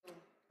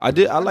I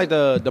did. I like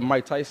the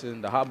Mike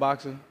Tyson, the hot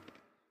boxing.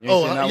 You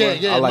ain't seen that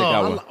one? Yeah. I like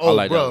that one. I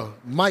like that one.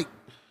 Mike.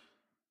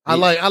 I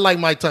like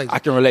Mike Tyson. I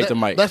can relate to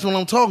Mike. That's what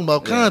I'm talking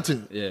about.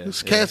 Content. Yeah.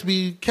 This cats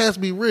be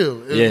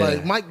real. It's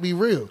like Mike be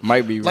real.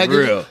 Mike be like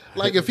real.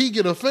 If he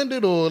get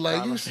offended or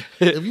like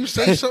if you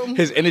say something,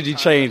 his energy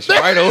changed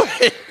right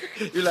away.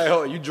 You like,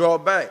 oh, you draw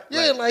back.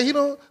 Yeah, he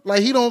don't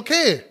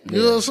care. You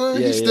know what I'm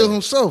saying? He's still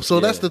himself. So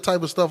that's the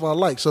type of stuff I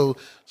like. So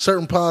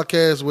certain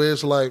podcasts where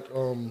it's like,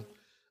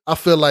 I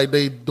feel like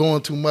they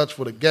doing too much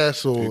for the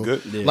guests, or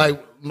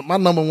like my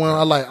number one.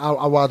 I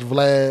watch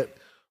Vlad,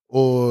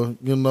 or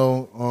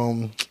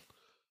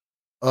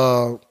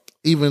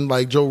even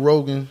like Joe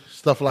Rogan,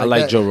 stuff like that. I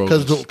like Joe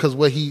Rogan because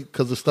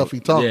the stuff he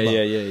talks about.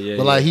 Yeah.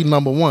 But like he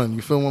number one.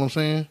 You feel what I'm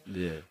saying?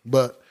 Yeah.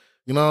 But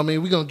you know what I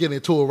mean? We're gonna get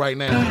into it right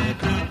now.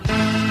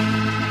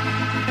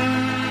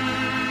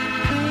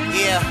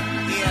 Yeah,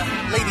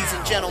 ladies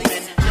and gentlemen,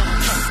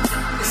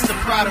 it's the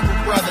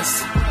Prodigal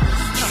Brothers.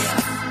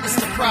 It's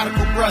the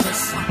Prodigal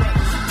Brothers.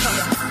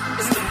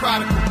 It's the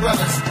Prodigal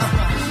Brothers.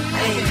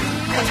 Hey,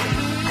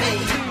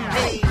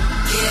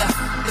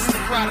 yeah, it's the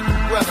Prodigal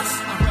Brothers.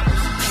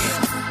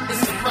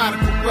 It's the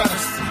Prodigal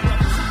Brothers.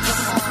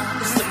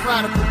 It's the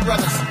Prodigal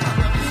Brothers.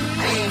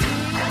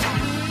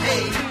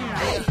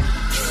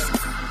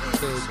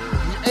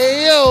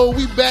 Hey, yo,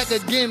 we back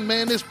again,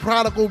 man. This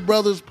Prodigal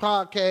Brothers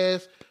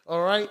podcast.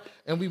 All right,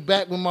 and we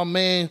back with my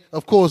man,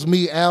 of course,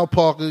 me, Al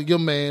Parker, your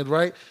man,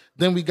 right?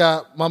 Then we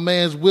got my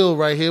man's Will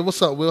right here. What's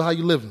up, Will? How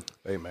you living?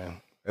 Hey, man.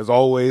 As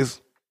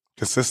always,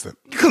 consistent.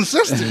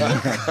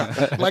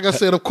 Like I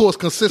said, of course,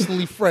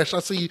 consistently fresh. I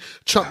see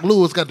Chuck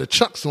Lewis got the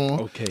Chucks on.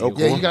 Okay.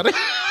 Yeah, you got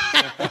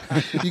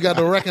you got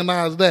to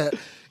recognize that.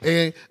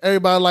 And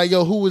everybody like,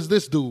 yo, who is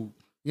this dude?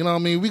 You know what I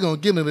mean? We're going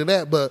to get into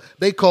that, but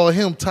they call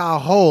him Ty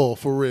Hall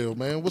for real,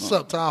 man. What's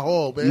up, Ty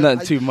Hall, man?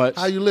 Nothing too much.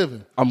 How you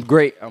living? I'm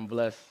great. I'm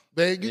blessed.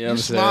 Man, you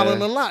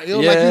smiling a lot. Like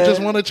you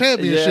just won a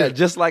championship. Yeah,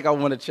 just like I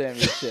won a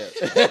championship.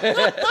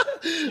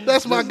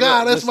 That's my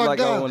guy. That's my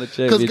guy.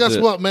 Because guess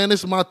what, man?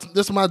 This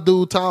is my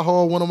dude, Ty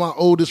Hall, one of my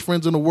oldest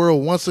friends in the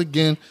world. Once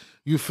again,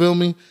 you feel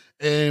me?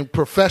 And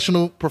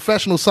professional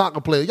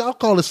soccer player. Y'all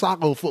call it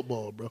soccer or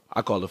football, bro?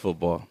 I call it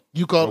football.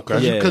 You call it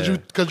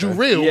because you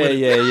real. Yeah, with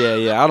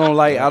it. Yeah. I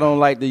don't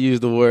like to use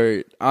the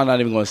word. I'm not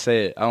even gonna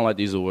say it. I don't like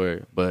to use the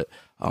word, but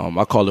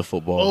I call it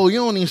football. Oh, you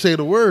don't even say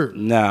the word.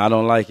 Nah, I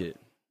don't like it.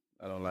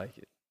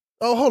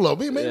 Oh, hold on.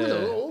 We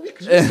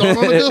starting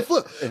on a good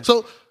foot.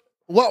 So,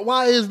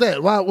 why is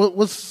that?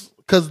 What's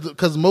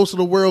because most of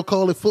the world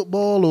call it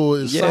football, or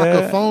is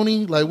soccer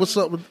phony? Like, what's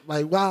up with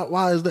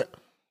why is that?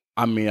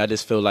 I mean, I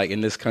just feel like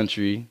in this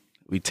country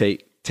we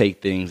take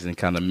things and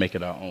kind of make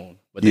it our own.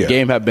 But the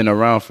game have been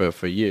around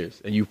for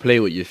years, and you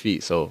play with your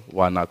feet, so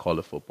why not call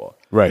it football?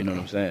 Right. You know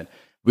what I'm saying?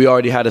 We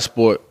already had a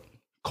sport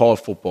called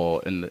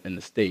football in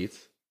the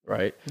States.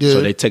 Right,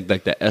 so they took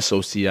like the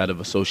SOC out of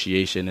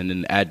association and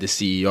then add the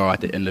CER at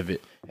the end of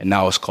it, and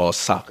now it's called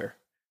soccer.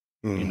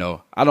 You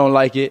know, I don't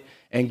like it.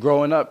 And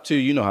growing up too,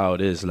 you know how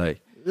it is. Like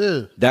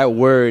that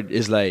word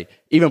is like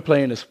even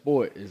playing a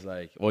sport is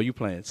like, well, you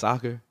playing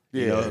soccer.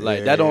 You know,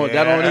 like that don't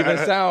even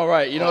sound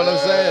right. You know what I'm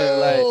saying?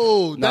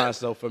 Like,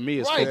 so for me,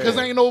 it's right because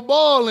ain't no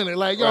ball in it.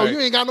 Like, yo, you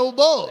ain't got no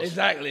balls.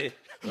 Exactly.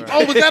 Right.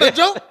 Oh, was that a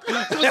joke?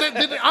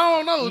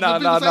 I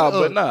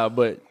don't know.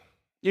 But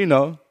you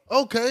know,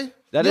 okay.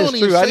 That is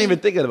true. I didn't even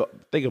think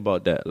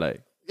about that.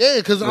 Like,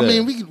 because I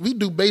mean, we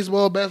do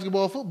baseball,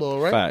 basketball, football,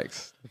 right?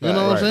 Facts. You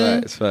know what I'm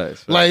saying?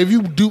 Facts. Like if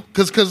you do,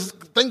 because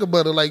think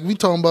about it. Like we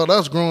talking about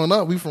us growing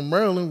up. We from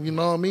Maryland. You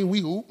know what I mean? We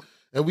hoop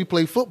and we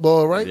play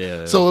football, right?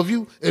 Yeah. So if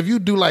you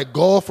do like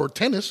golf or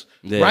tennis,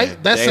 right?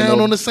 That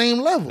sound on the same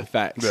level.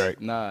 Facts. Right.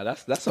 Nah,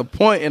 that's a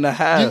point and a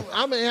half.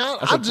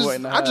 I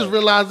just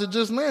realized it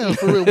just now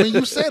for real when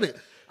you said it.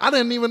 I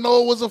didn't even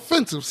know it was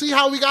offensive. See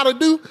how we got to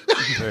do?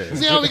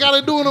 See how we got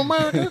to do in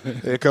America?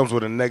 It comes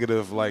with a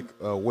negative way.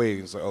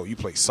 It's like, oh, you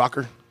play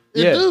soccer?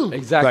 It do.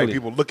 Exactly. Like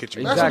people look at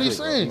you. That's what he's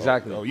saying.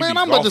 Exactly. Oh, man,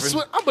 I'm about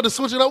to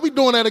switch it up. We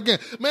doing that again.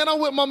 Man, I'm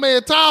with my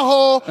man Ty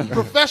Hall,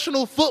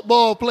 professional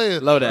football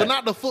player. Love that. But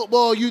not the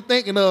football you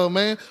thinking of,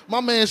 man.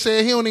 My man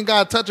said he don't even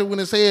got to touch it with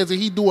his hands,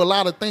 and he do a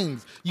lot of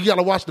things. You got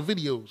to watch the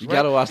videos. You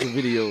got to watch the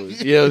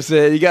videos. You know what I'm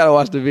saying? You got to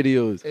watch the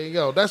videos. Hey,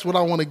 yo, that's what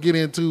I want to get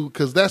into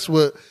because that's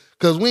what...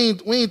 Because we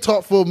ain't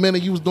talked for a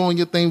minute. You was doing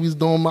your thing.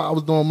 I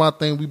was doing my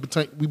thing.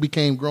 We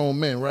became grown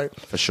men, right?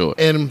 For sure.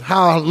 And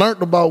how I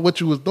learned about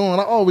what you was doing,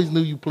 I always knew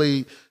you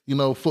played,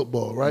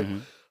 football, right?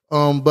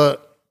 Mm-hmm.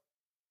 But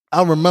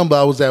I remember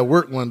I was at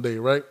work one day,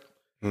 right?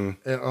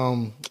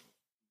 And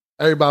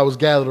everybody was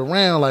gathered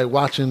around, like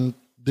watching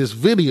this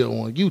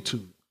video on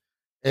YouTube.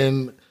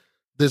 And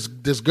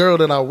this girl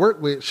that I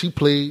work with, she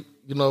played,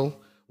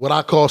 what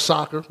I call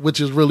soccer,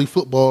 which is really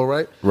football,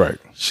 right? Right.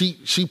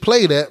 She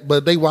played that,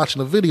 but they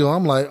watching the video.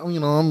 I'm like,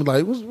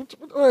 what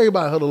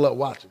everybody huddle up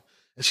watching?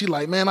 And she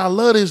like, man, I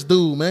love this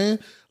dude, man.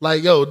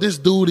 Like, yo, this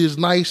dude is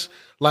nice.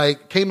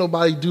 Like, can't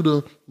nobody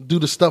do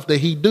the stuff that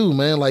he do,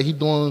 man. Like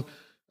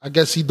I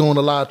guess he doing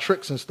a lot of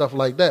tricks and stuff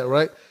like that,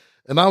 right?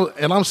 And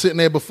I'm sitting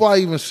there before I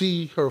even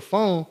see her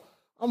phone.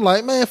 I'm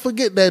like, man,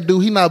 forget that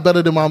dude. He not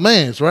better than my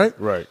mans, right?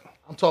 Right.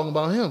 I'm talking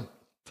about him,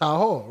 Ty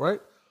Hall, right?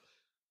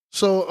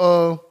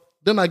 So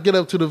then I get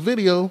up to the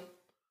video,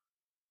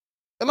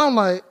 and I'm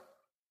like,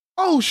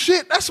 oh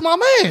shit, that's my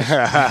man,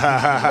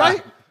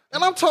 right?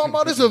 And I'm talking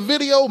about this a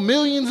video,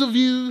 millions of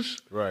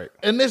views, Right.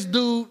 and this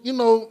dude,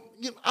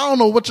 I don't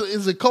know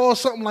is it called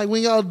something like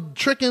when y'all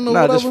tricking or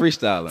whatever? just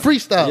freestyling.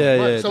 Freestyling. Yeah,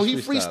 right? yeah. So he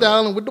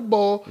freestyling with the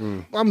ball.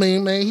 I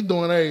mean, man, he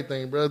doing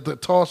everything, bro.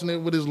 Tossing it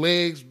with his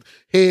legs,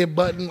 head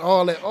button,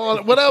 all that,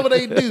 whatever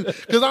they do.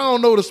 Because I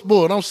don't know the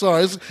sport. I'm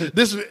sorry.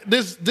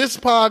 This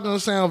pod gonna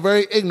sound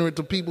very ignorant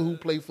to people who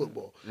play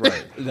football.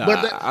 Right.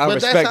 I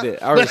respect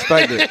it. I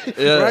respect it.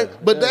 Yeah.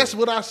 Right. But that's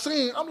what I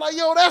seen. I'm like,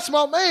 yo, that's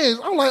my man.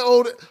 I'm like,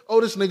 oh,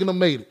 this nigga done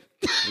made it.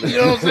 You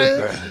know what I'm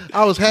saying?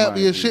 I was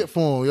happy as shit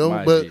for him,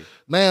 yo. But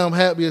now I'm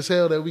happy as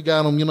hell that we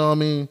got him, you know what I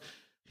mean,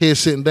 here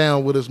sitting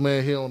down with us,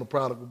 man, here on the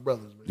Prodigal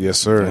Brothers. Man. Yes,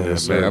 sir.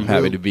 Yes, sir. Man, I'm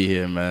happy to be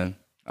here, man.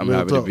 I'm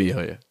happy to be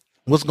here.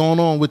 What's going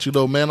on with you,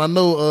 though, man? I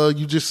know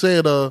you just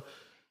said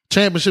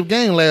championship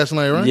game last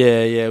night, right?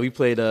 Yeah. We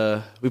played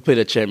a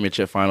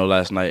championship final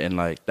last night in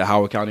like the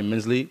Howard County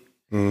Men's League.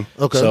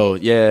 Okay. So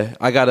yeah,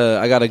 I got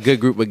a good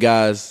group of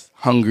guys,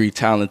 hungry,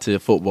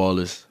 talented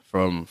footballers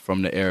from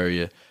the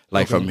area,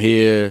 like from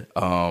here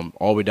all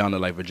the way down to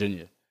like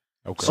Virginia.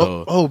 Okay.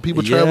 So,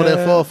 people travel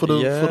that far for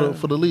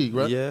the league,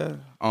 right? Yeah.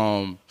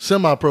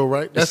 Semi-pro,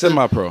 right? That's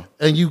semi-pro.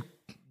 And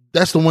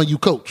that's the one you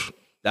coach.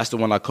 That's the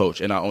one I coach,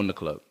 and I own the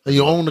club. And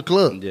you own the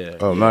club. Yeah.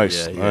 Oh,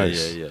 nice.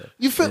 Nice. Yeah.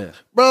 You feel,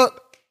 bro?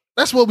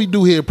 That's what we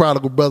do here at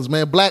Prodigal Brothers,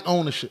 man. Black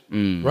ownership,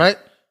 right?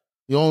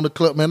 You own the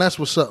club, man. That's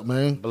what's up,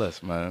 man.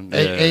 Bless, man.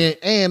 Yeah.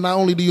 And not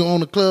only do you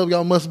own the club,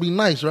 y'all must be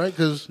nice, right?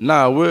 Because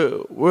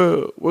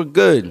we're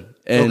good.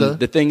 And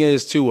the thing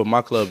is, too, with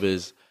my club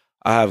is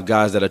I have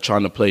guys that are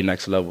trying to play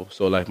next level.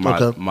 So like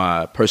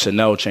my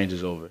personnel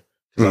changes over.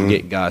 I'm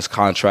getting guys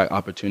contract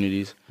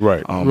opportunities.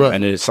 Right. Right.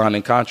 And it's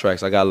signing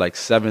contracts. I got like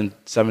seven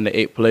to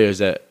 8 players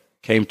that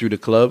came through the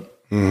club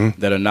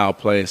that are now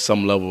playing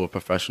some level of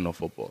professional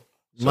football.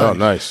 So, oh,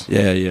 nice.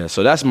 Yeah.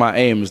 So that's my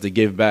aim, is to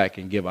give back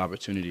and give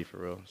opportunity for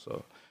real.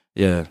 So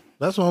yeah.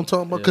 That's what I'm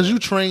talking about. Because you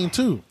train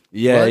too.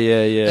 Yeah, right?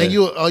 yeah. And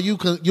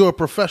you're a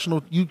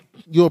professional.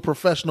 You're a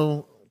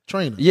professional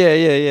trainer.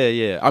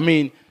 Yeah. I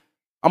mean,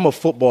 I'm a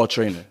football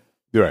trainer.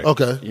 Right.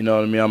 Okay. You know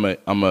what I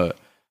mean?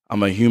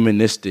 I'm a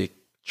humanistic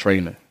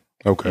trainer.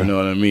 Okay. You know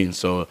what I mean?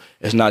 So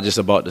it's not just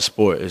about the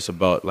sport. It's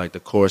about like the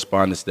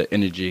correspondence, the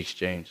energy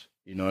exchange.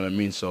 You know what I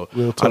mean? So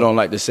I don't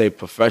like to say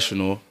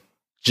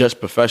just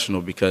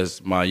professional,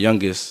 because my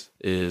youngest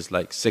is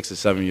like 6 or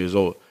 7 years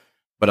old.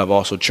 But I've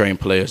also trained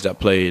players that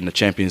play in the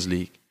Champions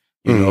League,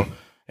 you know,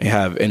 and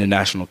have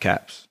international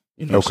caps.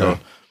 You know, so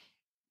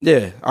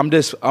yeah, I'm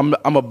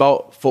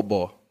about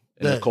football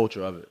and the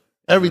culture of it.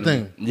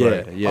 Everything.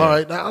 Yeah. All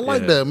right, I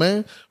like that,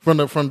 man.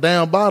 From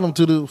down bottom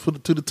to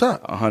the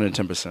top.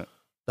 110%.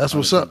 That's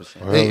what's up.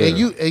 And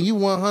you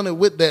 100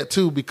 with that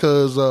too,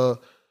 because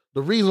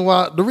the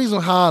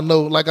reason how I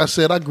know, like I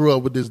said, I grew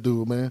up with this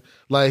dude, man.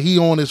 Like, he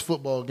on his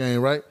football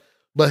game, right?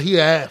 But he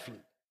an athlete,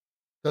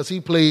 because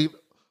he played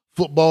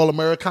football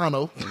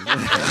Americano.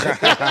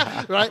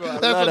 Right?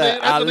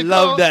 I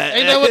love that.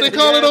 Ain't that what they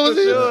call it over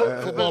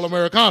here? Football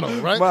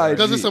Americano, right?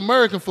 Because it's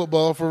American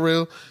football for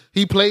real.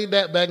 He played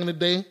that back in the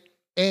day,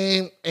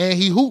 and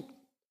he hooped.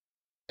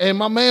 And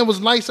my man was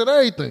nice at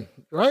everything,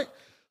 right?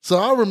 So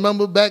I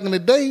remember back in the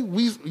day,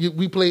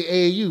 we played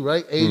AAU,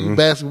 right? AAU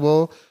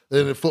basketball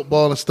and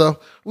football and stuff.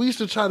 We used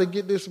to try to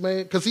get this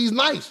man, because he's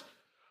nice.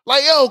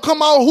 Like, yo,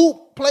 come out,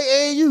 hoop, play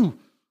AAU.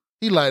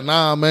 He like,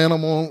 nah, man,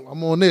 I'm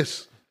on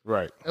this.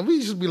 Right. And we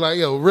used to be like,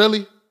 yo,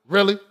 really?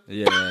 Really?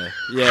 Yeah,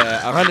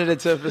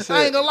 110%.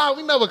 I ain't gonna lie,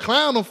 we never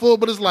clowned him for it,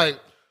 but it's like,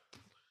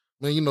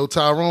 man, you know,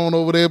 Tyrone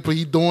over there, but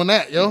he doing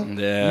that, yo.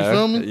 Yeah. You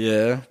feel me?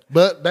 Yeah.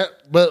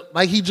 But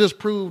like he just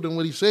proved in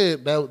what he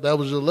said, that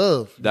was your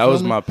love. That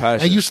was my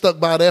passion. And you stuck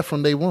by that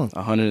from day one.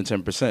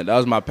 110%. That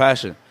was my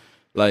passion.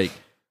 Like,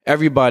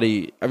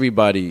 everybody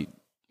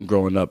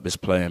growing up is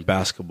playing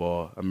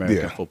basketball,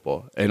 American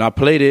football. And I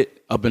played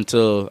it up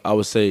until, I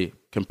would say,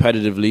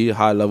 competitively,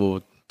 high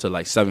level, to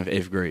like 7th,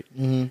 8th grade,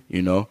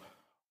 you know?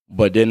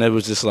 But then it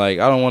was just like,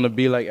 I don't want to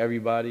be like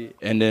everybody.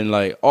 And then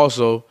like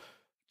also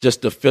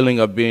just the feeling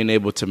of being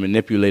able to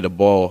manipulate a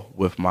ball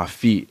with my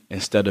feet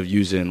instead of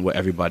using what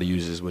everybody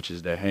uses, which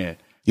is their hand.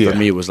 For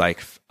me, it was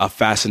like a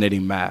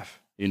fascinating math,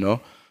 you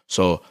know?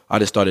 So I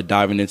just started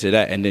diving into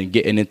that, and then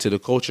getting into the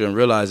culture and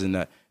realizing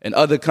that in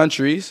other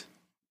countries,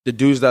 the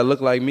dudes that look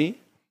like me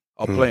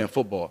are playing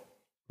football.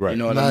 Right. You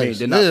know what I mean?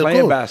 They're not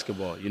playing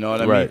basketball. You know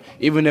what I mean?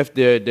 Even if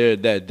they're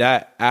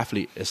that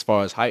athlete as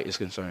far as height is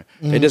concerned,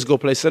 they just go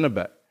play center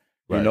back.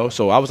 You know?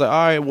 So I was like,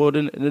 all right, well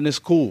then it's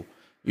cool.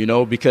 You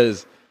know,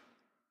 because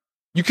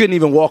you couldn't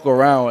even walk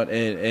around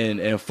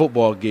in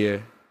football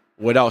gear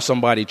without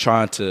somebody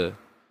trying to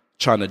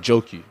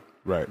joke you.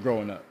 Right.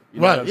 Growing up. You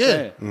know what I'm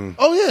saying?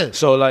 Oh yeah.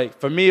 So like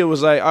for me it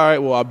was like, all right,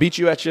 well I beat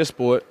you at your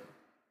sport.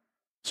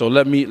 So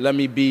let me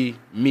be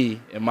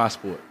me in my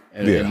sport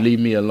and leave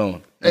me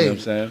alone. You know what I'm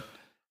saying?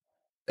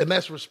 And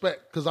that's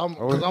respect, because I'm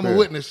a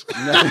witness.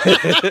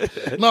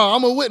 No,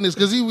 I'm a witness,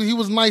 because he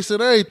was nice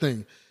at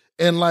everything.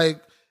 And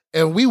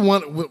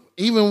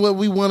even what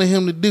we wanted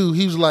him to do,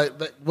 he was like,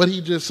 what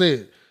he just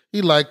said.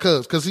 He like,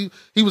 because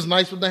he was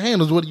nice with the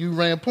handles. What you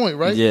ran point,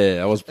 right? Yeah,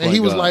 I was. And he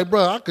was like,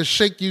 bro, I could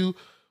shake you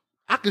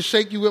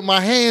with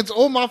my hands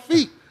or my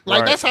feet.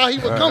 Like, that's how he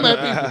would come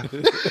at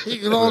people.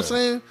 You know what I'm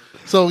saying?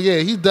 So yeah,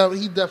 he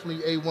definitely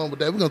A1 with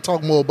that. We're gonna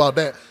talk more about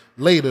that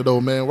later,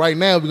 though, man. Right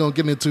now, we're gonna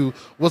get into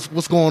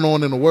what's going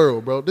on in the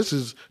world, bro. This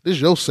is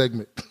your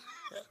segment.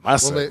 My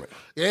segment.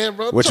 Yeah,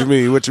 bro. What you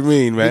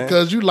mean, man?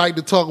 Because you like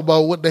to talk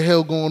about what the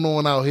hell going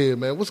on out here,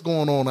 man. What's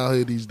going on out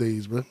here these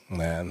days, bro?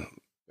 Man,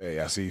 hey,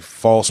 I see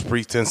false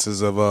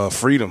pretenses of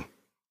freedom.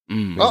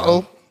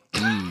 Uh-oh.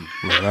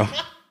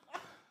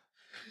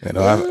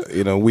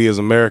 We as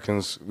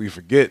Americans, we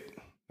forget,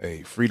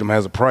 hey, freedom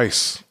has a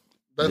price.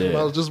 That's what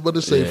I was just about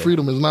to say. Yeah.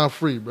 Freedom is not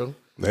free, bro.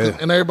 Yeah.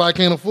 And everybody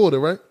can't afford it,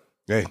 right?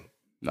 Hey,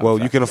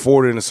 you can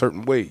afford it in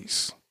certain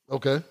ways.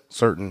 Okay.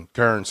 Certain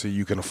currency,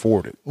 you can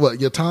afford it.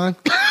 What, your time?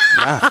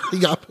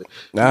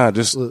 Nah,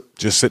 just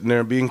sitting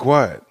there and being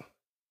quiet.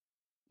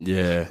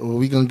 Yeah.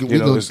 Well,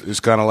 it's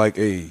kind of like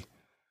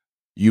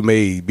you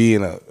may be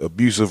in an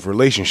abusive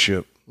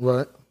relationship,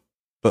 right?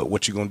 But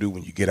what you gonna do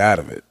when you get out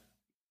of it?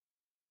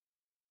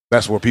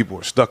 That's where people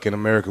are stuck in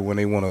America when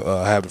they want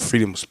to have the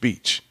freedom of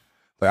speech.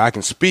 Like, I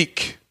can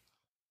speak,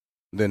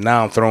 then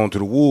now I'm thrown to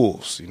the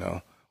wolves,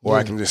 or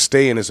I can just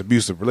stay in this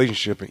abusive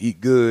relationship and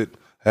eat good,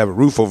 have a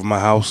roof over my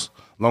house,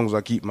 as long as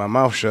I keep my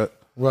mouth shut.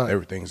 Right.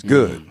 Everything's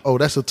good. Oh,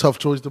 that's a tough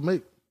choice to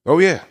make. Oh,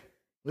 yeah.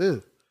 Yeah.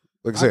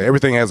 Like I said,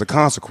 everything has a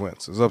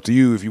consequence. It's up to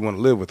you if you want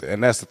to live with it.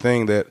 And that's the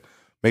thing that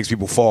makes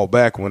people fall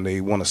back when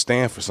they want to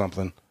stand for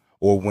something,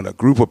 or when a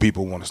group of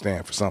people want to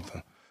stand for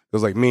something.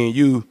 Because like me and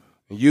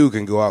you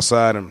can go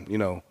outside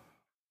and,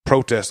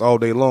 protest all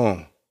day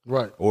long.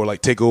 Right. Or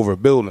like take over a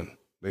building.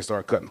 They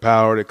start cutting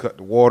power, they cut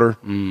the water.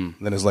 Then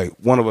it's like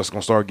one of us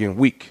going to start getting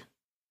weak.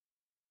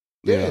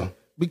 Yeah.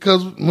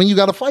 Because when you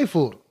got to fight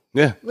for it.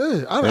 Yeah.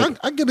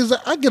 I get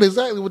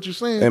exactly what you're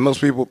saying. And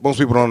most people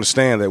don't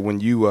understand that when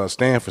you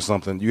stand for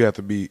something, you have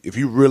to be, if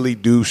you really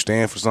do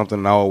stand for something,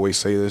 and I always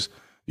say this,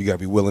 you got to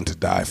be willing to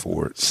die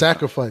for it.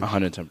 Sacrifice.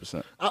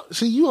 110%.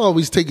 See, you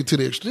always take it to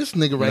the extreme. This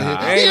nigga right here.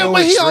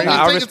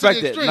 I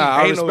respect it.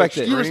 I respect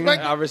it. You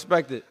respect it? I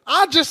respect it.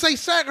 I just say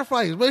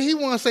sacrifice, but he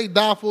want to say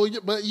die for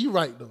it. But you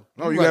right, though.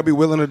 No, you got to be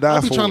willing to die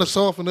for it. I be trying to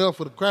soften it up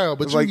for the crowd,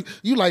 but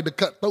you like to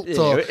cut throats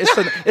off.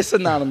 It's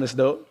synonymous,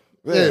 though.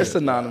 Yeah, it's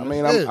synonymous. I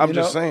mean, I'm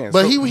just saying.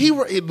 But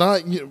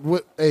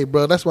hey,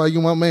 bro, that's why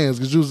you my man,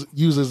 because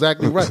you was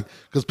exactly right.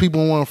 Because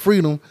people want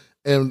freedom,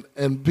 and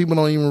people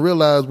don't even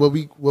realize what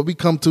we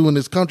come to in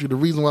this country. The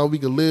reason why we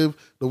can live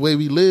the way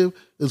we live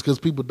is because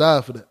people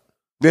died for that.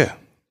 Yeah,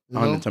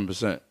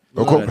 110%.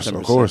 Of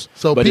course.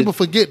 So but people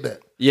forget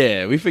that.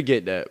 Yeah, we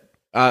forget that.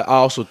 I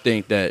also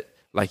think that,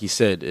 like you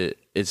said,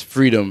 it's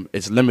freedom.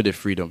 It's limited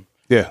freedom.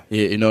 Yeah,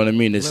 you know what I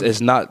mean. It's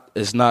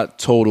not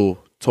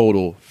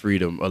total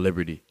freedom or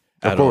liberty.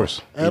 Of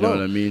course. You know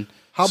what I mean?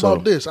 How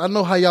about this? I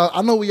know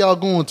where y'all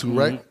going to,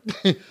 right?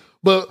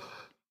 But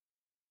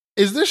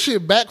is this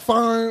shit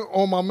backfiring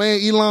on my man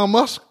Elon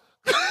Musk?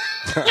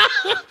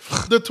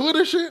 The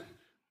Twitter shit?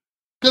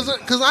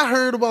 Cause I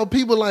heard about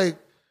people like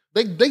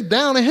they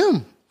down to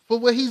him for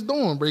what he's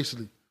doing,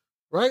 basically.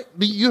 Right?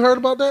 You heard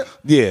about that?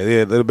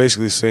 Yeah. They're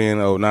basically saying,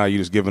 oh, now you're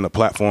just giving a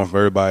platform for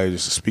everybody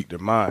just to speak their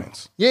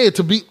minds. Yeah,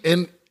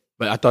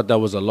 but I thought that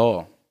was a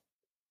law.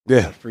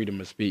 Yeah.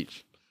 Freedom of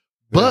speech.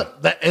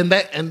 But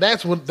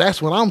that's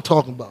what I'm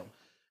talking about.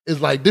 It's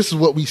like, this is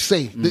what we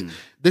say.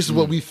 This is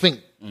what we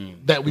think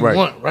that we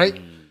want, right?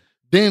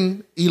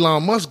 Then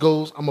Elon Musk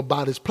goes, I'm gonna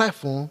buy this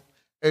platform.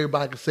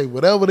 Everybody can say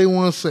whatever they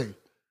want to say.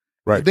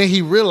 Right. And then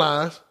he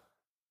realized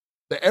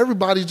that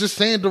everybody's just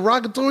saying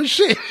derogatory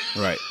shit.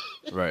 Right.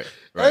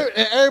 And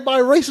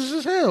everybody racist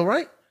as hell,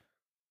 right?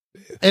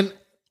 And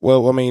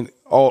well, I mean,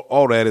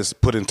 all that is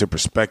put into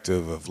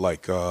perspective of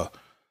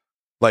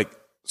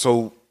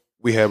so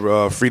we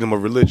have freedom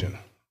of religion.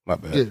 My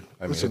bad. Yeah,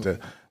 I mean, hit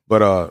that.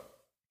 But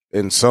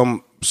in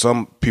some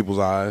people's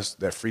eyes,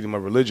 that freedom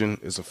of religion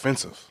is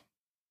offensive.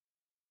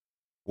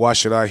 Why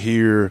should I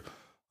hear a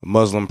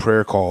Muslim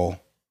prayer call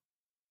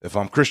if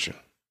I'm Christian?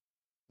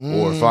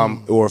 Or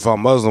if I'm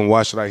Muslim,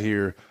 why should I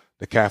hear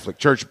the Catholic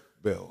church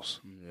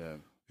bells? Yeah.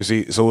 You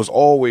see, so it's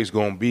always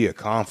going to be a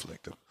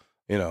conflict,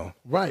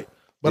 Right.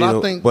 But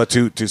I think, but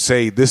to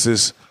say this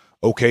is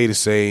okay to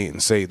say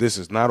and say this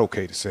is not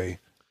okay to say,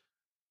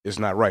 it's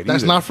not right.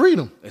 That's not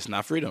freedom. It's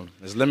not freedom.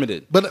 It's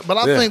limited. But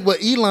I think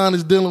what Elon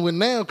is dealing with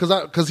now,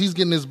 because he's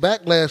getting this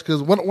backlash.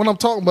 Because what I'm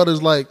talking about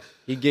is like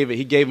he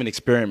gave an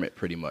experiment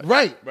pretty much.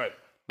 Right.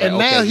 And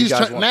now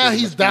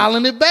he's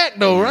dialing it back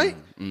though, right?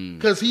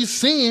 Because he's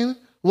seeing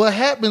what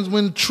happens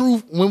when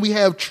we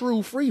have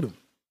true freedom.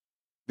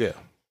 Yeah.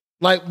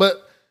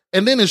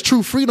 And then is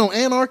true freedom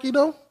anarchy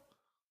though?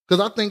 Because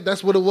I think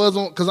that's what it was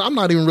on. Because I'm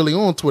not even really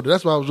on Twitter.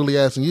 That's why I was really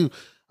asking you.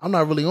 I'm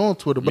not really on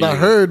Twitter, but I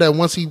heard that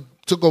once he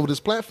took over this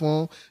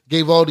platform,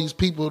 gave all these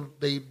people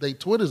they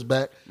Twitters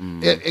back.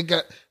 It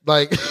got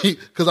like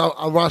because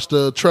I watched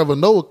the Trevor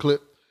Noah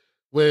clip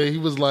where he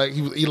was like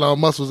Elon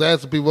Musk was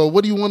asking people, well,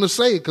 what do you want to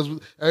say? Because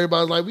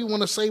everybody's like, we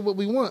want to say what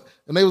we want,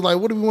 and they was like,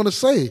 what do we want to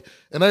say?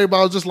 And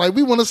everybody was just like,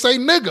 we want to say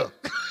nigga.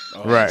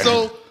 Right.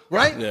 So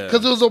right,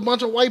 because there was a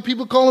bunch of white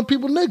people calling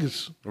people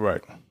niggas.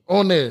 Right.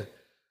 On there,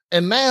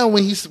 and now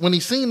when he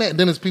seen that,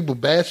 then it's people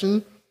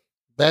bashing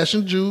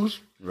Jews.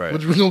 Right.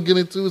 Which we're gonna get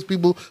into is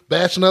people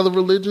bashing other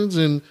religions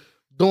and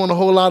doing a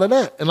whole lot of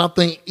that. And I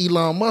think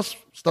Elon Musk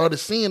started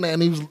seeing that,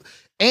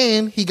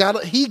 and he got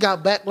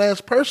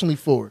backlash personally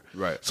for it.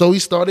 Right. So he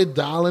started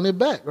dialing it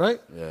back.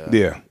 Right.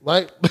 Yeah.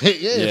 Like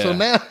So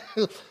now,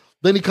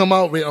 then he come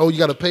out with, you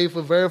got to pay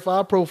for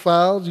verified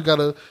profiles. You got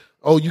to.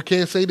 You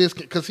can't say this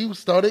because he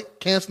started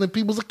canceling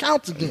people's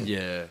accounts again.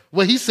 Yeah.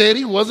 What he said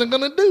he wasn't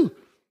gonna do.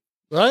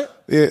 Right.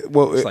 Yeah.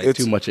 Well, it's like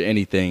too much of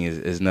anything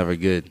is never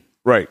good.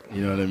 Right.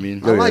 You know what I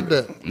mean? I like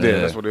that. Yeah,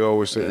 that's what they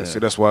always say. Yeah. See,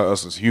 that's why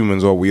us as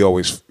humans, we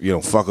always,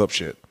 fuck up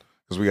shit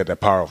because we got that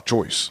power of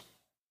choice.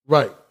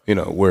 Right.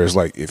 Whereas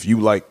like if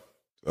you like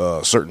a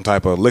certain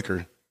type of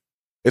liquor,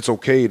 it's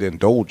okay to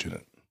indulge in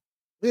it.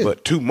 Yeah.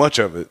 But too much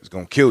of it is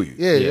gonna kill you.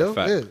 Yeah.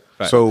 Fact.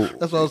 So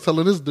that's what I was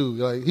telling this dude.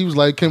 Like he was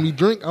like, "Can we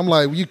drink?" I'm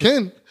like, well, "You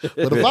can,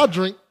 but if I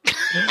drink,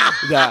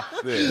 I'm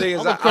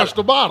gonna crush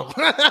the bottle."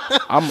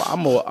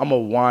 I'm a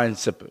wine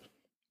sipper.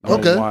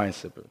 I'm a wine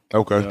sipper.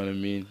 Okay. You know what I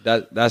mean?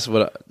 That's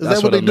what. Is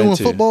that what they do in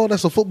football?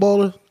 That's a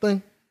footballer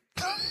thing.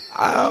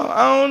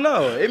 I don't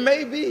know. It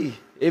may be.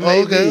 It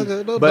may be.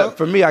 Okay, no, but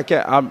for me, I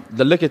can't.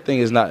 The liquor thing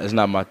is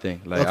not my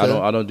thing. Like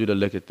I don't do the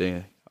liquor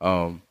thing.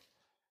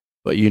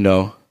 But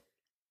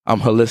I'm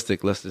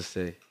holistic. Let's just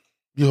say.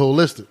 You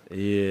holistic.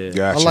 Yeah.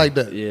 Gotcha. I like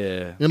that.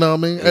 Yeah. You know what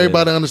I mean? Yeah.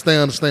 Everybody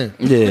understand.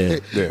 Yeah.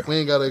 We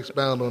ain't got to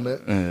expound on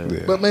that.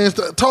 Yeah. But man,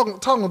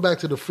 talking back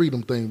to the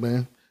freedom thing,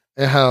 man,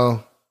 and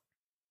how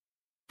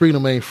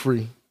freedom ain't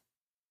free.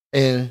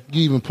 And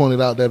you even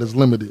pointed out that it's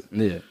limited.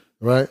 Yeah.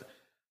 Right?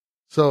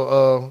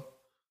 So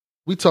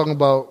we talking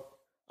about,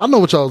 I know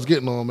what y'all was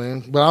getting on,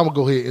 man, but I'm going to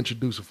go ahead and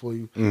introduce it for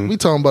you. Mm-hmm. We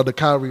talking about the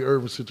Kyrie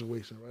Irving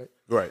situation, right?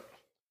 Right.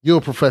 You're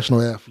a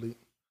professional athlete.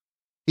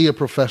 He a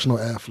professional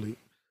athlete.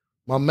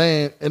 My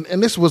man, and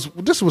this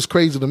was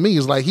crazy to me,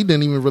 is like he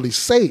didn't even really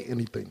say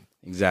anything.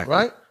 Exactly.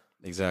 Right?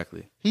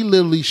 Exactly. He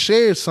literally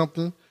shared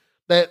something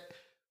that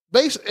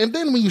and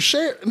then when you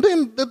share, and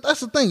then that's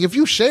the thing. If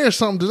you share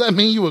something, does that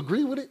mean you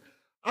agree with it?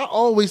 I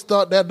always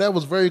thought that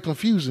was very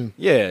confusing.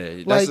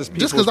 Yeah, like just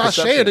because I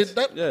shared it,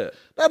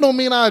 that don't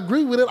mean I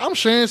agree with it. I'm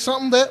sharing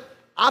something that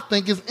I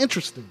think is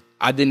interesting.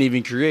 I didn't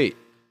even create.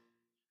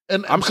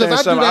 And I'm saying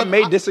something I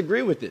may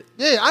disagree with it.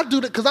 Yeah, I do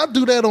that because I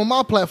do that on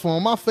my platform,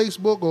 on my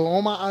Facebook or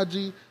on my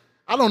IG.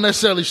 I don't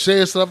necessarily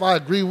share stuff I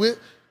agree with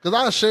because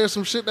I share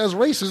some shit that's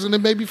racist and it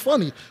may be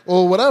funny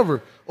or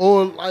whatever,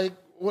 or like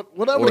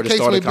whatever the case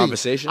may be.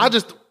 Conversation. I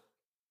just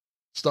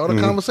start a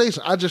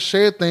conversation. I just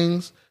share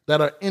things that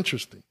are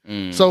interesting.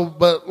 So,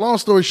 but long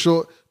story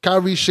short,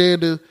 Kyrie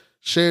shared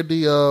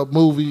the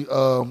movie.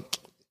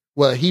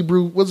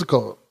 Hebrew? What's it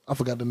called? I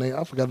forgot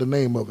the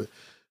name of it.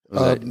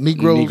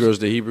 Negroes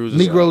to Hebrews.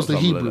 Negroes to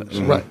Hebrews.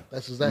 Like right.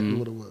 That's exactly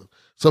what it was.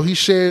 So he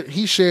shared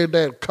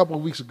that a couple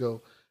of weeks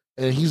ago,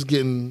 and he's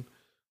getting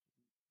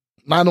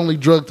not only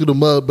drugged through the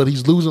mud, but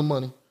he's losing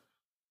money.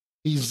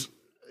 He's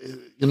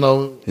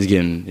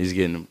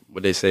getting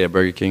what they say at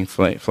Burger King,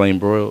 flame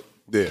broiled.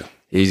 Yeah,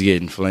 he's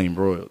getting flame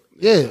broiled.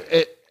 Yeah,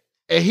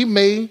 and he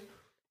may,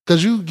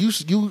 because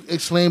you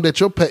exclaimed that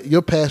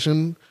your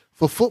passion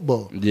for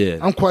football. Yeah,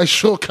 I'm quite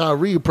sure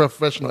Kyrie, a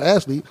professional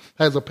athlete,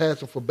 has a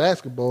passion for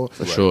basketball.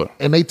 For sure,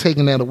 and they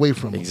taking that away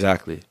from him.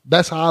 Exactly.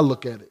 That's how I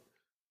look at it,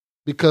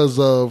 because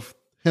of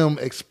him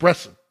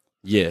expressing.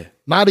 Yeah.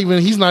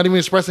 He's not even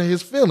expressing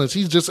his feelings.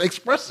 He's just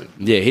expressing.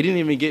 Yeah, he didn't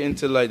even get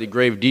into like the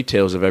grave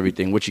details of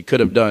everything, which he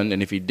could have done,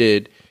 and if he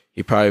did,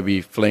 he'd probably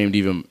be flamed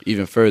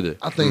even further.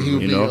 I think he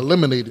would be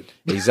eliminated.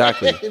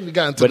 Exactly. If we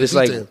got into but it's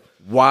detail. Like,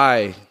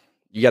 why?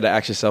 You got to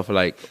ask yourself,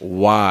 like,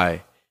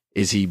 why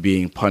is he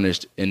being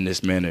punished in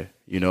this manner?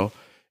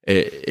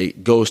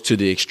 It goes to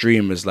the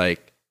extreme. It's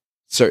like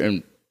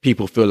certain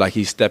people feel like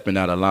he's stepping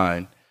out of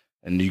line,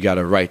 and you got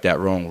to right that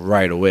wrong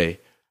right away,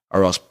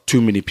 or else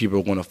too many people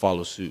are going to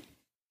follow suit.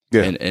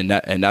 Yeah, and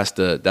that's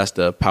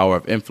the power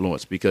of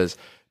influence, because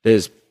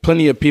there's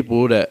plenty of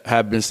people that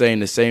have been saying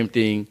the same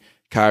thing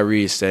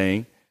Kyrie is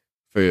saying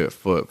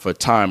for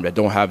time that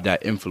don't have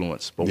that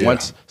influence. But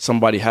once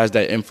somebody has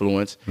that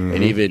influence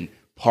and even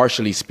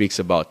partially speaks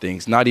about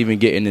things, not even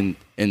getting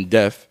in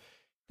depth,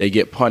 they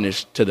get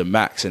punished to the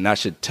max, and that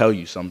should tell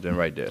you something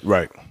right there.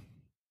 Right.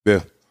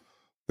 Yeah,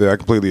 I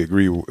completely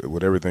agree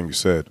with everything you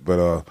said,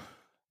 but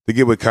to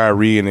get with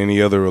Kyrie and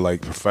any other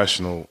like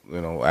professional,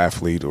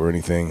 athlete or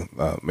anything,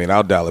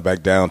 I'll dial it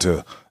back down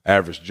to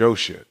average Joe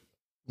shit.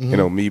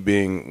 Mm-hmm. Me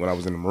being when I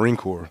was in the Marine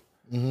Corps,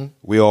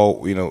 we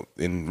all,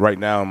 and right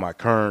now in my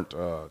current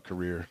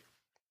career,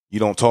 you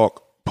don't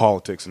talk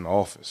politics in the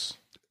office.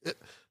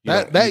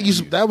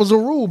 That was a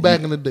rule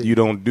back in the day. You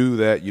don't do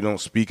that. You don't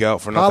speak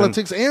out for nothing.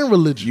 Politics and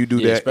religion. You do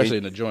that, especially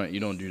in the joint. You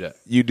don't do that.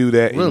 You do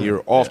that in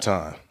your off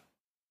time.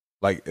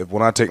 Like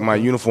when I take my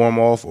uniform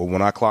off or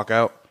when I clock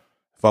out,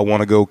 if I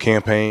want to go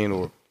campaign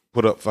or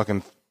put up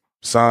fucking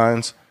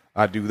signs,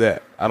 I do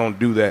that. I don't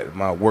do that in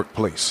my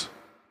workplace.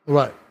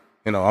 Right.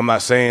 You know, I'm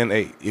not saying,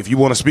 hey, if you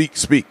want to speak,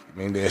 speak. I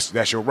mean,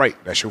 that's your right.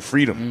 That's your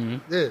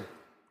freedom. Mm-hmm. Yeah.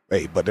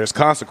 Hey, but there's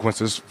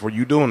consequences for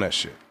you doing that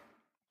shit.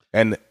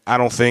 And I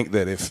don't think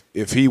that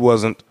if he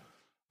wasn't,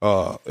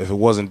 if it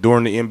wasn't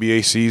during the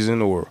NBA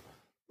season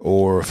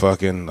or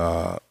fucking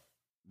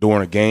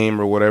during a game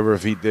or whatever,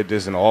 if he did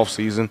this in the off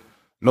season,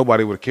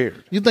 nobody would have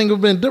cared. You think it would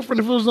have been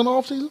different if it was in the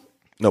off season?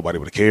 Nobody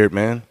would have cared,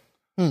 man.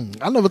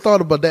 I never thought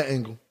about that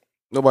angle.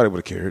 Nobody would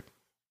have cared.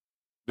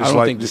 I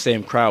don't think the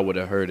same crowd would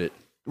have heard it.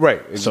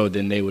 Right. So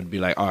then they would be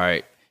like, all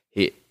right,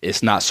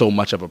 it's not so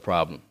much of a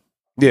problem.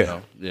 Yeah. You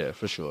know? Yeah,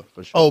 for sure.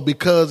 Oh,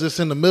 because it's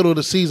in the middle of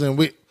the season.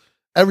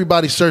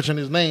 Everybody's searching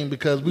his name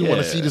because we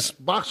want to see this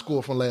box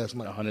score from last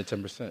night.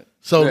 110%.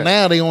 So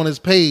now they on his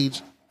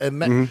page,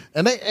 and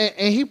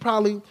he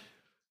probably,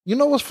 you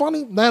know what's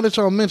funny? Now that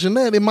y'all mentioned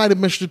that, it might have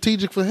been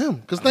strategic for him.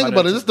 Because think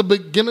about it, this is the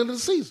beginning of the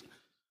season.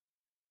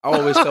 I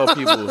always tell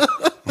people,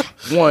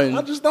 one,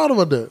 I just thought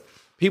about that.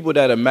 People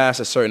that amass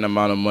a certain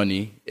amount of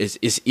money,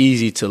 it's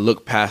easy to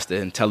look past the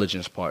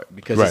intelligence part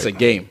because it's a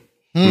game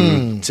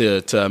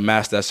to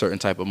amass that certain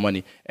type of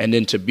money. And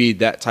then to be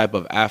that type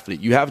of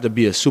athlete, you have to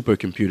be a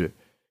supercomputer,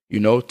 you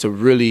know, to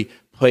really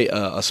play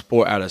a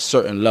sport at a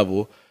certain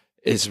level.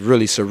 It's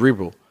really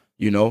cerebral,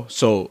 you know.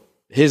 So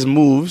his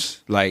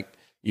moves, like,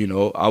 you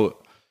know,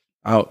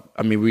 I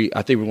think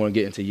we're going to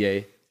get into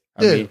Ye.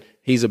 I mean,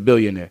 he's a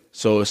billionaire.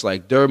 So it's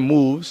like their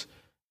moves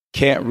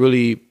can't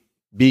really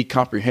be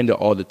comprehended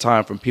all the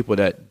time from people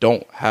that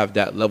don't have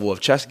that level of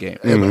chess game.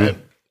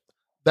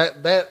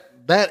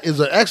 That is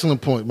an excellent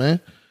point, man.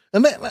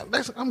 And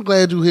I'm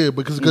glad you're here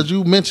because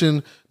you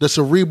mentioned the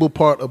cerebral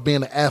part of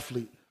being an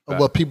athlete of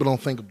what people don't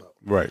think about.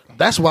 Right.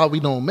 That's why we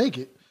don't make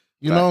it.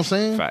 You know what I'm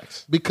saying?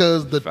 Facts.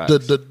 Because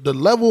the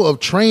level of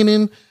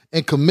training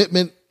and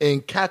commitment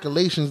and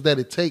calculations that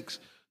it takes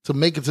to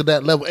make it to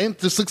that level and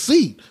to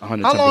succeed.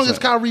 110%. How long has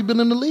Kyrie been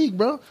in the league,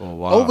 bro? For a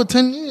while. Over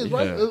 10 years,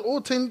 right? Or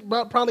 10,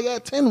 probably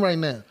at 10 right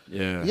now.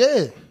 Yeah.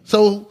 Yeah.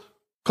 So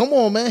come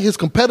on, man. His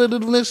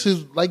competitiveness,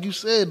 his, like you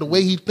said, the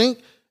way he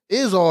think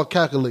is all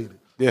calculated.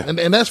 Yeah.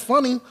 And that's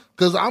funny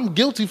because I'm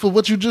guilty for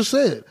what you just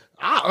said.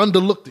 I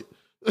underlooked it.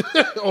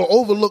 or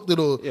overlooked it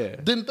or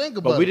didn't think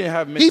about it. But we didn't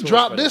have He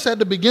dropped this at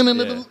the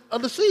beginning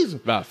of the season.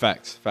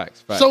 Facts.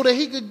 So that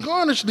he could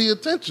garnish the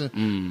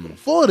attention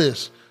for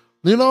this.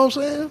 You know what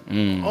I'm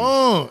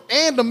saying?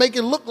 And to make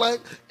it look like,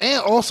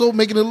 and also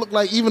making it look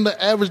like even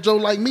the average Joe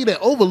like me that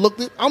overlooked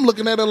it, I'm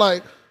looking at it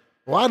like,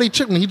 why are they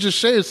chipping? He just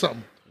shared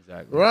something.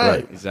 Exactly.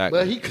 Right. Exactly.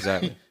 But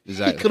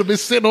Exactly. He could have been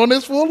sitting on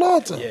this for a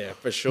long time. Yeah,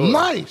 for sure.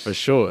 Nice. For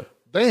sure.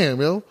 Damn,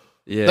 yo.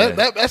 Yeah.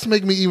 That's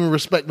making me even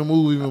respect the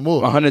move even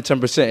more.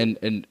 110%.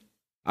 And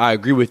I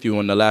agree with you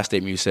on the last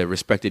statement you said,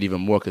 respect it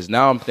even more. Because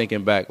now I'm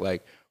thinking back,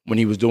 like, when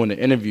he was doing the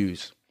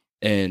interviews,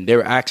 and they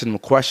were asking him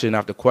question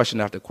after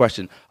question after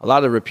question, a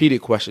lot of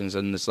repeated questions,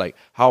 and it's like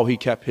how he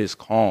kept his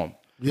calm.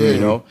 Yeah, you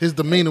know, his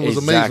demeanor was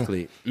amazing.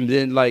 Exactly, and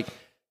then like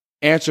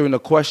answering the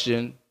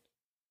question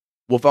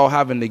without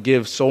having to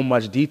give so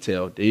much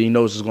detail that he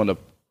knows is going to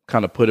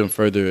kind of put him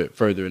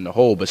further in the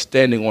hole, but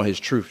standing on his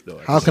truth though.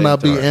 How can I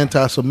be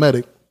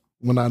anti-Semitic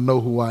when I know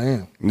who I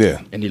am?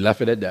 Yeah, and he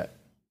left it at that.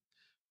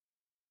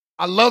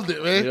 I loved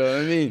it, man. You know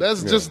what I mean?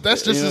 That's just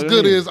as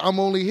good as I'm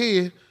only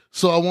here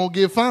so I won't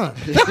get fined.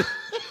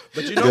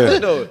 But you know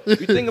what though? You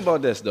think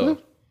about this though.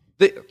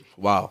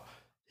 Wow,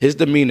 his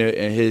demeanor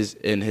and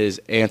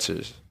his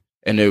answers,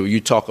 and then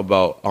you talk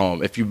about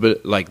if you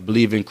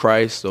believe in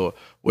Christ or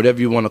whatever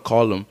you want to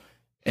call him,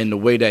 and the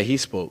way that he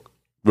spoke.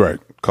 Right,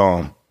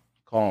 calm,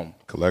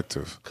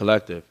 collective,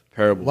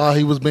 parables. While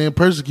he was being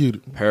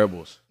persecuted,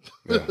 parables.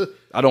 Yeah.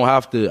 I don't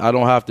have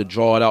to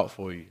draw it out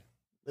for you.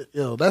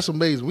 Yo, that's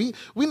amazing.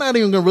 We not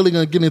even really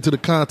gonna get into the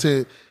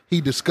content he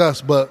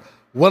discussed, but.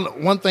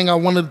 One thing I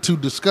wanted to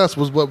discuss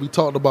was what we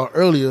talked about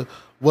earlier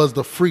was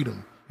the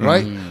freedom,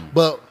 right?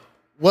 But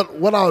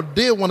what I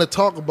did want to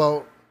talk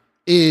about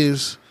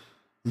is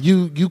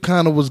you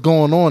kind of was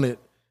going on it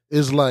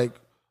is like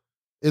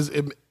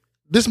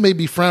this may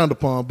be frowned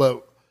upon,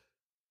 but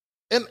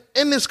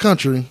in this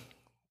country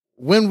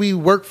when we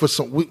work for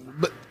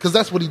because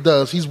that's what he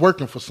does, he's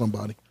working for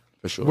somebody.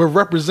 For sure, we're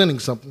representing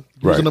something.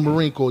 Using the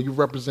Marine Corps, you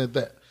represent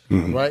that,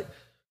 right?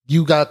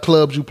 You got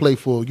clubs you play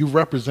for. You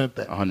represent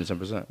that.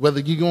 110%.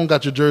 Whether you don't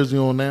got your jersey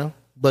on now,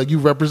 but you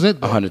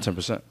represent that.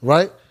 110%.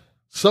 Right?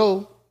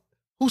 So,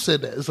 who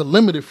said that? It's a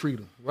limited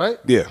freedom, right?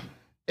 Yeah.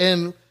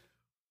 And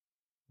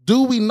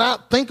do we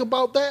not think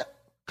about that?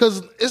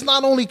 Because it's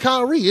not only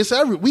Kyrie. It's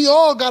we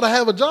all got to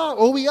have a job,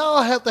 or we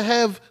all have to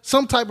have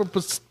some type of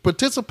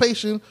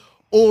participation,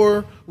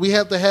 or we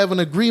have to have an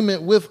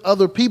agreement with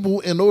other people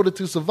in order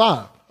to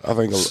survive. I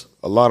think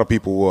a lot of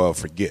people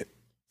forget.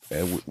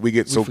 And we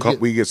get so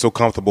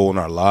comfortable in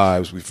our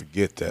lives, we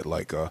forget that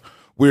like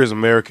we as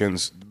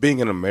Americans,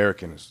 being an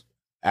American is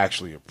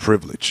actually a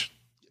privilege.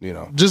 You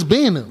know, just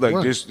being it, like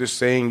right. just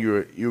saying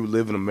you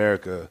live in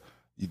America.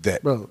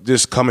 That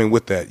just coming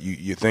with that,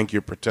 you think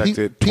you're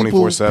protected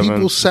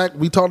 24/7.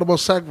 We talked about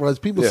sacrifice.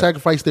 People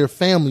sacrifice their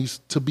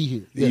families to be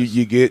here. Yes.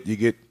 You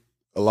get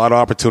a lot of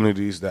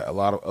opportunities that a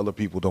lot of other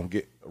people don't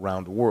get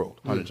around the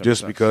world, 100%.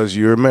 Just because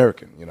you're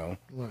American. You know,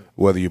 right.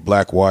 Whether you're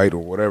black, white,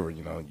 or whatever.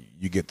 You know,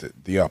 you get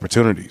the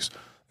opportunities,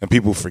 and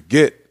people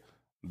forget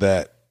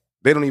that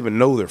they don't even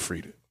know their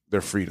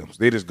freedoms.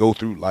 They just go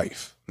through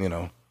life. You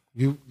know.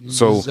 You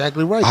so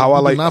exactly right. How I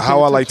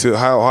like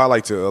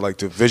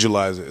to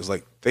visualize it is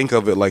like, think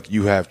of it like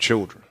you have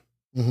children.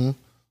 Mm-hmm.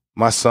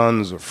 My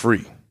sons are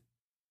free.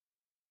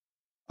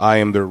 I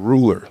am their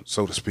ruler,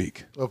 so to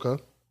speak. Okay.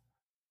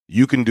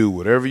 You can do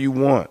whatever you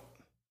want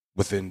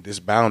within this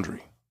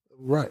boundary.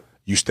 Right.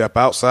 You step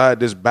outside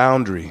this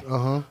boundary,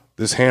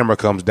 this hammer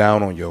comes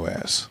down on your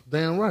ass.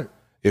 Damn right.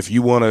 If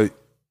you want to,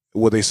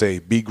 what they say,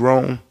 be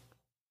grown,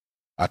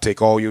 I take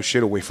all your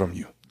shit away from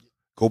you.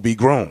 Go be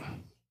grown.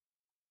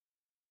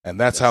 And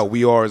that's how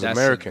we are as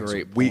Americans.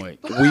 A great point.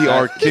 We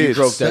are kids.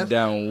 You broke that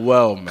down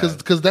well, man.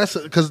 Because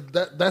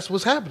that's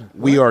what's happening. Right?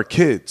 We are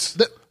kids.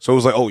 So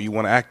it's like, oh, you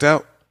want to act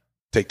out?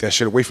 Take that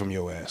shit away from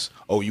your ass.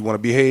 Oh, you want to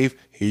behave?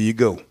 Here you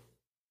go.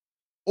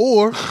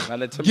 Or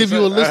give you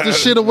a list of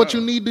shit of what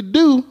you need to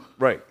do,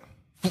 right,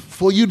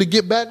 for you to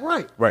get back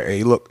right. Right.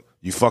 Hey, look,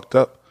 you fucked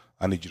up.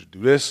 I need you to do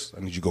this.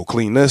 I need you to go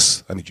clean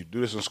this. I need you to do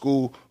this in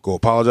school. Go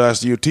apologize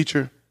to your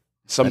teacher.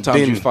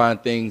 Sometimes you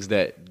find things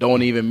that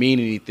don't even mean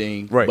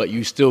anything, right, but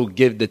you still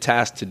give the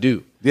task to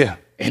do. Yeah.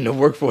 And the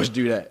workforce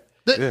do that.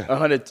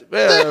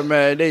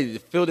 Man, they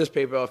fill this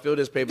paper out, fill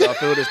this paper out,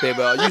 fill this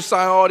paper out. You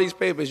sign all these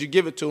papers, you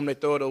give it to them, they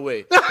throw it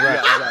away.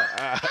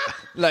 Right.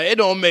 Like, it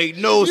don't make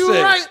no sense.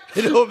 Right.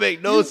 It don't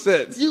make no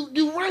sense.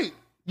 You right.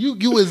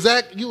 You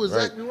exactly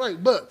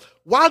right. But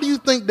why do you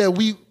think that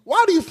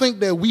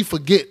we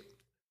forget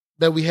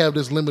that we have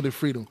this limited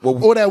freedom,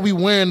 or that we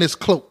wearing this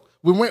cloak?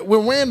 We're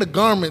wearing the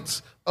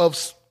garments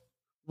of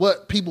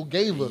what people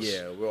gave us.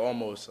 Yeah, we're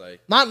almost like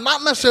not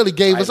necessarily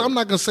gave us. I'm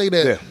not gonna say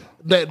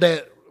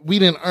that we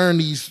didn't earn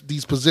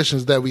these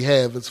positions that we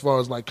have, as far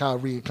as like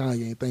Kyrie and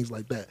Kanye and things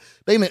like that.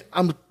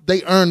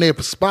 They earn their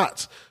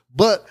spots,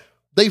 but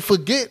they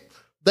forget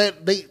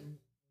that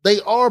they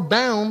are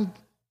bound.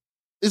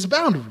 It's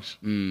boundaries.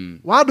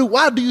 Why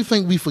do you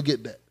think we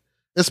forget that?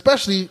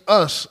 Especially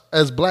us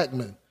as black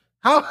men.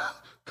 How?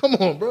 Come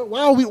on, bro.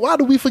 Why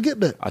do we forget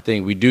that? I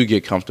think we do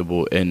get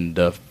comfortable in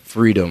the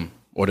freedom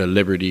or the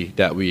liberty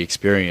that we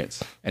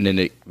experience, and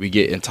then we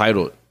get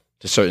entitled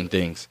to certain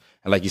things.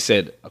 And like you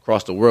said,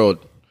 across the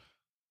world,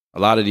 a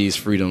lot of these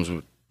freedoms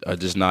are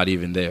just not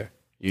even there.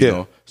 You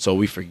know, so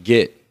we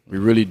forget. We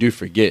really do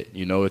forget.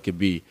 You know, it could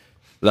be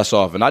less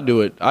often. I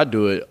do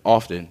it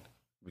often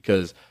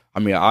because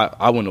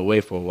I went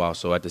away for a while.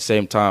 So at the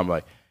same time,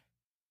 like,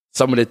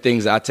 some of the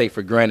things that I take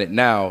for granted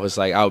now, it's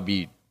like I would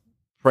be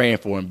praying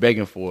for and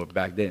begging for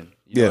back then.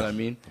 You know what I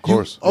mean? Of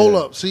course. Hold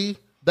up. See,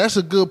 that's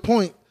a good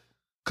point,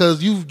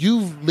 because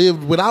you've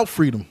lived without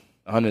freedom.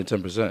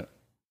 110%.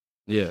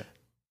 Yeah.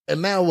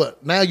 And now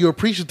what? Now you're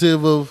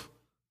appreciative of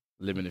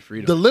limited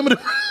freedom. The limited.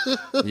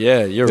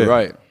 Yeah, you're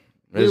right.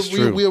 It's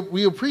true.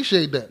 We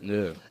appreciate that.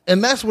 Yeah.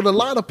 And that's what a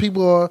lot of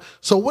people are.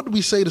 So what do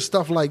we say to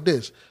stuff like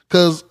this?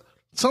 Because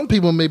some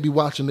people may be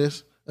watching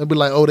this and be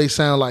like, oh, they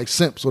sound like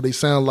simps, or they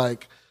sound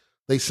like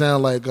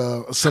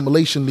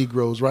assimilation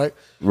Negroes, right?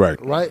 Right.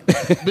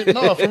 But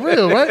no, for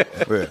real, right?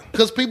 Yeah.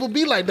 Because people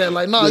be like that,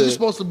 like, no, you're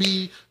supposed to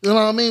be, you know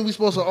what I mean? We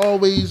supposed to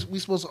always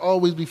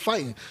be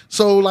fighting.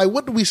 So, like,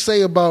 what do we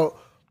say about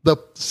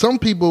some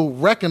people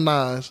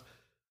recognize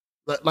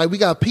that, like, we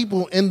got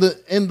people in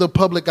the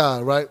public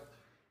eye, right,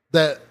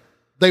 that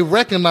they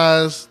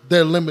recognize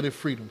their limited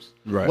freedoms,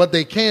 right? What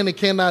they can and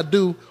cannot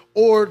do,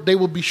 or they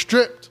will be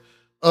stripped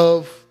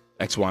of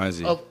X, Y, and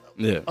Z,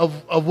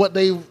 of what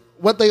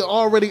they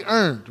already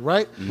earned,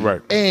 right?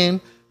 Right.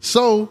 And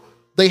so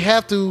they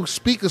have to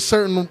speak a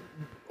certain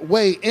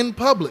way in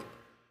public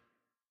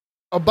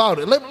about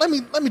it. Let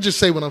me just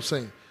say what I'm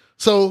saying.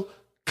 So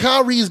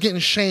Kyrie is getting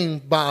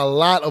shamed by a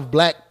lot of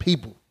black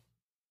people,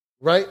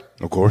 right?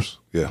 Of course,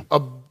 yeah.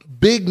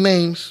 Big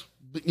names,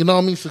 you know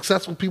what I mean?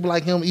 Successful people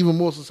like him, even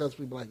more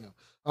successful people like him.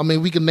 I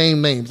mean, we can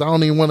name names. I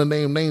don't even want to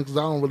name names because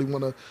I don't really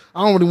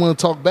want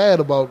to talk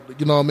bad about,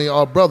 you know what I mean,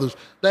 our brothers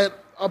that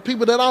are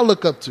people that I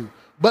look up to.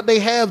 But they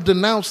have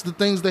denounced the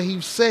things that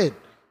he's said,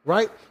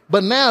 right?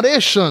 But now they're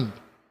shunned.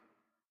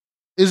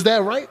 Is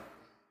that right?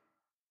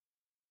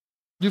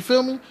 You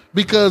feel me?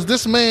 Because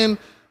this man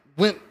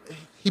went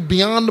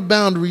beyond the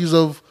boundaries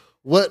of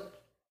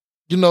what,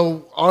 you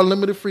know, our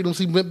limited freedoms.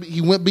 He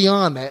went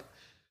beyond that.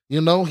 You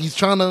know, he's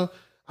trying to.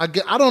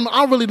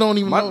 I really don't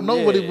even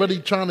know what they're really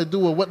trying to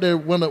do or what they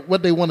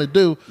want to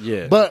do.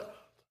 Yeah. But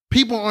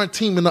people aren't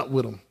teaming up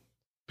with him.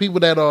 People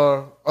that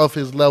are of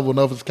his level and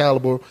of his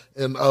caliber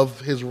and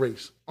of his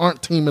race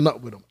aren't teaming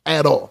up with him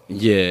at all.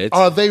 Yeah.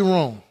 Are they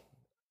wrong?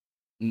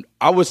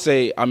 I would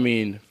say, I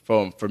mean,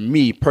 for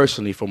me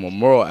personally, from a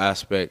moral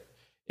aspect,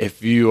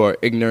 if you are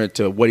ignorant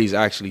to what he's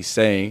actually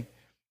saying,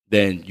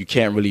 then you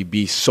can't really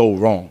be so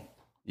wrong,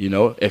 you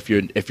know, if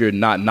you're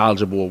not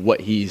knowledgeable of what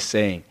he's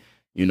saying,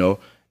 you know.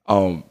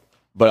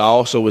 But I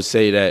also would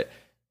say that,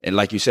 and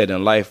like you said,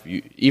 in life,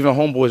 even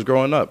homeboys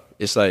growing up,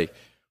 it's like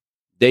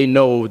they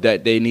know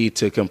that they need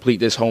to complete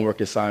this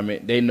homework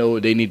assignment. They know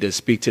they need to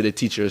speak to the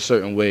teacher a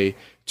certain way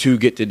to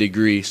get the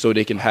degree so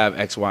they can have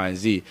X, Y, and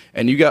Z.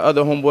 And you got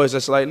other homeboys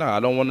that's like, nah, I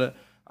don't want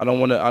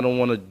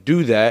to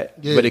do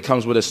that, but it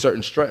comes with a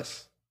certain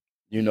stress.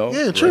 You know,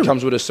 yeah, true. It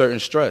comes with a certain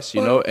stress,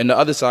 you know, and the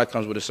other side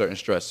comes with a certain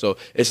stress. So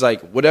it's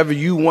like whatever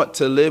you want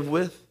to live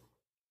with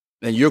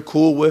and you're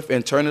cool with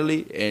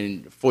internally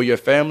and for your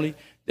family,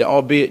 then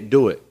albeit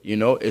do it. You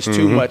know, it's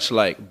too much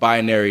like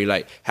binary,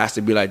 like has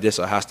to be like this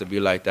or has to be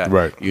like that,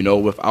 right? You know,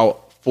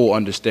 without full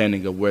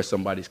understanding of where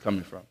somebody's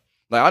coming from.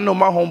 Like I know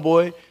my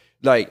homeboy,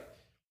 like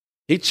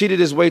he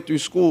cheated his way through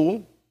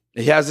school.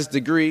 He has this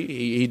degree.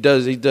 He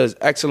does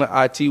excellent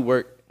IT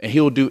work, and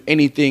he'll do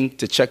anything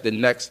to check the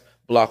next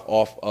block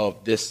off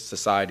of this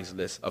society's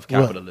list of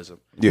capitalism.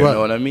 Right. Yeah. You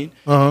know what I mean?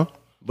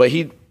 But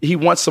he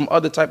wants some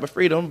other type of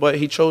freedom, but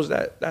he chose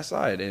that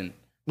side, and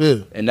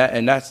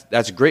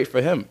that's great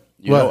for him.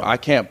 You know, I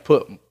can't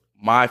put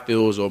my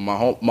feels or my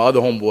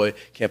other homeboy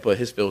can't put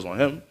his feels on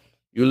him.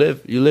 You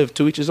live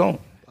to each his own.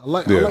 I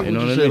like what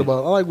you said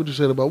about. I like what you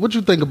said about. What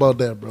you think about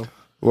that, bro?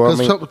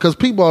 Well, because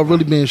people are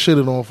really being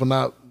shitted on for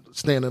not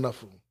standing up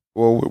for them.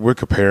 Well, we're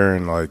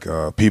comparing like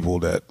people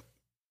that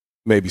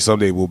maybe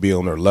someday we'll be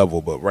on their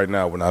level, but right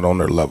now we're not on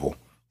their level.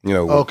 You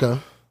know, okay.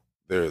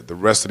 They're the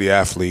rest of the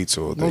athletes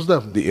or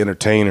the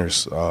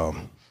entertainers. I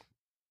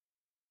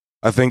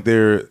think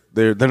they're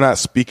not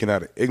speaking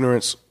out of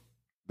ignorance.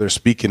 They're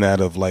speaking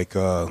out of like,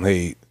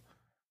 hey,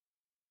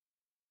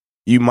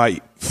 you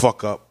might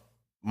fuck up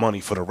money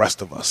for the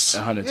rest of us.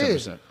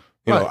 110%.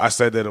 You know, I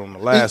said that on the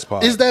last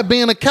part. Is that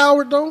being a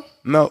coward though?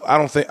 No, I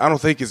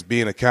don't think it's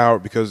being a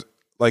coward because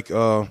like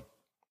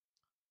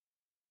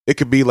it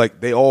could be like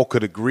they all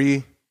could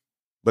agree,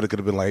 but it could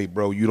have been like, hey,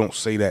 bro, you don't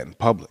say that in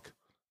public.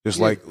 Just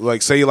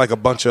like say like a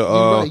bunch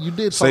of you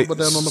did talk about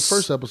that on the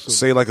first episode.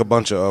 Say like a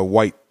bunch of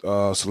white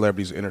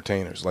celebrities,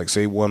 entertainers. Like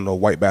say one of the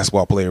white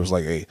basketball players was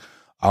like, hey,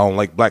 I don't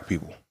like black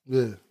people.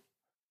 Yeah.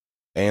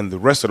 And the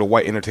rest of the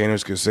white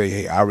entertainers could say,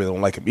 hey, I really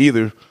don't like him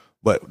either,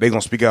 but they're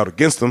gonna speak out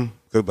against them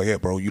because like, yeah,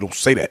 bro, you don't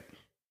say that.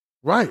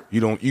 Right.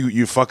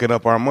 You're fucking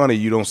up our money.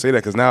 You don't say that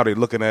because now they're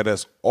looking at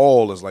us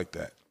all as like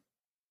that.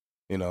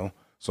 You know?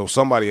 So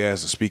somebody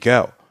has to speak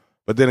out.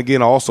 But then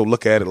again, I also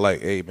look at it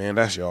like, hey man,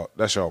 that's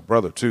y'all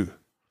brother too.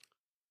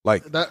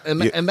 Like that,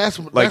 and that's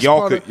like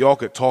y'all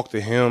could talk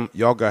to him.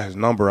 Y'all got his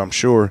number, I'm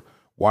sure.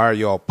 Why are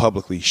y'all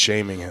publicly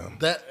shaming him?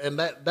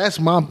 That's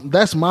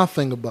my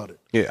thing about it.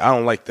 Yeah, I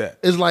don't like that.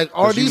 It's like,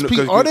 are these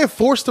people are they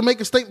forced to make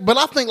a statement? But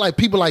I think like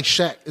people like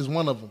Shaq is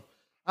one of them.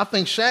 I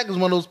think Shaq is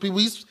one of those people.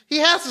 He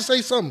has to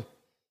say something.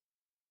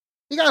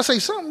 He gotta say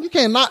something. You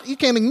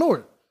can't ignore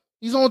it.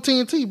 He's on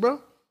TNT, bro.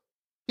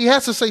 He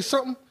has to say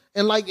something.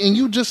 And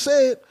you just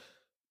said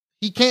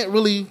he can't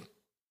really.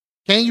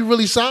 Can you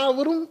really side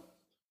with him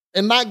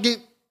and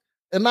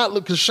not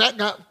look? Because Shaq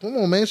come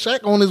on, man.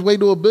 Shaq on his way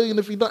to $1 billion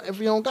if he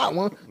don't got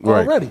one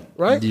already,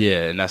 right?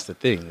 Yeah, and that's the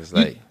thing. It's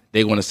like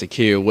they want to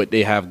secure what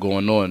they have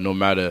going on, no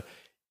matter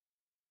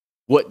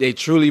what they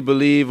truly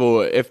believe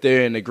or if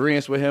they're in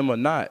agreement with him or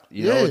not.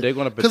 You know, they're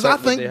going to protect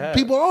what they have. Because I think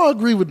people all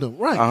agree with them,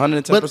 right?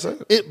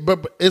 110%.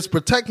 But it's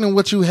protecting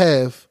what you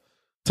have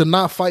to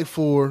not fight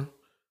for.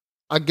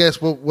 I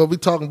guess what we're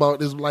talking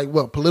about is like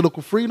what,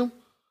 political freedom.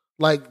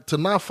 Like to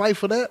not fight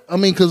for that. I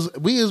mean, because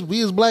we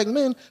as black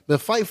men been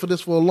fighting for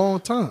this for a long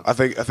time. I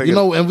think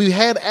and we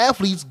had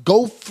athletes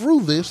go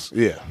through this.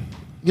 Yeah,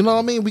 you know what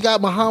I mean. We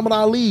got Muhammad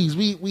Ali's.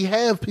 We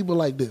have people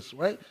like this,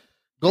 right?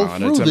 Go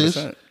through this,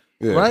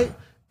 right?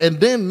 And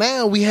then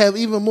now we have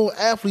even more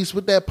athletes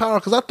with that power.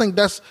 Because I think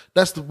that's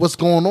what's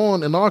going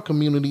on in our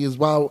community is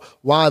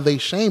why they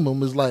shame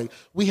them. Is like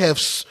we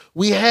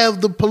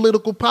have the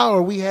political power,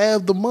 we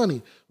have the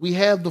money, we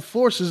have the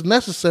forces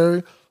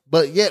necessary,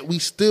 but yet we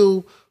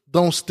still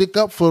don't stick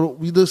up for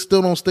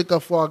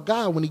our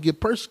guy when he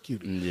get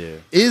persecuted. Yeah.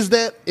 Is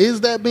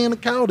that being a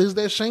coward? Is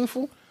that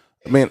shameful?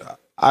 I mean,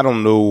 I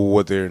don't know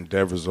what their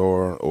endeavors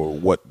are or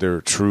what their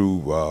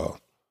true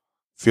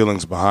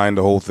feelings behind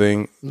the whole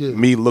thing. Yeah.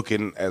 Me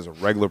looking as a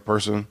regular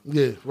person,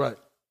 right.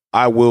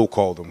 I will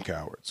call them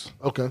cowards.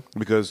 Okay.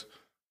 Because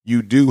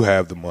you do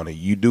have the money,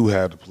 you do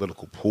have the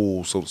political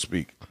pool, so to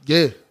speak.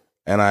 Yeah.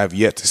 And I have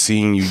yet to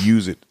see you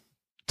use it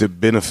to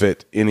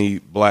benefit any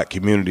black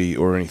community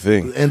or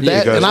anything. And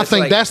I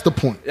think that's the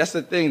point. That's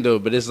the thing though,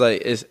 but it's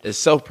like it's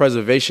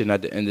self-preservation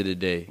at the end of the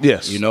day.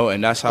 Yes. You know,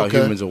 and that's how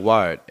humans are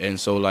wired. And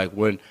so like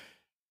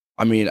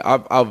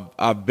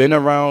I've been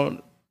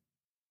around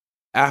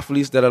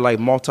athletes that are like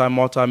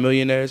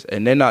multi-millionaires,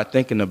 and they're not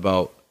thinking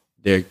about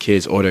their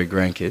kids or their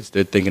grandkids.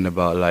 They're thinking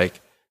about like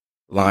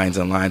lines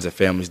and lines of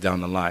families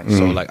down the line. Mm-hmm.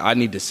 So like I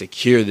need to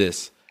secure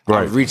this.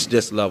 Right. I've reached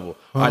this level.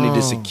 I need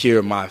to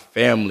secure my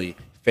family.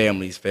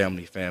 Family.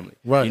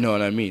 Right. You know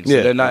what I mean?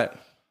 So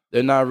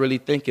they're not really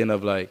thinking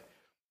of like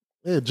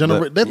Yeah,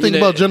 they think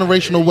about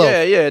generational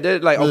wealth. Yeah. They're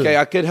like, okay,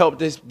 I could help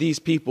these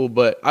people,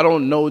 but I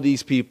don't know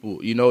these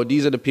people. You know,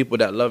 these are the people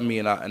that love me,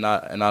 and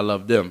I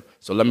love them.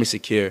 So let me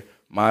secure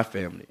my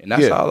family, and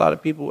that's how a lot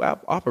of people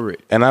operate.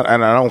 And I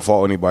don't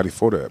fault anybody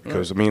for that,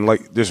 because I mean,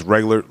 like just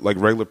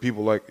regular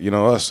people, like, you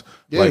know, us.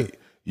 Like,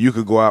 you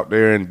could go out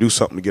there and do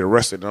something to get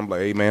arrested, and I'm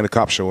like, hey man, the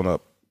cops showing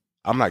up.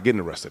 I'm not getting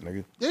arrested,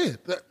 nigga. Yeah,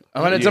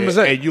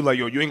 110%. And you like,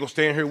 yo, you ain't gonna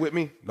stand here with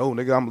me? No,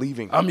 nigga, I'm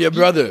leaving. I'm your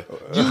brother.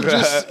 You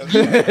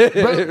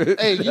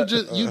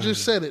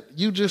just said it.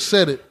 You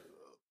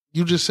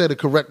just said it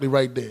correctly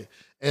right there.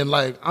 And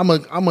like, I'm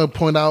gonna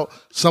point out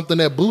something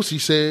that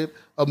Boosie said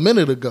a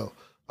minute ago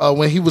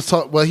when he was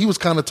he was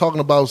kind of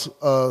talking about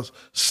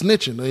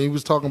snitching. And he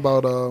was talking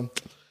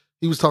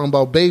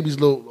about Baby's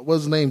little,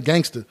 what's his name,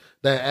 gangster,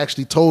 that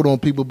actually told on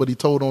people, but he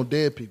told on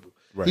dead people.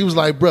 Right. He was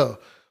like, bro,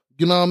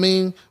 you know what I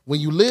mean? When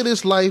you live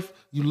this life,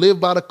 you live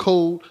by the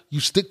code,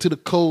 you stick to the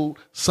code.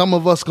 Some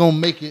of us gonna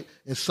make it,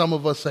 and some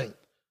of us ain't.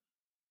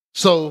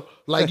 So,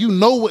 like, you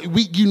know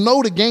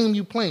the game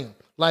you playing.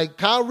 Like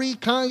Kyrie,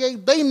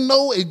 Kanye, they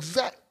know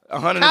exact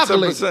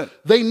 110%.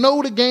 They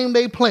know the game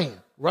they playing,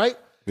 right?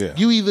 Yeah.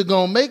 You either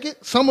gonna make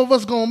it, some of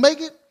us gonna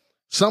make it,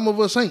 some of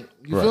us ain't.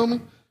 You feel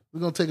me? We're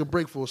gonna take a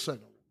break for a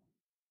second.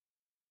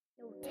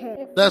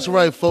 That's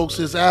right, folks.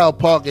 It's Al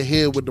Parker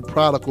here with the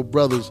Prodigal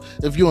Brothers.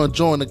 If you're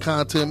enjoying the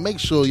content, make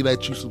sure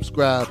that you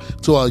subscribe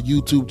to our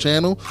YouTube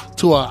channel,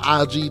 to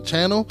our IG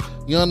channel.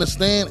 You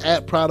understand?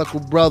 At Prodigal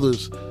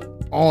Brothers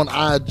on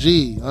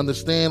IG.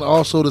 Understand?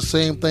 Also the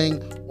same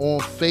thing on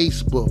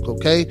Facebook,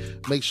 okay?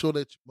 Make sure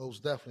that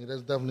most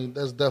definitely,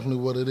 that's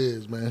definitely what it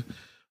is, man.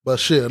 But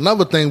shit,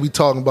 another thing we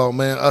talking about,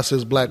 man, us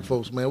as black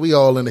folks, man, we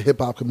all in the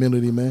hip-hop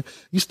community, man.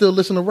 You still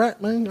listen to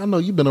rap, man? I know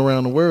you've been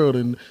around the world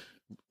and,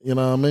 you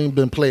know what I mean,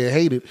 been player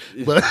hated,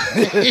 but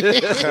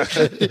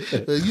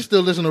you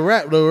still listen to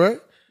rap though, right?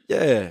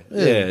 Yeah,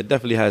 it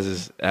definitely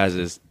has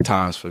its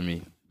times for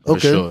me. For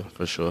sure.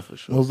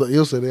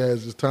 You'll say it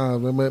has its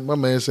times. My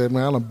man said,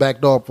 man, I done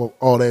backed off of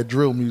all that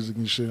drill music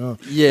and shit, huh?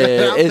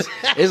 Yeah,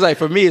 it's like,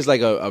 for me, it's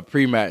like a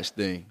pre-match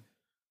thing,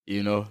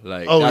 you know?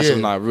 Like, that's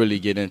when I really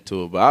get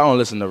into it. But I don't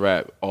listen to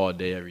rap all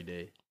day, every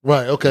day.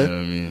 Right, okay. You know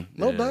what I mean?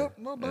 No doubt.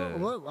 Yeah.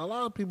 A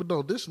lot of people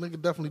don't. This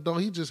nigga definitely don't.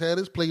 He just had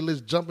his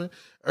playlist jumping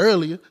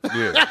earlier.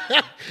 Yeah.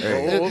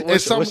 And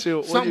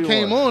something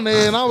came on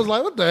there, and I was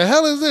like, what the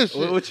hell is this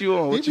shit? What you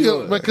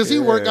on? Because he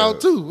work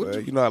out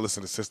too. You know I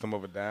listen to System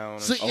of a Down.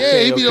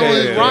 He be on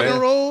his rock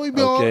and roll. He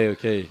be on.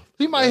 Okay.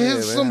 He might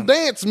hit some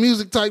dance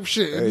music type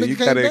shit. Hey, you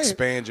gotta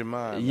expand your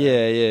mind.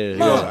 Yeah. You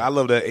know, I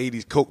love that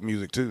 80s Coke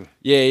music too.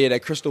 Yeah,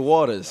 that Crystal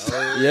Waters.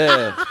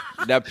 Yeah.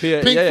 That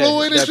Pink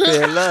Floyd and that shit.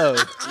 Pure Love.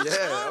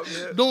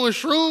 Yeah. Doing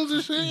shrooms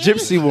and shit.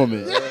 Gypsy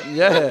Woman.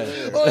 Yeah.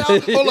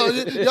 Hold on.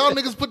 Y'all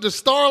niggas put the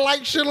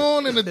Starlight shit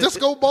on and the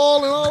disco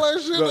ball and all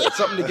that shit. Bro,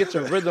 something to get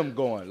your rhythm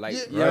going. Like,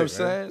 you know what I'm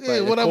saying? Yeah,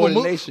 like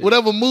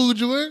whatever mood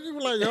you in. You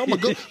like, I'm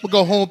gonna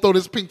go home and throw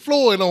this Pink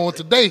Floyd on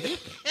today.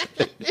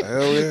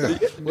 Hell yeah.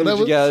 What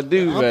you gotta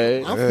do,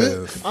 man?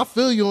 I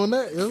feel you on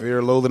that. Yo.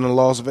 Fear, Loathing in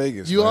Las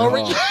Vegas. You man.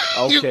 already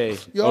okay.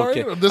 You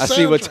already Okay. I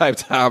see what type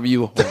of time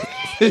you on.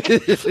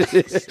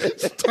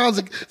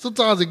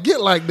 Sometimes it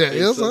get like that.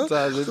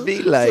 Sometimes it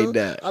be like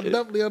that. I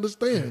definitely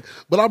understand.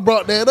 But I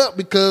brought that up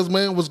because,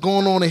 man, what's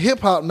going on in hip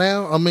hop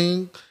now? I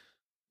mean,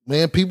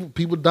 man,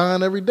 people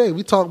dying every day.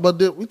 We talk about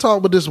this. We talk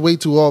about this way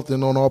too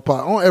often on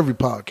on every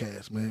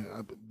podcast, man.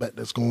 I bet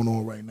that's going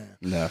on right now.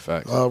 Nah,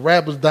 facts.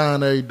 Rappers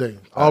dying every day.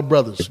 All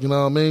brothers, you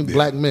know what I mean? Yeah.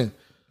 Black men,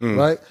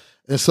 right?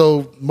 And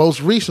so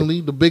most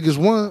recently, the biggest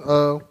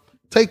one,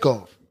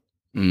 Takeoff,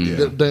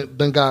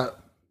 then got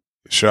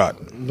shot.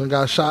 Then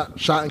got shot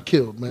and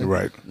killed, man.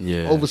 Right.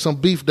 Yeah. Over some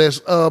beef that's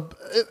it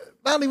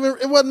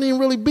wasn't even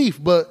really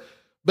beef, but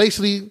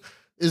basically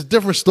it's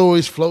different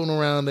stories floating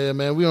around there,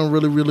 man. We don't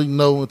really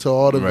know until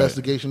all the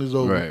investigation is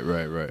over.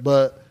 Right.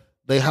 But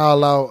they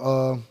howl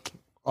out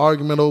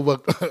argument over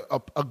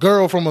a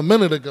girl from a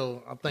minute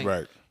ago, I think.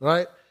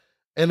 Right?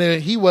 And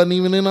then he wasn't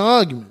even in the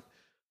argument.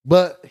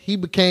 But he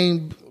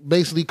became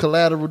basically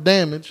collateral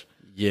damage.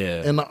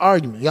 Yeah. In the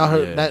argument. Y'all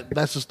heard that?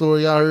 That's the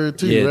story y'all heard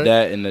too, right? Yeah,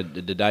 that and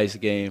the dice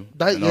game.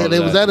 They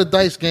was at a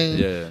dice game.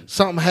 Yeah.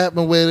 Something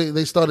happened where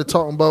they started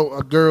talking about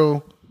a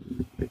girl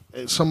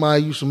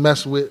somebody used to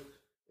mess with.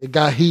 It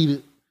got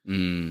heated.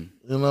 You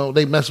know,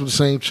 they mess with the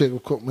same chick.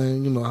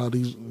 Man, you know how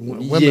these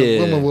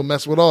women will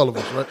mess with all of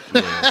us, right?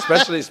 Yeah.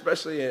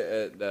 Especially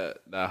at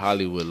that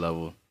Hollywood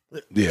level.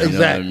 Yeah. You know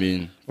what I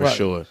mean? For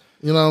sure.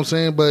 You know what I'm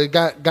saying? But it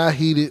got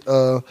heated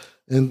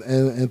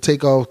and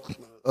Takeoff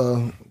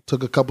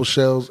took a couple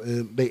shells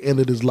and they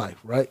ended his life,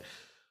 right?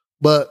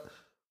 But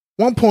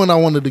one point I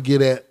wanted to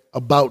get at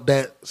about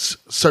that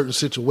certain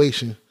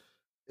situation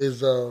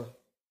is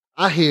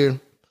I hear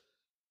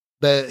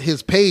that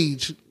his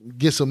page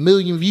gets 1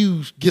 million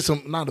views,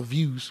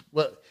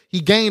 but he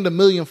gained 1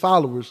 million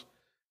followers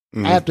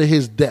after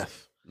his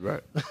death.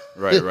 Right.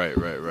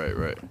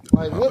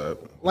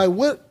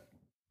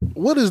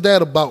 What is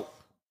that about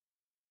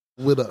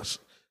with us?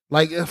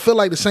 Like, I feel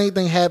like the same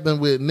thing happened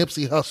with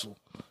Nipsey Hussle.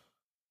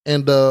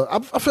 And I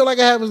feel like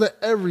it happens to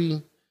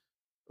every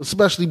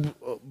especially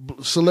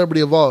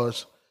celebrity of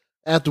ours,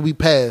 after we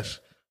pass,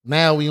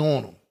 now we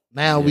on them.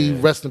 Now we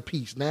rest in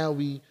peace. Now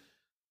we,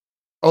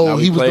 now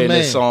he was the man.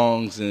 Their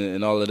songs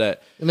and all of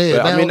that.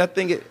 But, I mean, I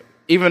think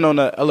even on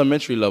the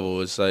elementary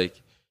level, it's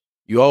like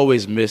you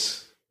always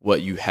miss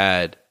what you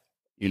had,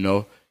 you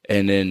know,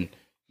 and then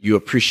you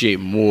appreciate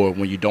more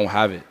when you don't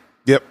have it.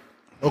 Yep.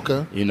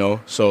 Okay. You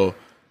know, so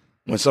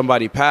when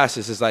somebody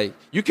passes, it's like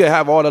you can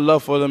have all the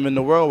love for them in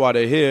the world while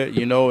they're here,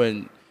 you know,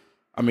 and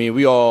I mean,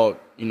 we all,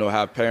 you know,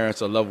 have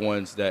parents or loved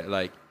ones that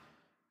like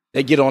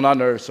they get on our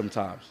nerves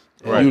sometimes.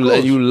 Right.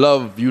 You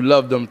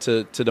love them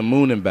to the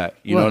moon and back.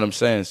 You know what I'm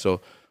saying?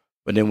 So,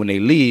 but then when they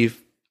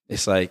leave,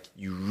 it's like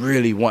you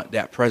really want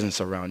that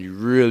presence around. You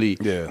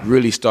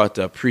really start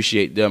to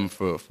appreciate them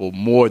for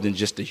more than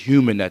just the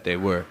human that they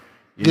were.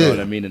 You know what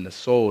I mean? In the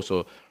soul.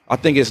 So I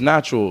think it's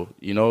natural,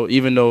 you know,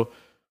 even though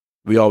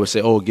we always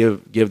say, oh,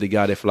 give the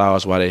guy their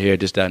flowers while they're here,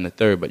 this, that, and the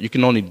third. But you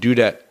can only do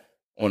that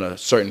on a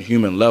certain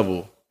human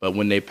level. But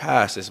when they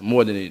pass, it's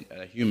more than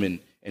a human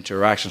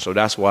interaction. So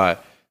that's why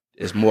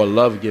it's more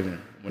love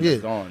given when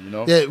it's gone, you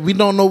know? Yeah, we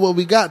don't know what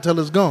we got till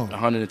it's gone.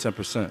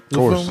 110%. Of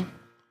course.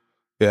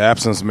 Yeah,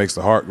 absence makes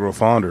the heart grow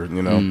fonder,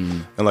 you know?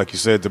 And like you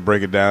said, to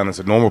break it down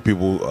into normal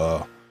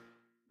people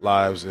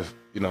lives, if,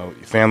 you know,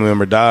 your family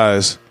member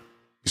dies,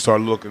 you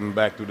start looking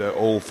back through that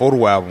old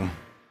photo album,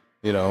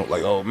 you know,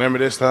 like, oh, remember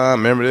this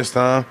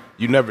time?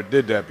 You never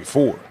did that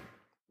before.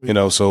 You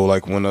know, so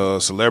like when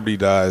a celebrity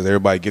dies,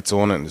 everybody gets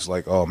on it and it's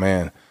like, oh,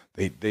 man,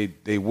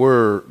 they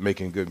were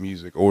making good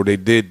music, or they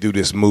did do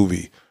this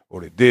movie, or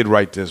they did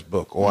write this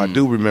book, or I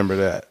do remember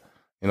that.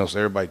 You know, so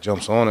everybody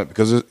jumps on it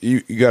because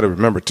you got to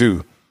remember,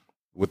 too,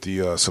 with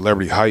the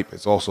celebrity hype,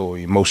 it's also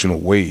an emotional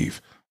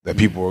wave that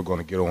people are going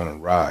to get on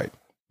and ride.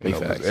 You know,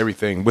 'cause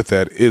everything with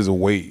that is a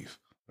wave,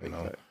 you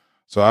know.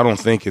 So I don't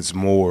think it's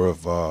more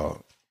of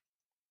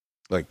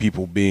like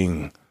people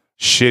being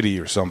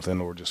shitty or something,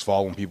 or just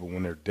following people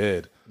when they're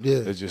dead. Yeah.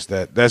 It's just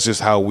that's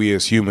just how we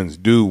as humans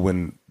do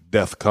when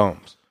death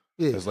comes.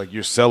 Yeah. It's like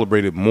you're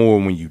celebrated more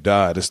when you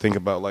die. Just think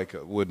about like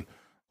when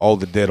all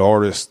the dead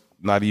artists,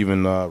 not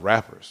even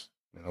rappers,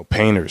 you know,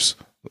 painters,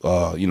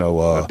 you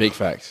know, big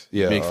facts.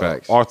 Yeah. Big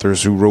facts.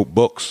 Authors who wrote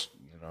books,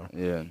 you know.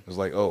 Yeah. It's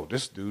like, oh,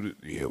 this dude,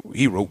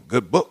 he wrote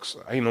good books.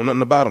 I ain't know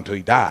nothing about him until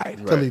he died.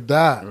 Until he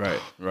died.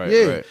 Right.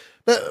 Yeah. Right.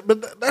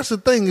 But that's the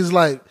thing, is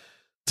like,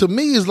 to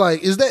me, is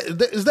like, is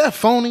that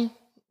phony?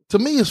 To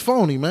me, it's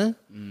phony, man.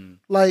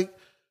 Like,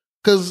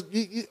 because,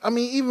 I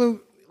mean, even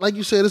like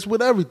you said, it's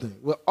with everything,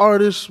 with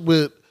artists,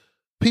 with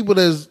people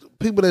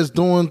that's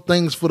doing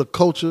things for the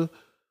culture,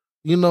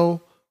 you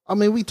know. I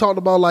mean, we talked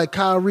about like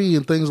Kyrie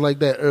and things like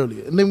that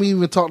earlier. And then we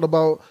even talked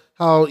about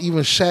how even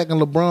Shaq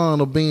and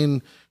LeBron are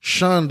being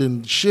shunned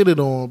and shitted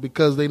on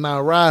because they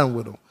not riding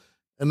with them.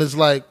 And it's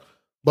like,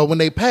 but when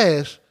they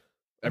pass,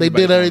 they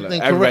did everything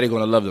correct. Everybody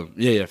gonna love them.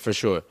 Yeah, for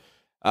sure.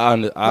 I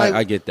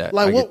get that.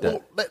 Like, I get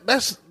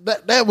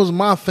that. That was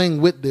my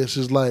thing with this,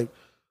 is like,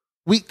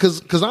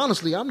 because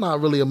honestly, I'm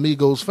not really a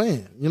Migos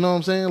fan. You know what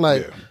I'm saying?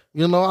 Like,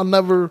 you know, I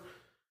never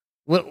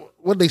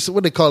what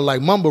they call it,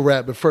 like mumble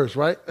rap at first,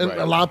 right? And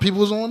a lot of people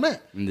was on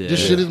that. Yeah.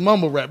 This shit is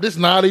mumble rap. This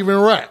not even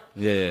rap.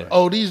 Yeah.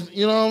 Oh, these,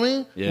 you know what I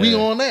mean? Yeah. We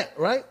on that,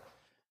 right?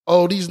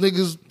 Oh, these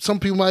niggas. Some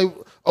people might.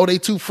 Oh, they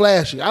too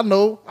flashy. I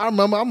know. I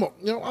remember. I'm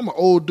an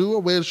old dude. I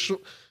wear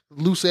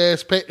loose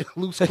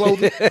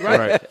clothing.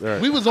 Right.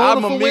 We was on.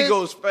 I'm a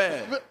Migos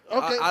fan.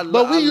 Okay,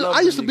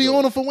 I used to be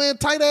on them for wearing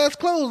tight ass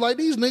clothes. Like,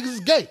 these niggas is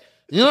gay.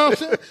 You know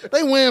what I'm saying?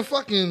 They wearing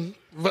fucking,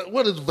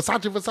 what is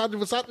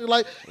Versace?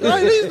 Like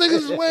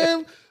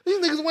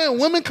these niggas wearing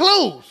women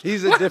clothes.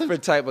 He's a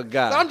different type of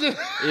guy. You know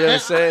what I'm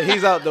saying?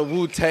 He's out the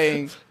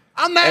Wu-Tang.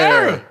 I'm that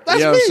era. That's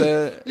you know me. What I'm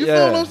saying? You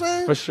feel what I'm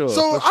saying? For sure.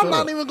 So I'm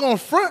not even going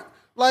to front.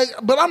 Like,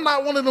 but I'm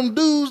not one of them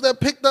dudes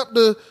that picked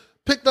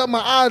up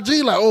my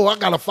IG like, oh, I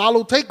gotta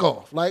follow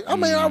Takeoff. Like, I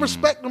mean, I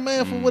respect the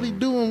man for what he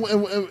do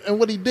and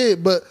what he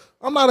did, but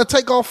I'm not a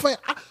Takeoff fan.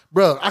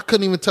 I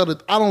couldn't even tell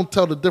I don't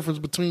tell the difference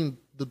between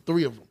the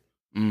three of them.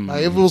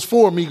 Like, if it was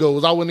 4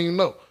 Amigos, I wouldn't even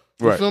know.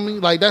 You feel me?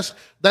 Like, that's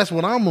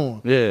what I'm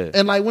on. Yeah.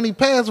 And like, when he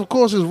passed, of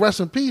course, it's rest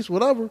in peace,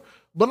 whatever.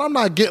 But I'm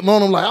not getting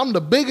on him like I'm the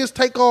biggest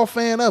Takeoff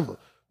fan ever,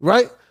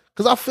 right?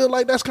 Because I feel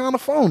like that's kind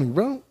of phony,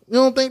 bro. You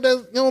don't think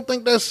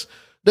there's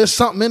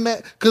something in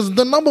that? Because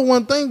the number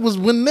one thing was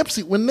when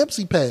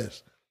Nipsey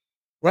passed,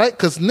 right?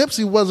 Because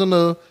Nipsey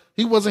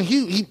wasn't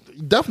huge. He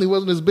definitely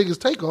wasn't as big as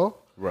Takeoff,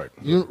 right?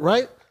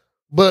 Right?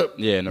 But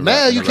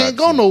now you can't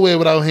go nowhere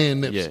without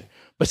hearing Nipsey. Yeah.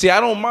 But see,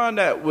 I don't mind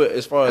that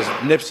as far as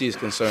Nipsey is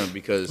concerned,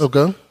 because I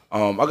got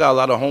a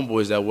lot of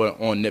homeboys that were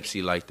on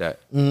Nipsey like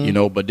that, you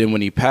know. But then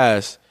when he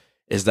passed,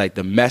 it's like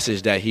the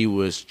message that he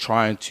was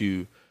trying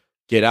to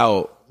get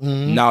out.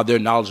 Now they're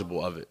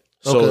knowledgeable of it,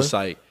 so it's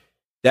like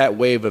that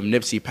wave of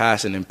Nipsey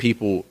passing and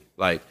people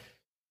like,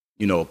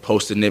 you know,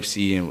 posting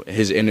Nipsey and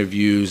his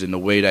interviews and the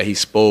way that he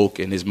spoke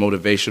and his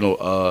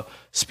motivational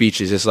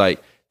speeches. It's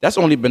like that's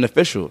only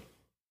beneficial.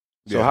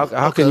 So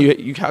how can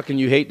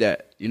you hate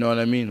that? You know what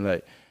I mean?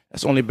 Like,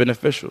 that's only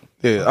beneficial.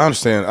 Yeah, I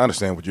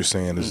understand what you're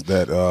saying is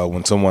that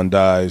when someone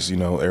dies, you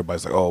know,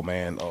 everybody's like, oh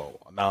man,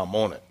 now I'm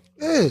on it.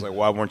 Yeah. It's like,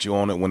 why weren't you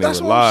on it when That's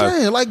they were what live? I'm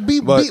saying. Like,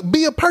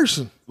 be a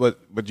person. But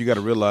you got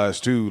to realize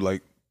too,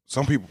 like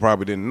some people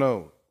probably didn't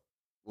know.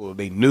 Well,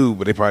 they knew,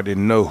 but they probably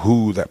didn't know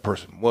who that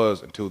person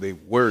was until they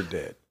were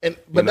dead.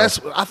 But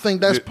I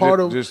think that's part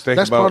of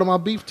my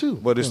beef too.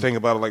 But just think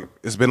about it, like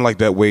it's been like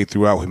that way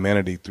throughout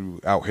humanity,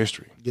 throughout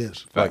history.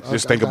 Yes. Like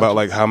just think about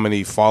like how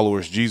many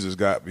followers Jesus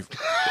got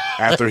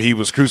after he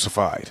was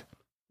crucified.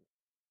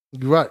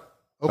 You're right.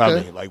 Okay.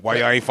 I mean, like why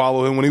y'all ain't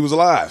follow him when he was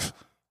alive?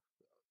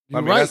 I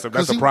mean, right,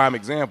 that's a prime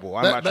example.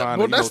 I'm not trying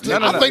to.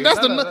 I think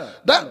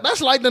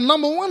that's like the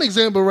number one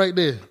example right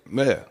there.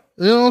 Yeah.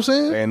 You know what I'm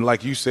saying? And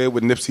like you said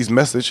with Nipsey's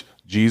message,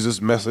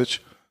 Jesus'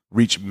 message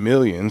reached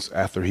millions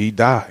after he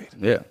died.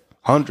 Yeah.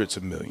 Hundreds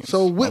of millions.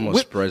 So with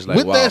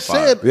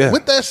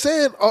that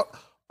said,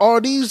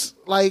 are these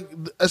like,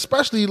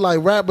 especially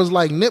like rappers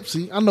like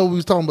Nipsey? I know we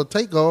was talking about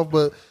Takeoff,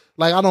 but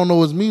like I don't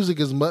know his music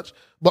as much.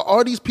 But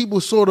are these people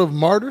sort of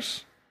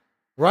martyrs,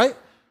 right?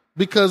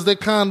 Because they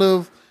kind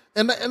of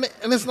and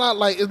it's not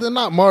like they're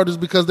not martyrs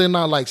because they're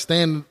not like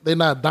they're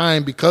not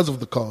dying because of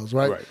the cause,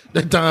 right?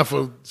 They're dying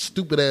for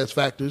stupid ass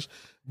factors,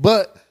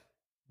 but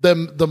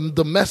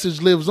the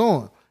message lives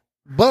on.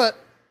 But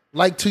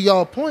like to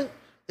y'all point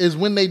is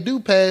when they do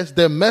pass,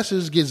 their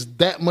message gets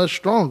that much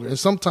stronger, and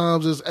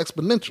sometimes it's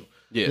exponential.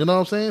 Yeah. You know what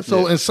I'm saying?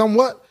 So and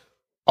somewhat,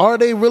 are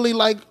they really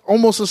like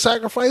almost a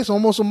sacrifice,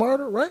 almost a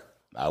martyr, right?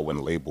 I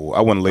wouldn't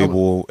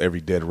label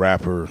every dead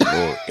rapper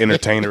or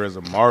entertainer as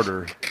a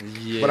martyr.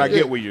 Yeah. But I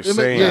get what you're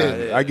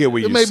saying. I get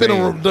what you're saying. It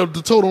may have been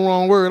the total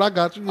wrong word. I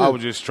got you. Yeah. I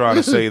was just trying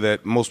to say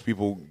that most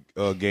people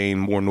gain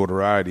more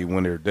notoriety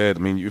when they're dead.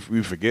 I mean,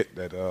 we forget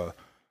that,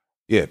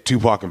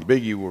 Tupac and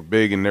Biggie were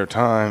big in their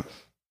time,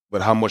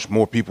 but how much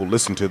more people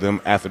listened to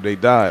them after they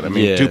died. I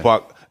mean,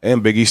 Tupac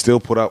and Biggie still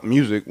put out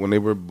music when they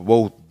were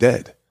both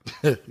dead.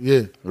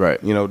 Yeah.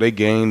 Right. You know, they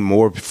gained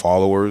more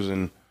followers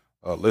and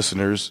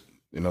listeners.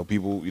 You know,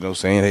 people,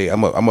 saying, "Hey,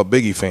 I'm a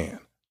Biggie fan."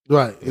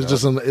 Right.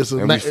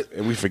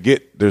 And we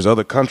forget there's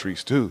other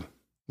countries too.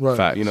 Right.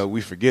 Facts. You know, we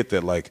forget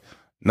that like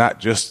not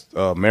just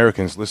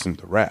Americans listen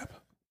to rap.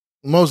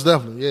 Most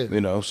definitely, yeah.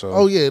 You know, so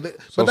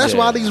but that's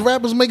why these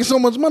rappers making so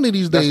much money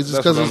these days.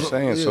 That's what I'm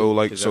saying.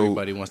 Yeah. So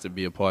everybody wants to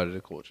be a part of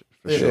the culture.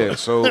 For sure. Yeah.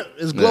 So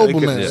it's global,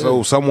 man.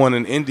 So someone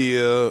in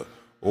India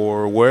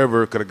or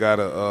wherever could have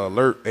got an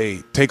alert.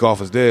 Hey,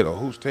 Takeoff is dead. Or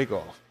who's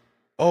Takeoff?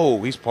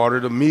 Oh, he's part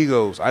of the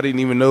Migos. I didn't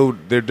even know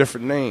their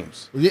different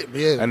names.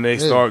 Yeah. And they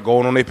start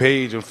going on their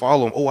page and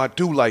follow him. Oh, I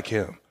do like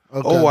him.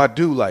 Okay. Oh, I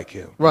do like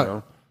him. Right. You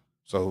know?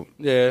 So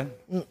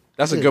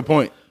that's a good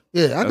point.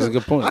 Yeah, that's a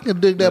good point. I can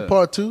dig that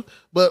part too.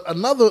 But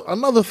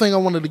another thing I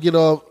wanted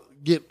to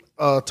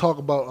talk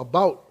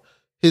about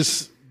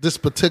this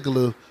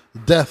particular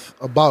death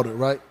about it,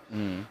 right?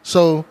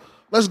 So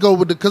let's go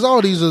with because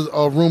all these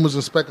are rumors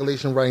and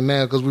speculation right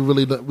now because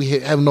we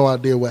have no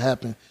idea what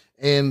happened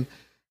and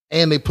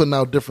they putting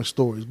out different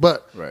stories.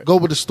 But go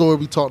with the story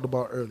we talked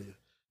about earlier.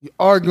 You're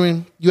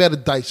arguing. You had a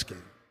dice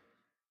game.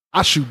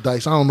 I shoot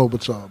dice. I don't know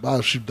about y'all, but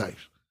I shoot dice.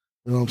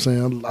 You know what I'm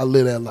saying? I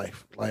live that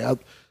life. Like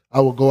I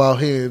would go out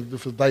here if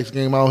it's a dice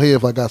game out here.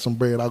 If I got some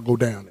bread, I'll go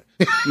down it.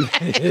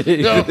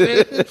 You know what I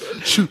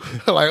mean?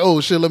 Shoot. Like, oh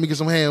shit, let me get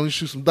some hand. Let me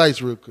shoot some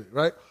dice real quick,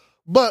 right?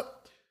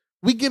 But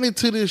we get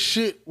into this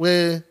shit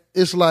where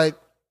it's like,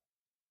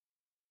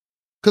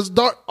 because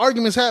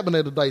arguments happen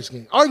at a dice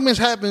game. Arguments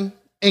happen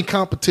in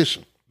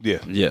competition.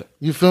 Yeah.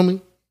 You feel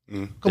me?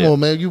 Come on,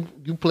 man.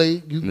 You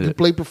play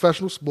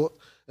professional sport,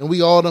 and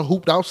we all done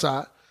hooped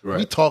outside. Right.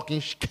 We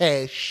talking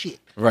cash shit.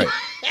 Right.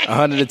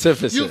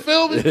 110%. You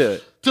feel me? Yeah.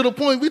 To the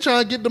point we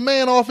trying to get the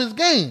man off his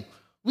game.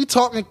 We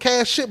talking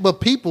cash shit, but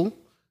people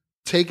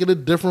take it a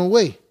different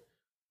way.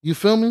 You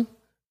feel me?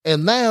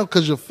 And now,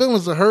 because your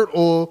feelings are hurt,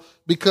 or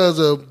because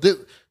of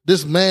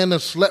this man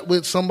that slept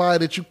with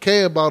somebody that you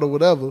care about or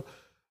whatever,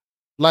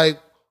 like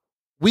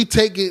we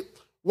take it.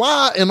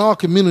 Why in our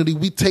community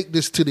we take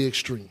this to the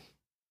extreme?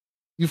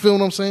 You feel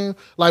what I'm saying?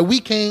 Like we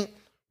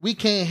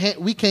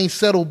can't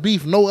settle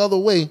beef no other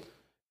way.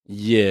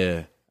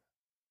 Yeah.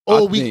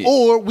 Or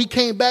we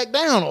can't back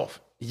down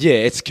off. Yeah,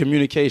 it's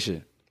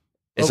communication.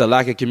 It's a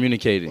lack of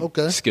communicating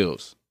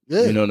skills.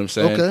 Yeah. You know what I'm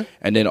saying? Okay.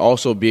 And then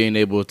also being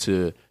able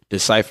to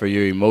decipher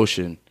your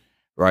emotion,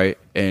 right?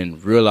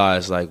 And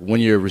realize like when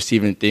you're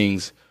receiving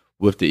things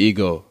with the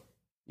ego,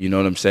 you know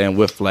what I'm saying?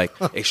 With like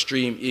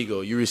extreme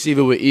ego. You receive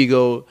it with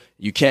ego,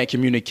 you can't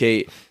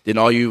communicate, then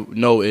all you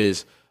know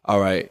is,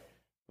 all right,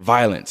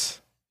 violence,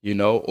 you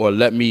know, or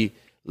let me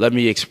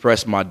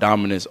express my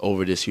dominance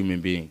over this human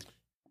being.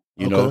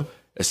 You know,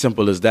 as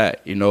simple as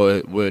that. You know,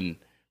 when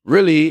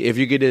really, if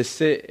you get to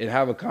sit and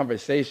have a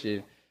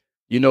conversation,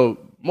 you know,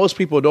 most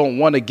people don't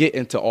want to get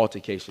into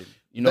altercation.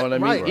 You know what I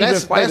mean? Right. Even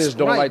fighters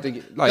don't like to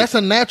get like that's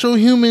a natural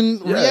human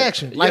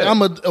reaction. Like I'm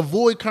gonna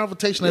avoid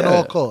confrontation at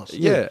all costs.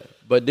 Yeah.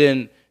 But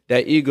then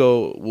that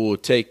ego will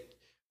take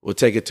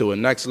it to a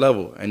next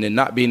level, and then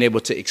not being able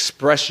to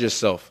express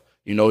yourself,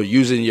 you know,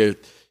 using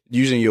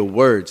your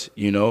words,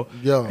 you know,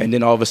 and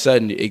then all of a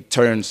sudden it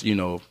turns, you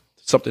know,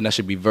 something that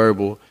should be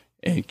verbal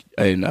and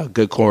a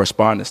good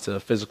correspondence to a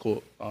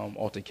physical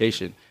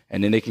altercation,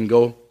 and then they can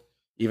go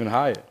even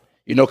higher.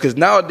 You know, because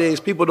nowadays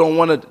people don't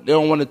want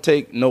to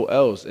take no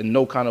L's in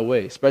no kind of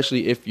way,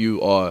 especially if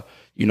you are,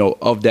 you know,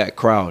 of that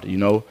crowd, you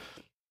know.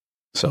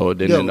 So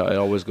then it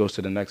always goes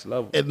to the next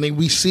level. And then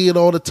we see it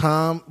all the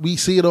time. We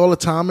see it all the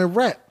time in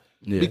rap.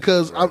 Yeah.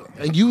 Because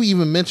you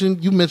even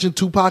mentioned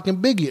Tupac and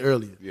Biggie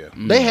earlier. Yeah.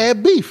 They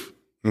had beef.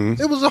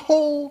 Mm-hmm. It was a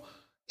whole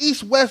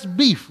East-West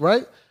beef,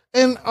 right?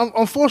 And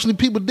unfortunately,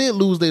 people did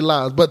lose their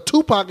lives. But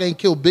Tupac ain't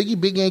killed Biggie.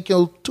 Biggie ain't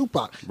killed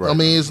Tupac. Right. I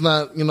mean, it's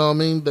not, you know what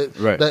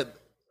I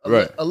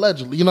mean?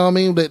 Allegedly, you know what I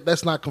mean?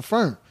 That's not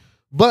confirmed.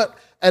 But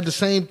at the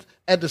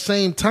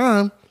same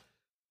time,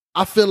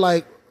 I feel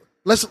like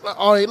let's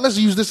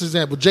use this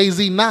example.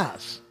 Jay-Z,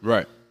 Nas.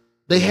 Right.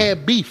 They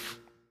had beef.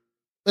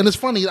 And it's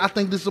funny, I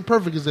think this is a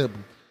perfect example.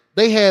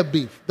 They had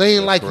beef. They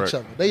ain't like each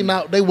other.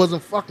 They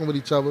wasn't fucking with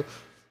each other.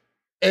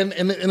 And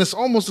it's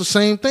almost the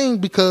same thing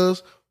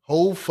because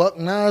Hov fucked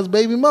Nas'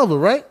 baby mother,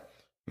 right?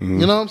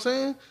 Mm-hmm. You know what I'm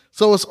saying?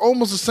 So it's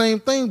almost the same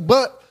thing,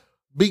 but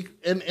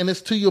and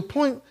it's to your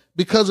point,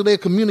 because of their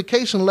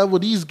communication level,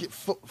 these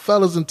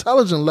fellas'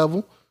 intelligent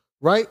level,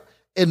 right?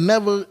 It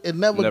never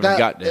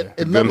got there.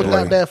 It never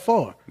got that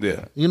far.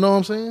 Yeah. You know what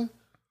I'm saying?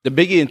 The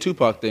Biggie and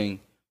Tupac thing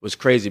was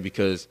crazy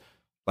because,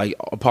 like,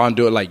 upon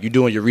doing, like, you're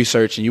doing your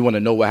research and you want to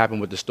know what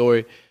happened with the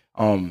story,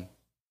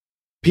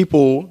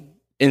 people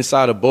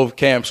inside of both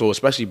camps, or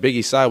especially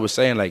Biggie's side, was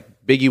saying, like,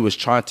 Biggie was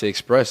trying to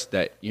express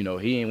that, you know,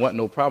 he ain't want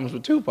no problems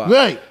with Tupac.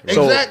 Right,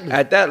 so exactly.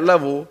 At that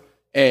level,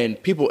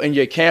 and people in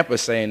your camp are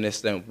saying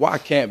this, then why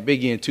can't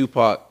Biggie and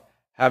Tupac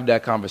have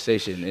that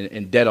conversation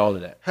and dead all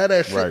of that? Have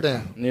that shit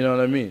down. You know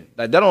what I mean?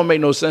 Like, that don't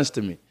make no sense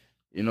to me,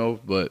 you know,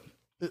 but...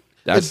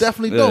 It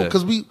definitely don't,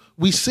 because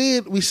we see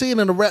it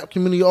in the rap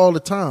community all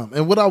the time.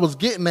 And what I was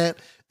getting at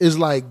is,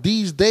 like,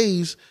 these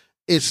days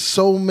it's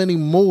so many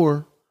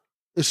more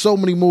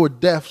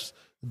deaths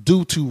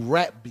due to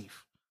rap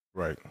beef.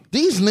 Right.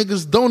 These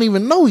niggas don't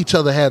even know each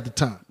other half the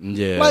time.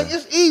 Yeah. Like,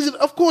 it's easy.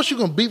 Of course you're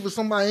gonna beef with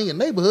somebody in your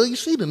neighborhood. You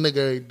see the nigga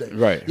every day.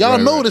 Right. Y'all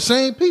know the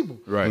same people.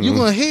 Right. You're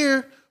gonna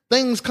hear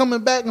things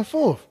coming back and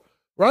forth.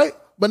 Right?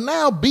 But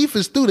now beef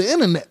is through the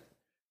internet.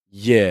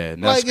 Yeah,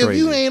 that's like, crazy. If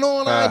you ain't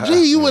on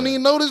IG, you wouldn't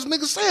even know this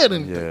nigga said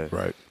anything. Yeah,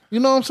 right. You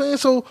know what I'm saying?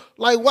 So,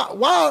 like,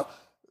 why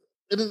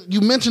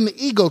you mentioned the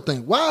ego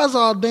thing. Why is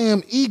our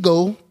damn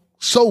ego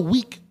so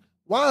weak?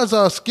 Why is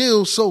our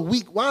skills so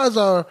weak? Why is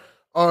our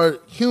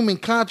human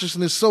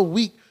consciousness so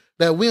weak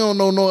that we don't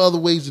know no other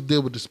ways to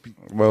deal with this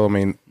people? Well, I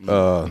mean,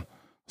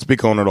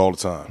 speak on it all the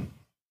time.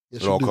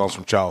 Yes, it all comes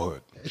from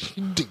childhood. Yes,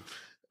 you do.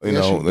 You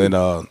know,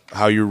 and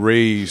how you're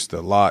raised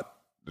a lot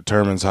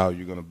determines how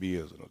you're going to be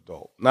as an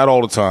adult. Not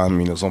all the time.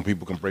 You know, some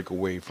people can break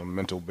away from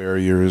mental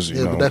barriers.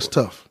 You know, but that's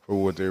tough for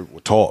what they were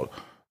taught.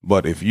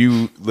 But if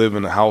you live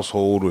in a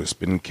household where it's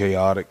been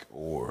chaotic,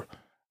 or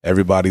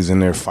everybody's in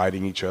there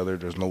fighting each other,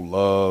 there's no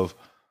love.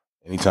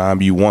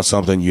 Anytime you want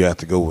something, you have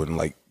to go and,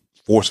 like,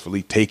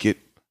 forcefully take it.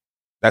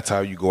 That's how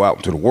you go out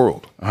into the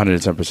world.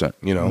 110%.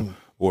 You know,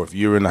 or if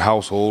you're in a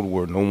household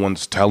where no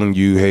one's telling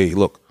you, hey,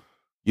 look,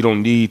 you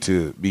don't need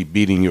to be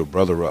beating your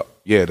brother up.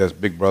 Yeah, that's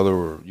big brother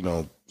or, you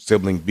know,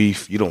 sibling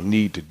beef. You don't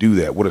need to do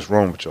that. What is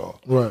wrong with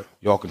y'all? Right.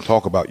 Y'all can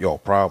talk about y'all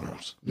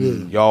problems. Yeah.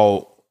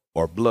 Y'all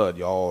are blood.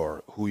 Y'all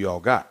are who y'all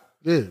got.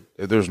 Yeah.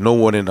 If there's no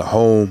one in the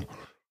home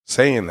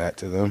saying that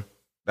to them,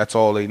 that's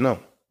all they know.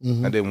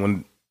 Mm-hmm. And then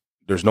when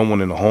there's no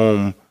one in the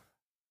home,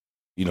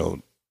 you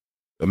know,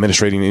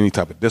 administrating any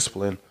type of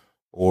discipline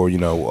or, you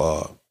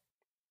know,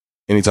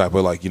 any type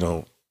of, like, you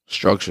know,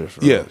 structure.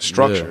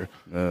 Structure.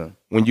 Yeah.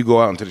 When you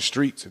go out into the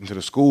streets, into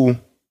the school,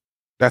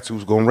 that's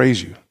who's going to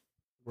raise you.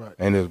 Right.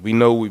 And as we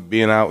know, we've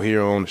been out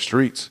here on the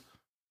streets,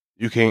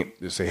 you can't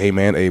just say, hey,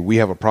 man, hey, we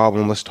have a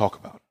problem. Let's talk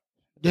about it.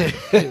 Yeah.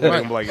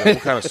 Right. I'm like, what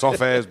kind of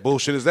soft ass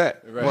bullshit is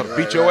that? Right, I want to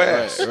beat your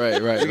ass.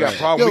 Right. We got a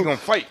problem. We're going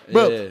to fight.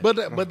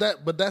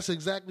 But that's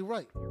exactly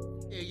right.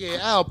 Yeah,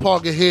 Al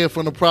Parker here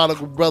from the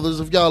Prodigal Brothers.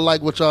 If y'all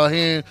like what y'all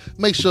hearing,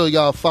 make sure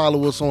y'all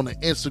follow us on the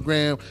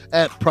Instagram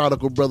at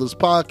Prodigal Brothers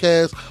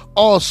Podcast.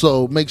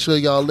 Also, make sure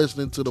y'all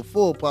listening to the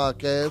full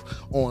podcast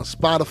on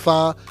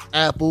Spotify,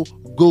 Apple,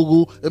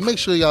 Google, and make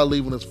sure y'all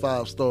leaving us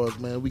 5 stars,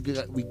 man. We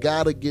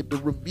gotta get the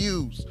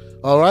reviews.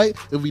 All right?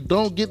 If we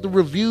don't get the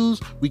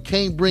reviews, we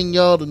can't bring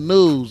y'all the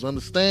news,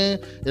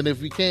 understand? And if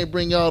we can't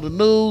bring y'all the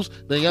news,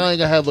 then y'all ain't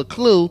gonna have a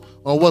clue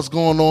on what's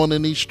going on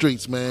in these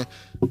streets, man.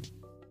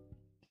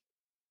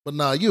 But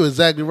nah, you're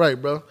exactly right,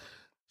 bro.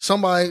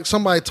 Somebody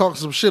talks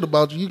some shit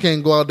about you. You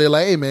can't go out there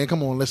like, hey, man,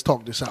 come on, let's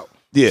talk this out.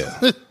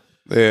 Yeah.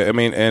 Yeah, I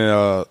mean,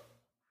 and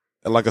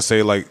like I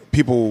say, like,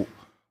 people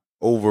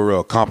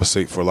over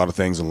compensate for a lot of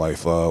things in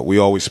life. We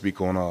always speak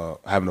on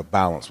having a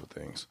balance with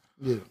things.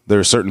 Yeah. There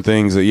are certain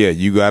things that,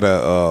 you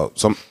gotta,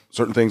 some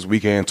certain things we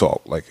can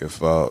talk. Like,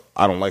 if I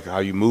don't like how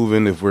you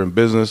moving, if we're in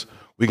business,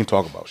 we can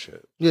talk about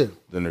shit. Yeah.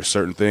 Then there's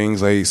certain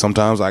things, like,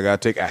 sometimes I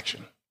gotta take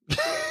action.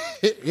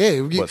 Yeah,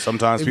 but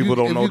sometimes people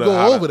don't know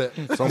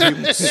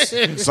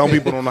that. Some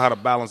people don't know how to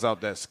balance out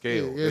that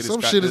scale. Yeah,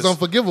 some shit is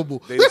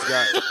unforgivable. They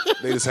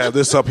just have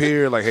this up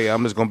here, like, hey,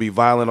 I'm just gonna be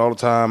violent all the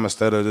time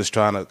instead of just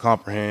trying to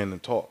comprehend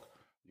and talk.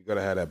 You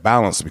gotta have that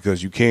balance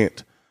because you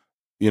can't,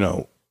 you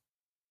know,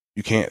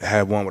 you can't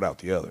have one without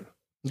the other.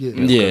 Yeah,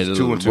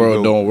 the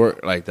world don't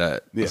work like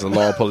that. Yeah. It's a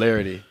law of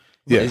polarity.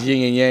 Yeah, it's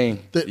yin and yang.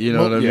 You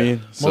know what I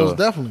mean? Most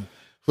definitely.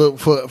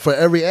 For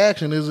every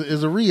action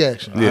is a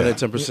reaction.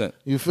 110%.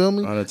 You feel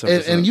me?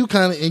 110%. And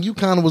you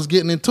kind of was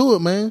getting into it,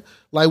 man.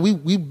 Like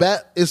we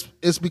bat.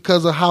 It's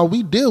because of how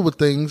we deal with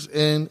things,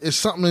 and it's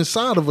something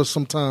inside of us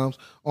sometimes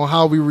on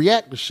how we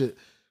react to shit.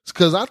 It's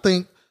because I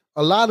think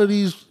a lot of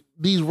these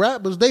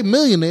rappers, they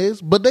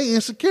millionaires, but they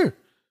insecure.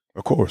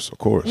 Of course.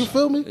 You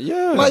feel me?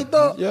 Yeah. Like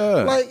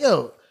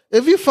yo,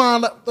 if you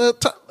find out,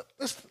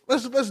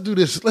 let's do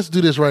this. Let's do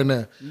this right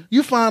now.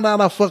 You find out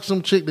I fucked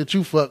some chick that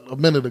you fucked a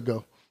minute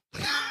ago.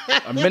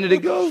 A minute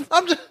ago?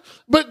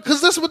 But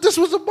because that's what this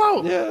was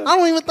about. Yeah. I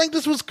don't even think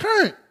this was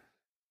current.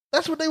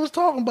 That's what they was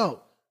talking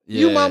about.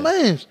 Yeah. You my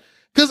mans.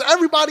 Because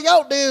everybody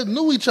out there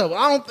knew each other.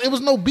 It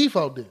was no beef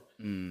out there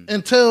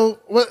until,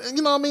 well,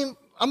 you know what I mean?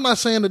 I'm not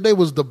saying that they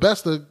was the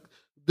best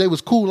they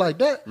was cool like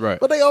that. Right.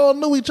 But they all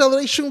knew each other.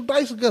 They shoot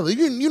dice together.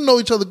 You know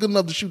each other good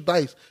enough to shoot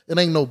dice. It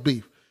ain't no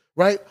beef.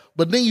 Right?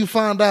 But then you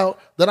find out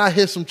that I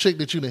hit some chick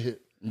that you done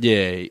hit.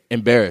 Yeah,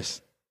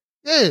 embarrassed.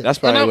 Yeah. That's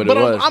probably what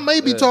it was. I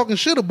may be talking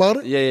shit about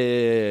it.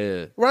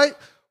 Yeah. Right?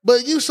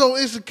 But you so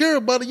insecure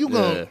about it, you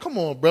gonna, come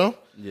on, bro.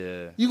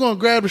 Yeah. You gonna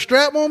grab the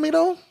strap on me,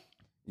 though?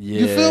 Yeah.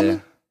 You feel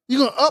me? You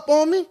gonna up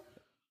on me?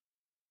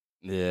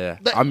 Yeah.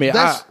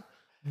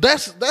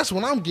 That's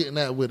what I'm getting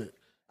at with it.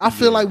 I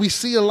feel like we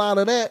see a lot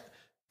of that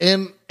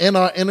in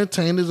our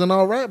entertainers and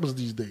our rappers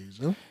these days.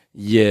 You know?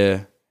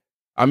 Yeah.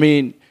 I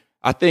mean,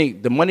 I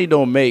think the money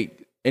don't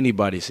make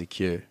anybody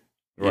secure.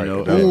 Right.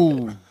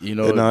 You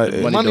know,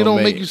 money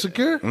don't make you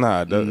secure?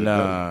 Nah, it doesn't.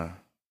 Nah.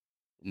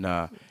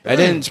 And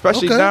then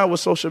especially now with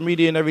social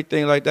media and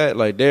everything like that,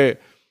 like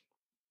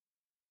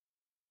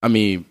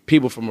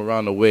people from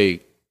around the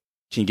way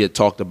can get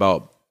talked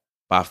about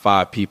by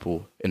 5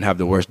 people and have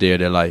the worst day of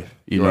their life.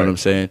 You know what I'm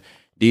saying?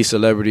 These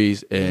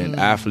celebrities and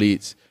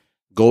athletes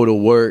go to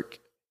work,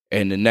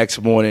 and the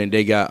next morning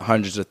they got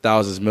hundreds of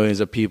thousands,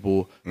 millions of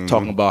people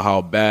talking about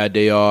how bad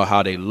they are,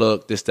 how they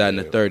look, this, that, and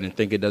the third, and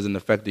think it doesn't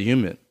affect the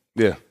human.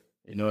 Yeah.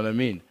 You know what I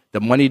mean? The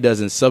money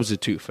doesn't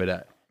substitute for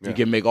that. Yeah. You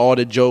can make all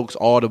the jokes,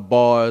 all the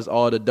bars,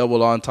 all the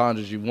double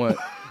entendres you want.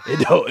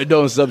 It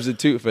don't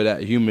substitute for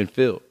that human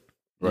feel.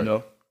 You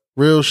know?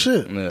 Real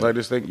shit. Yeah. Like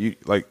this thing,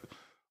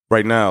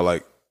 right now,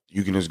 like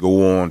you can just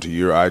go on to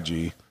your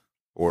IG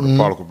or the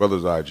Prodigal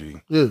Brothers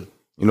IG. Yeah.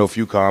 You know, a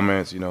few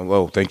comments,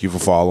 thank you for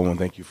following,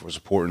 thank you for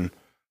supporting.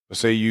 But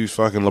say you use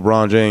fucking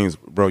LeBron James,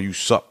 bro, you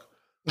suck.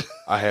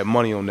 I had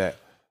money on that.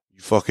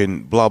 You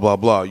fucking blah, blah,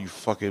 blah. You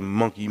fucking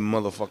monkey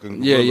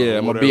motherfucking. Yeah.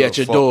 I'm going to be at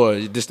your door.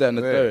 This, that, and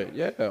the third.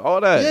 Yeah,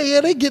 all that.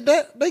 Yeah, they get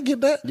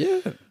that.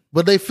 Yeah.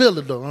 But they feel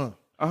it though, huh?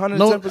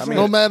 110%.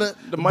 No matter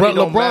the money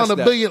don't match that.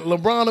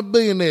 LeBron a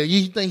billionaire.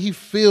 You think he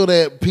feel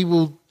that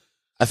people?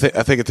 I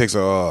think it takes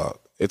a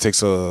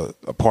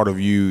part of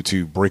you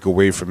to break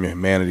away from your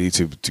humanity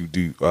to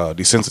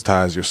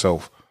desensitize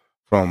yourself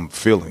from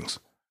feelings,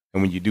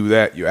 and when you do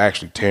that, you're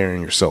actually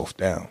tearing yourself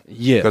down.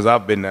 Yeah, because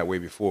I've been that way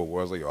before, where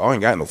I was like, I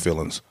ain't got no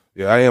feelings.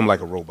 Yeah, I am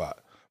like a robot.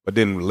 But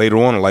then later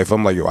on in life,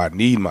 I'm like, I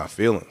need my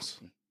feelings.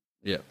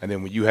 Yeah, and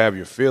then when you have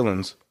your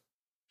feelings,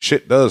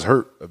 shit does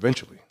hurt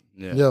eventually.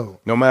 Yeah. Yo.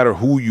 No matter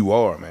who you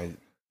are, man.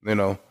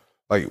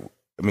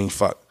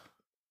 Fuck.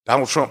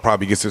 Donald Trump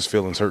probably gets his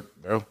feelings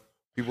hurt, bro.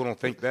 People don't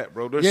think that,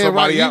 bro. There's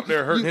somebody out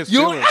there hurting his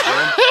feelings,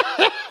 man.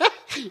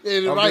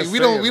 Right. We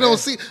don't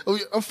see.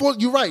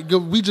 You're right.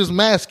 We just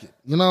mask it.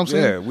 You know what I'm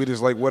saying? Yeah, we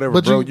just like whatever,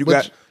 but bro.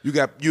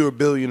 You're a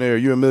billionaire.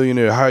 You're a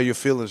millionaire. How are your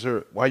feelings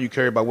hurt? Why you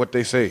care about what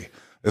they say?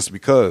 It's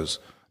because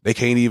they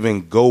can't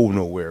even go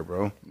nowhere,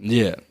 bro.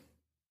 Yeah.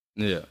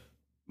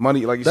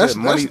 Money, like you said,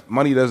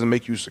 money doesn't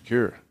make you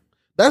secure.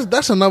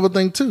 That's another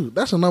thing too.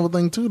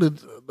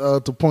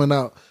 To point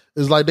out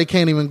is like they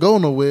can't even go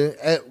nowhere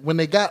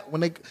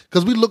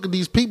because we look at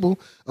these people.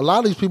 A lot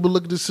of these people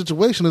look at this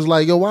situation as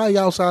like, yo, why are you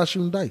outside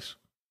shooting dice?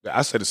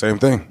 I said the same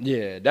thing.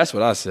 Yeah, that's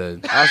what I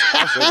said. I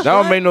said that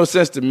don't make no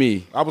sense to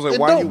me. I was like,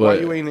 why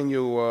you ain't in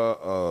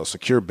your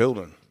secure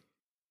building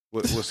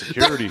with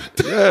security?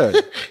 Yeah.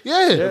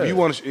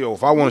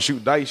 If I want to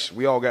shoot dice,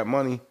 we all got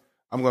money.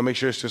 I'm gonna make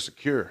sure it's just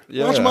secure.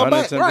 Yeah, watch my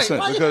back, right?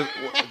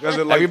 Because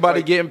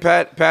everybody getting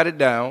patted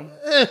down.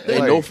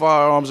 Ain't no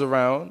firearms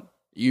around.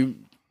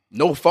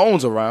 No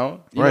phones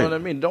around. You know what I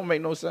mean? It don't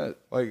make no sense.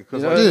 When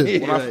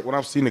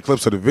I've seen the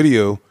clips of the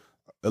video,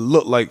 it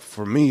looked like,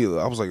 for me,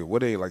 I was like,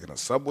 what, they like in a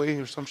subway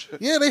or some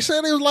shit? Yeah, they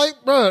said it was like,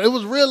 bro, it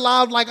was real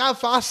live. Like I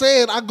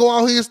said, I go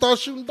out here and start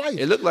shooting dice.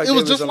 It looked like it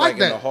was just like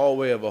that in the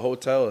hallway of a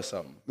hotel or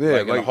something. Yeah,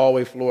 like in the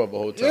hallway floor of a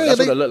hotel. Yeah, that's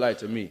what it looked like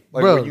to me.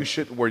 Like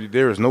where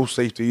there is no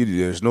safety,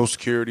 there's no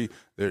security.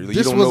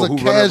 This was a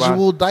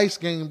casual dice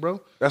game,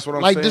 bro. That's what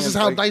I'm saying. Like this is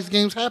how dice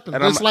games happen.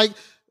 It's like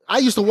I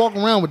used to walk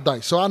around with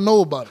dice, so I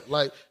know about it.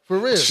 Like for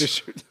real,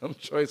 just shoot them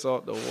choice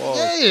off the wall.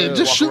 Yeah,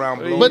 just shoot. Around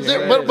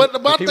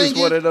but my thing is,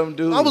 one of them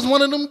dudes. I was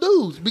one of them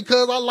dudes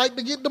because I like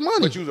to get the money.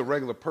 But you was a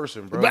regular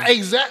person, bro.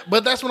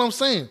 But that's what I'm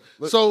saying.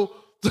 So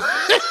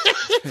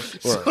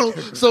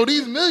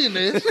these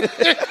millionaires,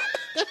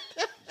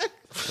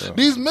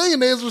 these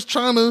millionaires was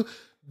trying to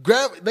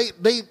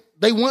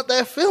They want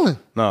that feeling.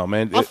 No,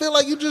 man. I feel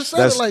like you just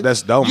said it. Like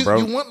that's dumb, bro.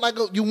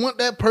 You want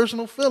that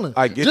personal feeling.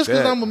 I get just that.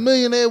 because I'm a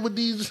millionaire with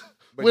these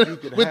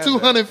with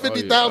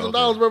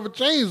 $250,000 worth of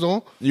chains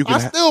on, I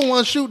still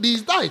want to shoot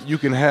these dice. You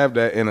can have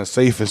that in a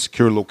safe and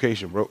secure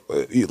location, bro.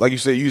 Like you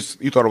said, you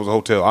thought it was a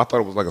hotel. I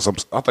thought it was like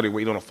I thought he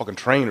waited on a fucking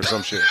train or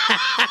some shit.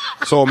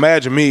 So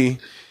imagine me,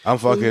 I'm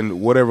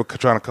fucking whatever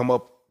trying to come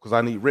up because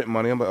I need rent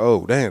money. I'm like,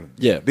 oh damn,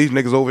 yeah, these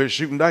niggas over here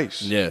shooting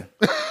dice. Yeah,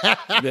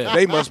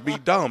 they must be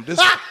dumb.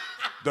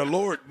 The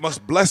Lord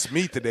must bless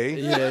me today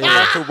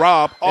to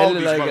rob all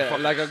these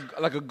motherfuckers.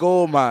 Like a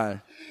gold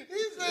mine.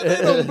 He said,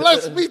 they don't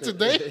bless me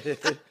today.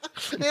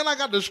 And I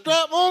got the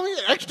strap on me,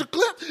 extra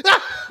clip.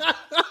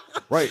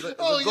 Right. It's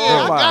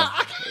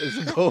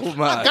a gold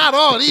mine. I got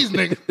all these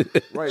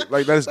niggas. Right.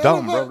 Like, that's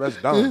dumb, bro. That's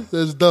dumb.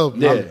 That's dumb.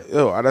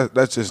 Yeah.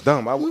 That's just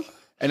dumb.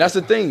 And that's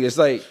the thing. It's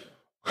like,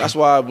 that's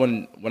why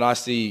when I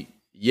see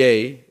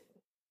Ye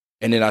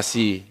and then I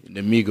see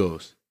the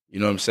Migos, you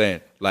know what I'm saying?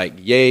 Like,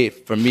 Ye,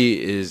 for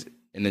me, is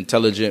an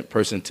intelligent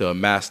person to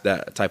amass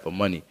that type of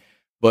money.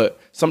 But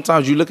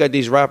sometimes you look at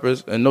these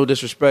rappers, and no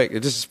disrespect,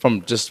 this is from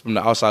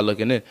the outside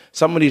looking in.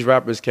 Some of these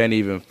rappers can't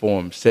even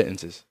form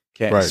sentences,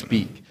 can't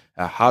speak.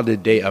 How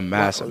did they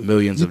amass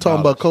millions of dollars?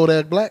 You talking about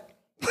Kodak Black?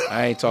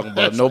 I ain't talking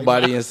about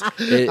nobody. I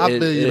feel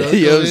you know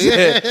what I'm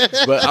saying?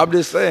 But I'm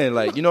just saying,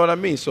 like, you know what I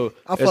mean? So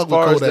I fuck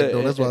with Kodak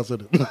though. That's why I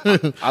said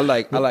it. I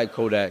like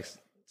Kodak's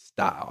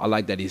style. I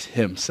like that he's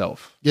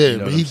himself. Yeah, you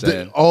know but he's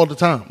all the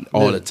time.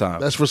 All the time.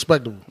 That's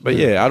respectable. But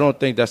I don't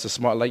think that's a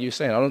smart. Like you're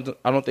saying,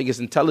 I don't think it's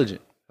intelligent.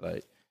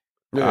 Like,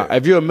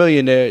 if you're a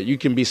millionaire, you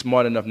can be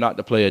smart enough not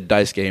to play a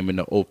dice game in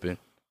the open.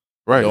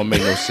 Right? It don't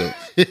make no sense.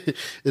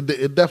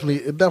 it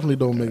definitely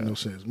don't make no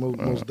sense.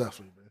 Most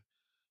definitely, man.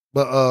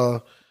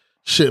 But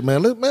shit,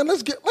 man.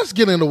 Let's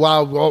get into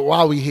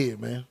why we here,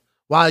 man.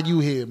 Why you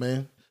here,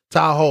 man?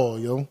 Ty Hall,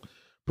 yo,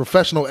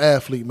 professional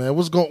athlete, man.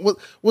 What's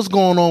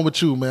going on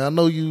with you, man? I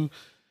know you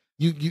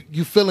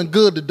feeling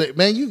good today,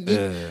 man.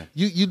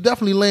 You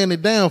definitely laying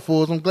it down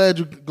for us. I'm glad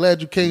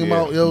you came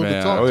out, yo,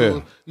 to talk to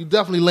us. You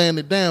definitely laying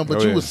it down,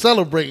 but you was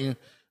celebrating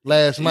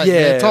last night,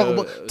 man.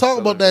 Talk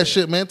about that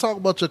shit, man. Talk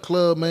about your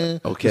club, man.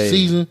 Okay. The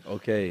season.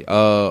 Okay.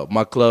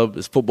 My club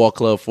is Football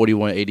Club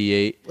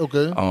 4188.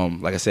 Okay.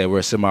 Like I said, we're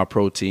a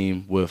semi-pro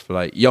team with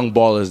like young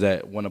ballers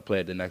that want to play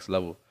at the next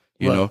level.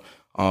 You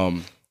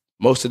know,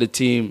 most of the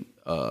team,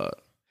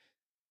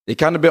 they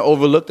kind of been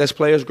overlooked as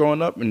players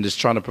growing up and just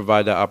trying to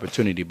provide that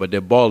opportunity. But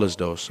they're ballers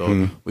though,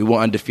 so we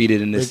went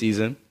undefeated in this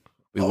season.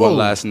 We won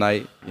last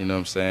night. You know what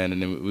I'm saying,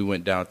 and then we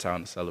went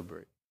downtown to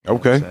celebrate.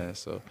 Okay.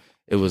 So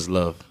it was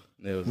love.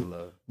 It was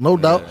love. No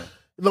doubt.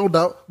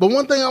 But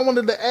one thing I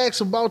wanted to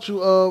ask about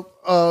you,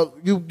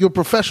 your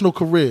professional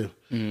career.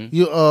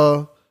 You,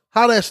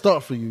 how that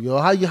start for you, yo?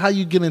 How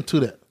you get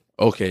into that?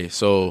 Okay,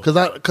 so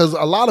because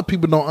a lot of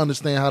people don't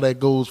understand how that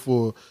goes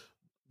for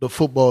the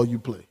football you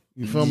play.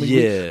 You feel me?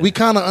 Yeah. We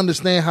kind of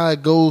understand how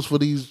it goes for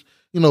these,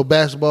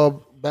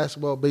 basketball,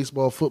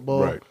 baseball,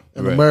 football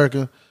in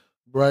America,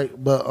 right?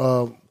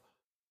 But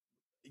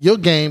your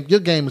game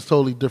is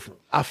totally different.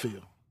 I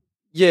feel.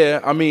 Yeah,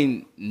 I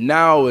mean,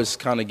 now it's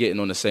kind of getting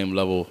on the same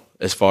level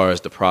as far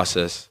as the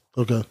process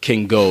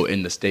can go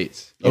in the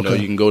States. You know,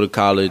 you can go to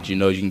college, you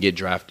can get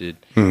drafted,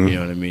 you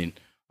know what I mean?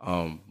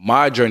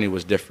 My journey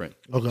was different.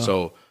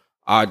 So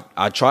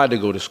I tried to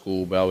go to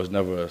school, but I was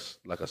never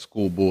like a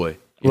school boy.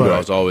 You know, I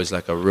was always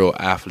like a real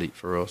athlete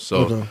for real.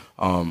 So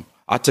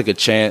I took a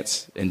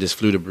chance and just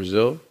flew to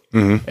Brazil.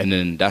 And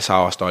then that's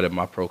how I started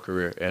my pro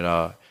career at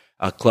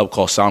a club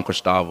called São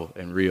Cristóvão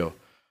in Rio.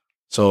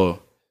 So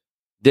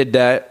did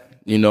that.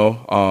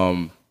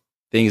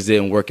 Things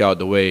didn't work out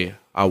the way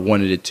I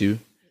wanted it to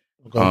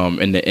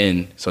in the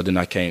end. So then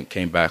I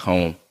came back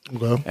home.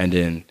 And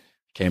then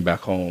came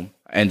back home.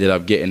 I ended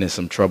up getting in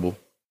some trouble.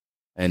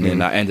 And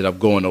then I ended up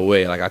going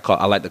away. Like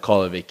I like to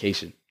call it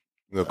vacation.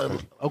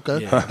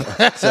 Okay.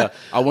 Yeah. So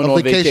I went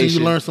on vacation.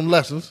 You learned some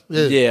lessons.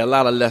 Yeah, a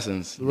lot of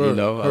lessons. A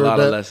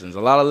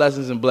lot of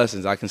lessons and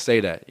blessings. I can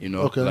say that.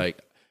 Like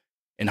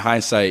in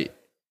hindsight,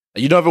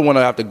 you don't ever want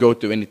to have to go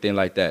through anything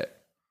like that.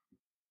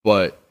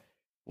 But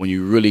when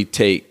you really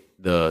take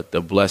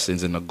the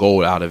blessings and the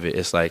gold out of it,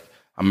 it's like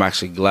I'm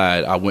actually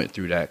glad I went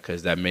through that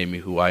because that made me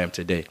who I am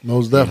today.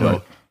 Most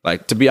definitely.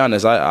 Like to be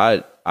honest,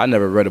 I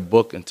never read a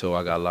book until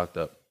I got locked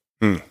up.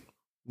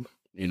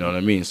 You know what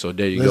I mean? So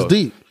there you go. That's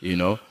deep.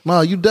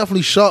 No, you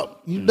definitely sharp.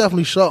 You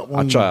definitely sharp.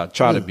 I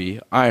try to be.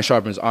 Iron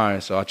sharpens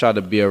iron. So I try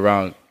to be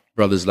around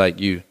brothers like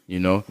you.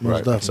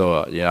 Right.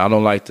 So I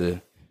don't like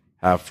to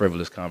have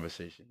frivolous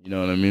conversation. You know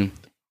what I mean?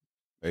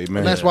 Amen.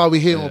 And that's why we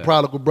here on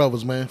Prodigal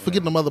Brothers, man.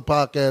 Forget them other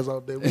podcasts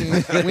out there.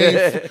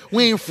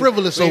 We ain't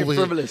frivolous over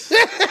here.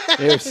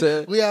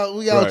 We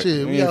out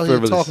here. We out here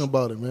talking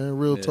about it, man.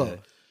 Real talk.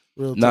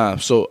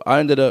 So I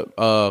ended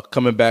up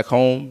coming back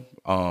home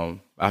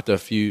after a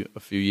few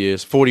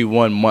years,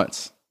 41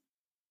 months,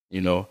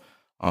 and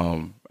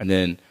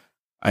then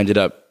I ended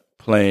up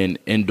playing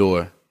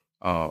indoor.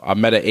 I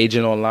met an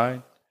agent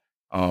online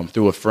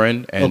through a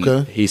friend,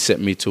 and he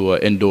sent me to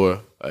an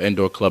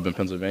indoor club in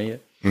Pennsylvania.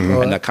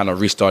 and that kind of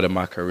restarted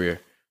my career.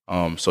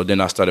 So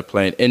then I started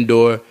playing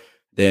indoor.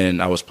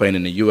 Then I was playing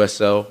in the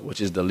USL,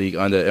 which is the league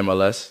under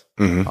MLS.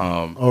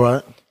 All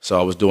right. So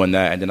I was doing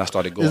that, and then I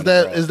started going.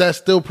 Is that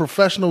still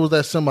professional? Or is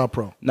that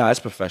semi-pro? No, it's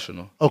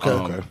professional.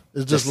 Okay.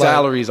 It's just the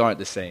salaries aren't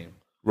the same.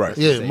 Right.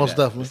 Yeah, most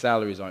definitely. The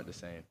salaries aren't the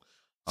same.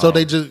 So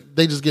they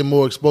just get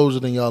more exposure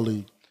than y'all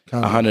league.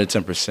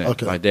 110%.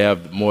 Okay. Like they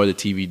have more of the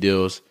TV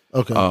deals.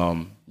 Okay.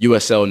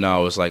 USL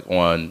now is like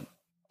on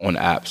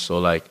apps, so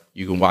like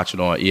you can watch it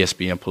on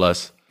ESPN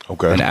Plus.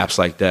 Okay. And apps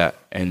like that.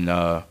 And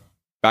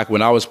back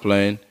when I was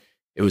playing,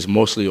 it was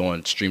mostly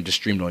on streamed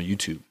on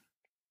YouTube.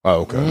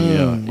 Oh, okay.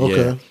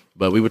 Yeah.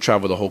 But we would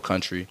travel the whole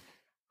country.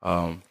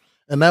 And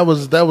that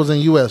was in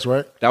US,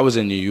 right? That was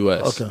in the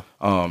US. Okay.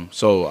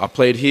 So I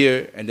played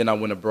here, and then I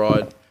went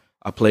abroad.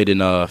 I played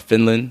in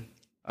Finland.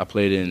 I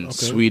played in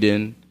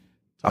Sweden.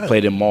 I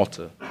played in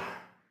Malta.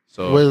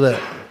 So where's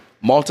that?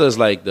 Malta is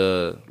like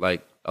a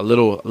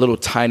little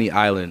tiny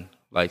island,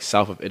 like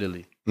south of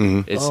Italy.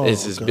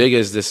 It's as big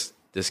as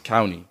this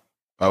county.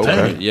 Oh,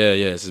 okay. Yeah,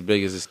 it's as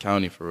big as this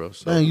county for us.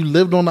 So. Man, you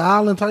lived on the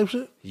island type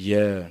shit?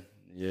 Yeah.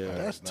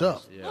 That's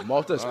tough. Yeah,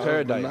 Malta's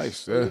paradise.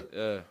 Nice.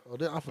 Yeah. Oh,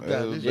 I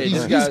forgot.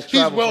 He's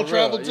well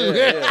traveled too.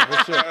 Yeah,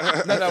 for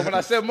sure. No, when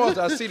I said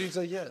Malta, I see you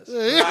say yes.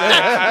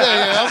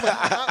 I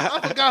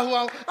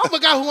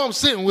forgot who I'm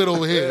sitting with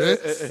over here.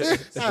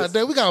 God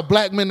damn, we got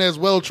black men that's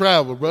well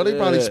traveled, bro. They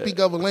probably speak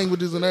other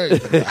languages and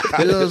everything.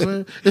 You know what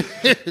I'm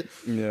saying?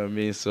 You know what I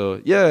mean? So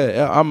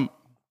yeah,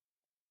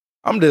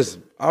 I'm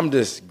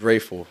just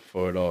grateful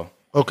for it all.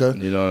 Okay.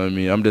 You know what I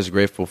mean? I'm just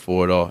grateful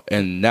for it all.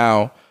 And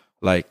now,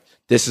 like,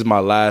 this is my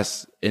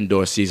last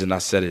indoor season. I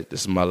said it.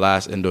 This is my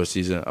last indoor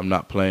season. I'm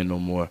not playing no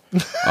more.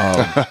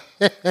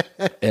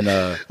 And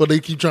well, they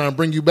keep trying to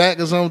bring you back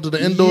or something to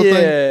the indoor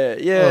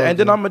thing? Yeah. And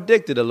then I'm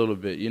addicted a little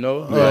bit, you know?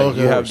 Like,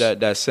 you have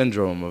that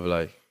syndrome of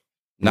like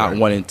not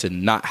wanting to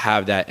not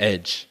have that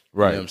edge.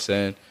 Right. You know what I'm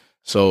saying?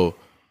 So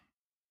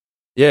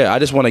yeah, I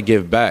just want to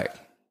give back.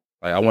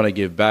 Like I want to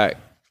give back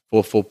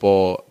for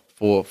football,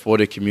 for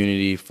the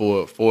community,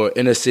 for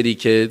inner city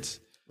kids.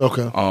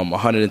 Okay.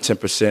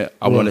 110%.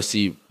 I want to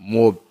see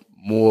more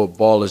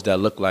ballers that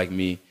look like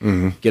me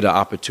get an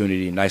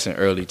opportunity nice and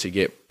early to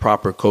get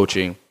proper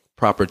coaching,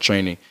 proper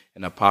training,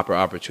 and a proper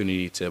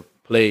opportunity to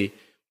play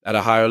at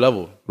a higher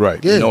level.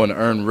 Right. You know, and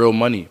earn real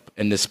money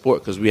in this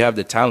sport because we have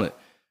the talent.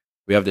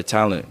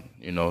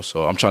 You know,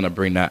 so I'm trying to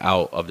bring that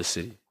out of the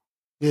city.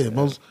 Yeah,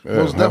 most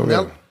definitely.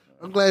 Yeah.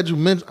 I'm glad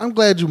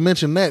you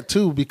mentioned that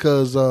too,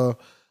 because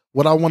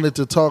what I wanted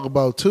to talk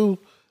about too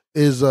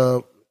is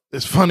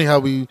it's funny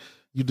how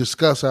you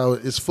discuss how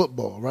it's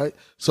football, right?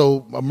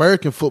 So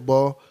American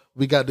football,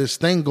 we got this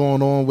thing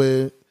going on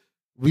where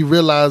we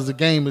realize the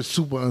game is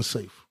super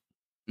unsafe.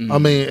 I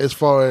mean, as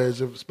far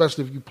as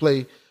especially if you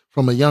play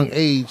from a young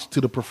age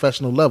to the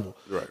professional level.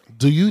 Right.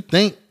 Do you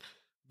think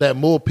that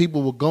more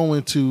people will go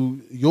into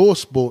your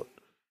sport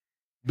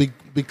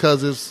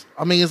because it's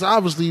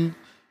obviously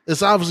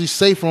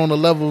safer on the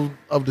level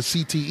of the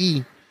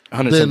CTE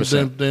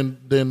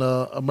 110%. than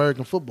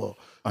American football.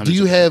 100%. Do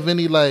you have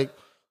any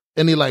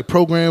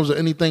programs or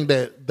anything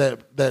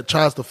that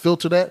tries to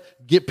filter that,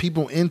 get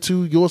people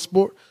into your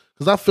sport?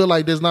 Because I feel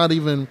like there's not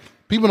even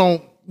you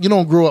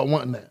don't grow up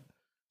wanting that.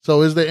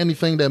 So is there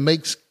anything that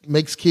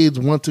makes kids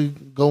want to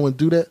go and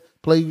do that,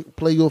 play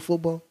your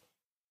football?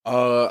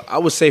 I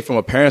would say from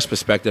a parent's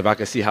perspective, I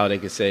can see how they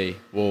could say,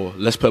 well,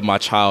 let's put my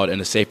child in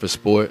a safer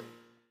sport.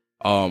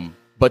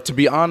 But to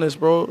be honest,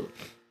 bro,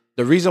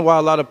 the reason why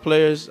a lot of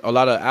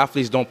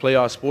athletes don't play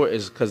our sport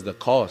is because the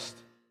cost.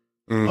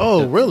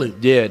 Oh, really?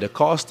 Yeah, the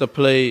cost to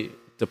play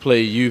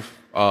youth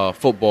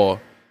football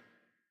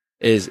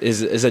is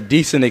a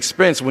decent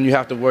expense when you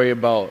have to worry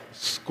about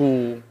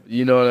school.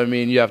 You know what I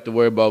mean? You have to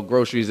worry about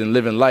groceries and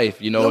living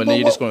life. You know, and then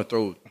you're just going to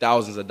throw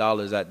thousands of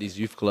dollars at these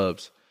youth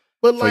clubs.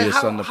 But like,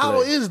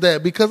 how is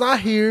that? Because I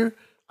hear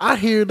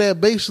that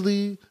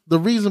basically the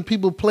reason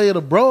people play it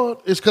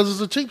abroad is because it's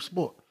a cheap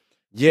sport.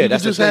 Yeah,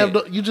 that's just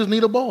you just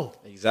need a ball.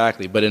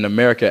 Exactly. But in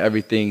America,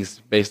 everything's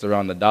based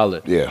around the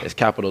dollar. Yeah, it's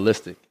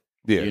capitalistic.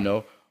 Yeah, you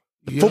know,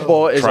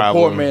 football is a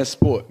poor man's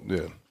sport.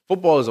 Yeah,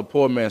 football is a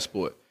poor man's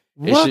sport.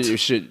 What? It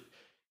should.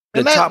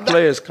 The top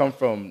players come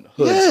from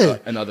hoods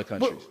in other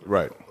countries. But,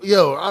 right.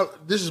 Yo,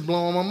 this is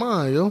blowing my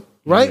mind, yo.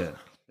 Right?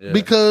 Yeah.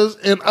 Because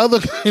in other,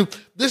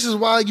 this is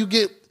why you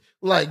get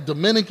like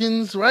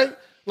Dominicans, right?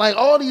 Like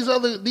all these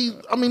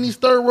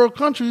third world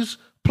countries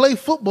play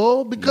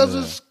football because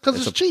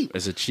it's cheap.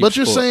 It's a cheap. But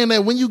you're sport. saying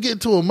that when you get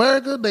to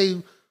America,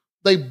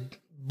 they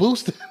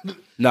boost it.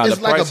 Nah, it's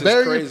the like price a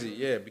barrier. is crazy.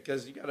 Yeah,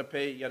 because you gotta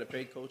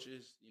pay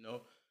coaches, you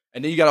know,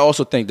 and then you gotta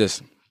also think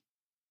this.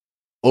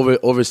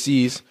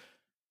 Overseas,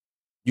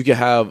 you can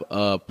have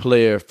a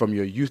player from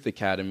your youth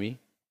academy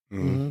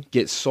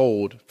get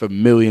sold for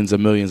millions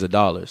and millions of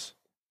dollars.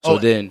 So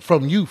then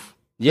from youth,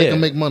 they can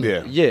make money.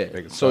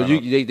 Yeah. So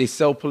they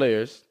sell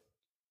players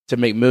to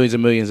make millions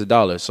and millions of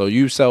dollars. So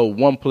you sell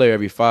one player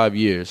every 5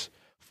 years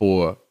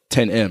for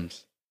 10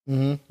 M's.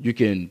 You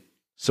can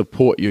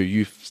support your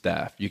youth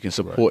staff. You can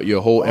support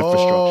your whole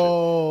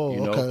infrastructure.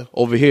 You know, okay.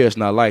 Over here it's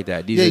not like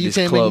that. These are you these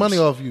can't clubs, make money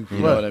off you. You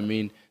know what I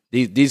mean?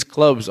 These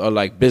clubs are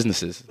like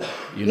businesses.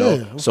 You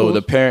know, so course.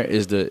 the parent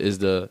is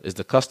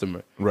the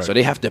customer. Right. So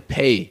they have to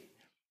pay.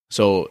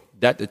 So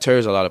that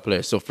deters a lot of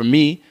players. So for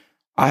me,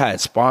 I had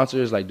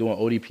sponsors like doing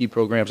ODP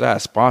programs. I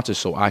had sponsors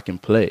so I can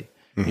play.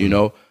 You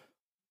know,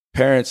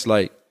 parents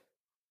like,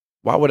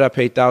 why would I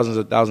pay thousands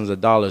of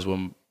dollars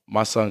when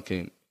my son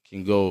can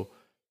go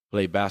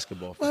play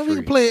basketball for free? We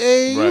can play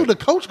AAU. Right. The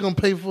coach gonna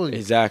pay for you.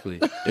 Exactly.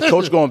 The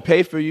coach gonna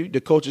pay for you.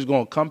 The coach is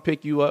gonna come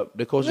pick you up.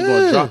 The coach is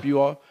gonna drop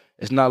you off.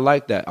 It's not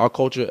like that. Our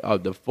culture,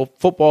 the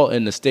football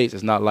in the States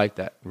is not like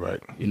that. Right.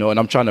 You know, and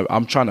I'm trying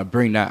to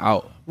bring that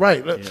out.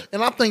 Right. Yeah.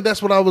 And I think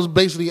that's what I was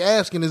basically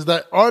asking is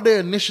that are there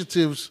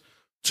initiatives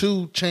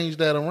to change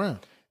that around?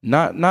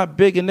 Not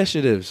big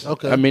initiatives.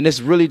 Okay. I mean, it's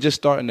really just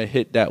starting to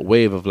hit that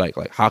wave of like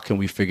how can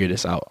we figure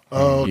this out?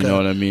 Oh, okay. You know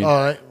what I mean?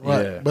 All right.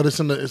 Yeah. But it's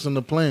in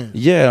the plan.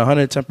 Yeah,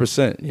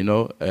 110%, you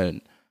know.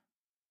 And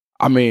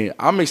I mean,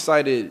 I'm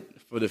excited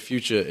for the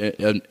future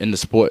in the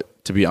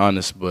sport, to be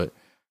honest, but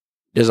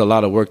there's a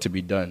lot of work to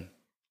be done.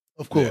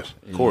 Of course.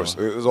 Yeah, of course.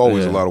 There's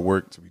always a lot of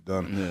work to be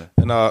done. Yeah.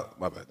 And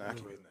my bad. I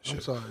can't read that shit.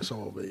 I'm sorry, it's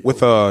all bad.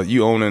 With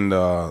you owning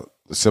the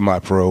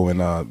semi-pro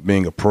and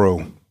being a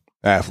pro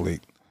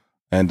athlete,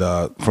 and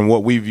from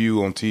what we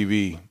view on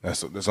TV, that's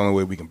the only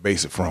way we can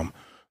base it from.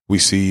 We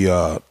see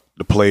the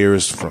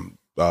players from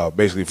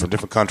basically from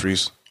different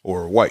countries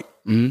or white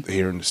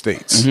here in the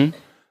States. Mm-hmm.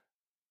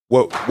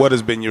 What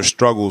has been your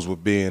struggles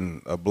with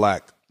being a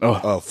black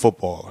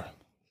footballer?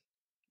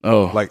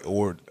 Oh, like,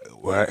 or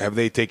have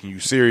they taken you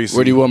seriously?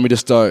 Where do you want me to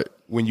start?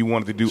 When you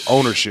wanted to do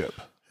ownership,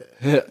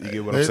 you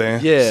get what I'm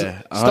saying?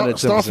 Yeah,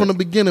 start from the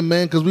beginning,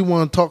 man, because we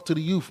want to talk to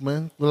the youth,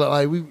 man.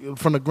 Like we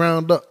from the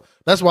ground up.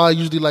 That's why I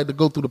usually like to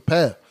go through the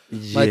path,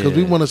 like because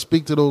we want to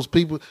speak to those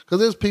people. Because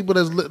there's people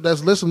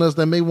that's listening to us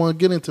that may want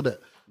to get into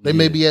that. They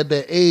may be at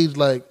that age,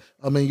 like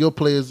I mean, your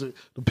players,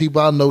 the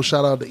people I know.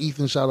 Shout out to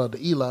Ethan. Shout out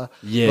to Eli.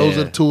 Yeah, those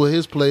are two of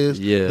his players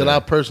that I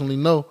personally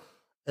know,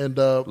 and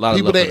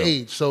people that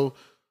age. So.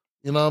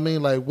 You know what I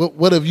mean? Like,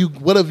 what have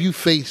you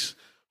faced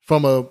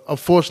from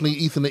unfortunately,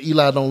 Ethan and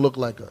Eli don't look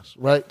like us,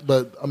 right?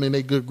 But, I mean,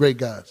 they great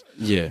guys.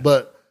 Yeah.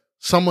 But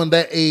someone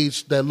that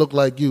age that look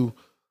like you,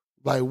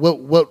 like,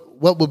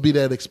 what would be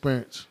that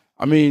experience?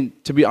 I mean,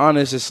 to be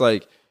honest, it's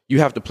like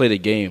you have to play the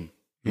game,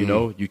 you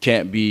know? You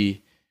can't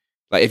be,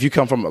 like, if you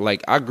come from,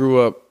 like, I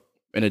grew up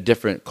in a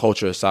different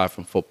culture aside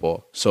from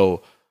football.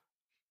 So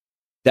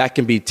that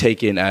can be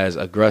taken as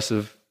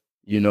aggressive,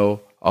 you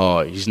know?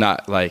 He's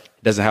not, like,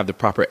 doesn't have the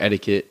proper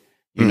etiquette.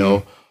 You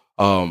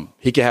know,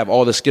 he can have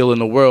all the skill in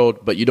the world,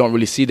 but you don't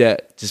really see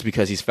that just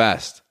because he's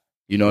fast.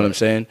 You know what I'm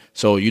saying?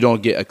 So you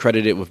don't get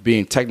accredited with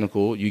being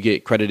technical. You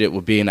get credited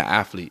with being an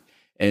athlete.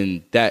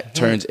 And that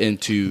turns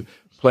into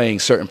playing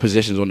certain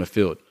positions on the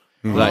field.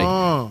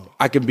 Like,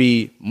 I can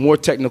be more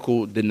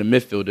technical than the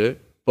midfielder,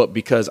 but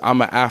because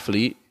I'm an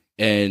athlete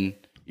and,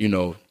 you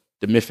know,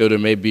 the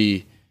midfielder may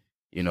be,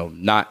 you know,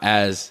 not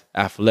as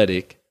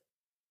athletic,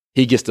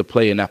 he gets to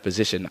play in that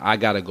position. I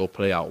got to go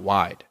play out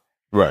wide.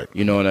 Right.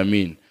 You know what I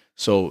mean?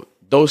 So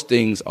those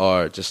things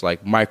are just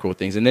like micro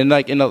things. And then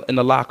like in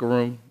the locker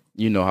room,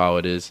 you know how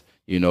it is.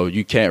 You know,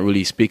 you can't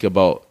really speak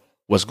about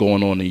what's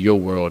going on in your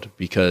world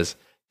because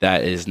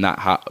that's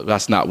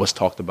not what's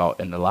talked about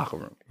in the locker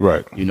room.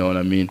 Right. You know what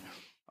I mean?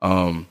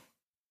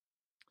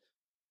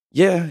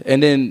 Yeah.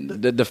 And then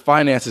the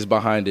finances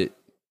behind it,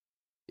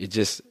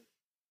 it's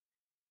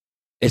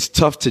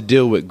tough to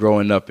deal with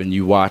growing up and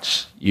you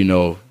watch, you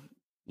know,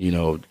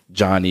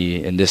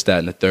 Johnny and this, that,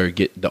 and the third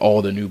get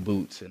all the new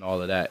boots and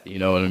all of that. You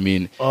know what I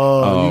mean?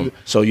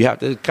 So you have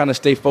to kind of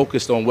stay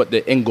focused on what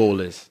the end goal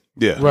is.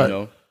 Yeah, right. You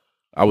know,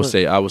 I would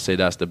say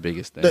that's the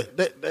biggest thing.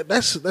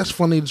 That's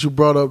funny that you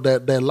brought up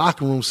that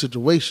locker room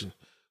situation.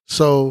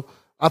 So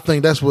I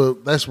think that's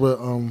what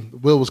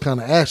Will was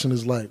kind of asking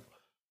is like,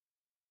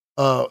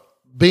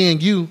 being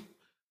you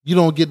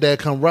don't get that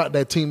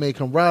teammate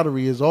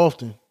camaraderie as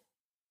often.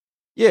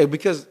 Yeah,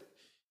 because.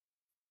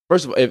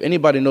 First of all, if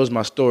anybody knows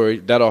my story,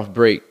 that off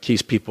break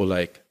keeps people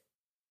like,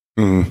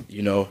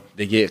 you know,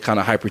 they get kind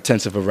of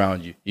hypertensive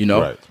around you, you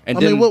know. Right. And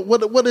I mean,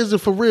 what is it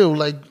for real?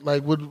 Like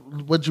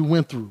what you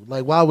went through?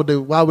 Like why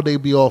would they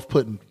be off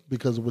putting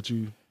because of what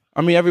you? I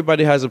mean,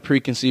 everybody has a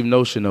preconceived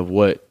notion of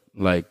what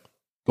like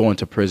going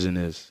to prison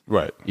is.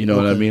 Right. You know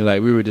what I mean?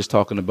 Like we were just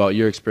talking about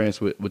your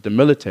experience with the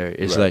military.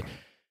 It's like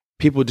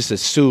people just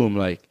assume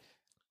like,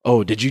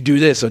 oh, did you do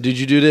this or did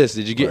you do this?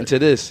 Did you get into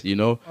this? You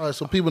know. All right,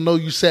 so people know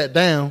you sat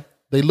down.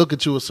 They look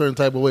at you a certain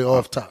type of way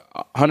off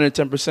top.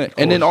 110%.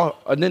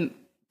 And then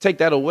take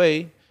that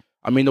away.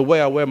 I mean, the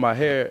way I wear my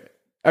hair,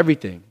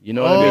 everything. You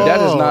know what I mean?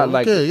 That is not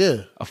like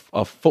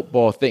a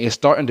football thing. It's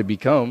starting to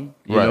become,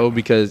 you know,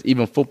 because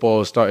even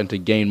football is starting to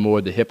gain more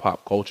of the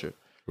hip-hop culture.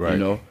 Right. You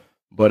know?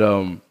 But,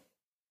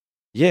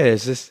 yeah,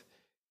 it's just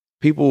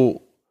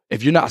people,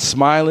 if you're not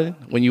smiling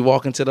when you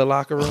walk into the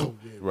locker room,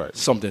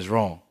 something's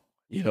wrong.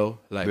 You know,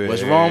 like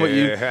what's wrong with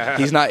you?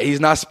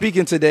 He's not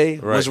speaking today.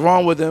 What's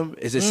wrong with him?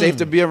 Is it safe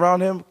to be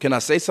around him? Can I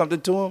say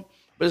something to him?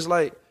 But it's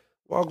like,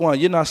 Wagwan,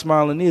 you're not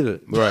smiling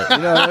either. Right. You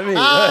know what I mean? You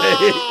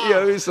know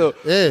what I mean? So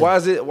Yeah. why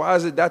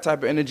is it that type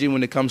of energy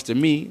when it comes to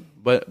me,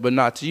 but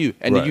not to you?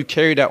 And then you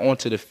carry that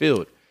onto the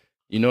field.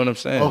 You know what I'm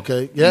saying?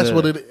 Okay. Yeah, that's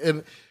what it.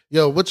 And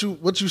yo, what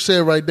you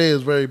said right there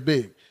is very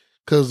big,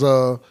 because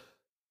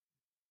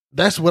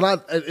that's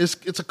what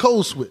it's a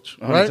code switch,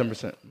 right?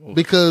 110%.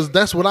 Because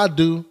that's what I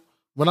do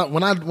when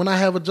I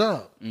have a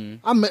job.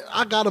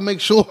 I gotta make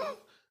sure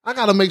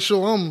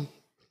I'm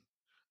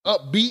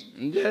upbeat.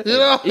 Yeah. You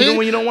know, Even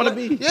when you don't want to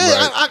be.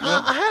 Yeah,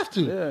 I have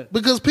to. Yeah.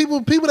 Because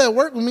people that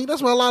work with me,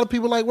 that's why a lot of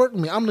people like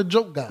working with me. I'm the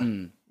joke guy.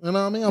 You know what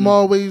I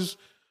mean?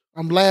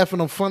 I'm laughing,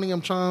 I'm funny,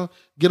 I'm trying to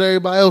get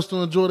everybody else to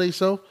enjoy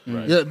themselves.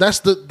 Right. Yeah,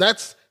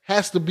 that's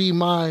has to be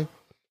my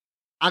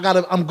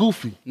I'm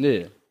goofy.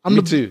 Yeah. I'm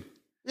Me too.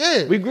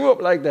 Yeah. We grew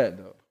up like that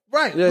though.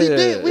 Right. Yeah, we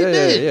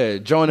did. Yeah.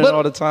 Joining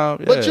all the time.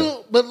 Yeah.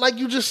 But like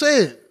you just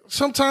said,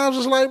 sometimes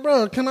it's like,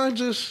 bro, can I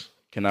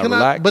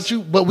relax?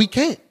 But we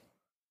can't.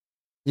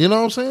 You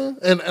know what I'm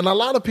saying? And a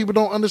lot of people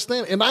don't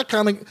understand. And I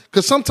kind of,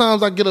 because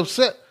sometimes I get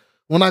upset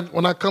when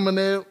I come in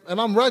there and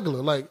I'm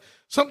regular. Like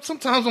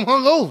sometimes I'm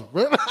hungover,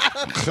 bro.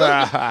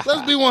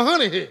 Let's be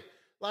 100 here.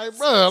 Like,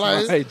 bro,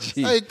 like,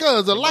 hey,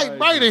 cuz a light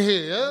bright in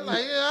here. Yeah?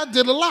 Like, yeah, I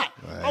did a lot.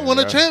 I won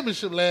a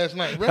championship last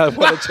night, bro. I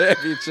won a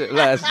championship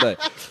last night.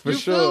 For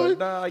sure.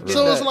 Nah, I get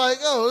so that. it's like,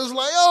 Al,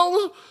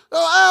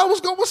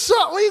 what's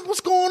up?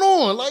 What's going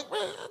on? Like,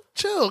 man,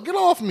 chill, get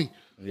off me.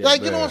 Yeah,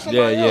 like, get on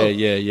somebody else.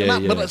 Yeah.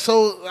 But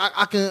so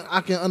I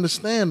can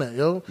understand that,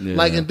 yo. Yeah.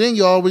 Like, and then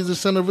you're always the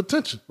center of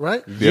attention,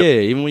 right? Yeah,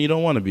 even when you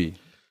don't want to be.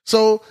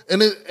 So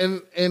and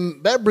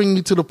that brings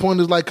me to the point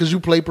is like, because you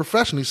play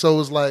professionally, so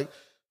it's like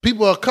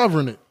people are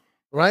covering it,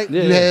 right?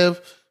 Yeah.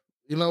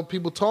 You have,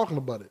 people talking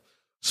about it.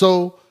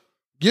 So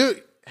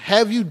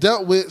have you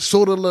dealt with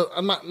sort of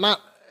not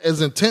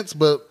as intense,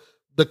 but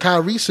the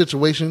Kyrie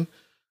situation?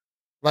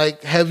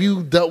 Like, have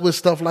you dealt with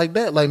stuff like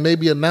that? Like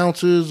maybe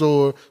announcers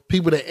or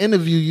people that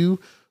interview you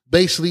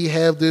basically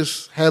have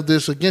this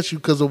against you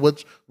because of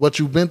what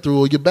you've been through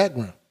or your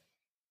background?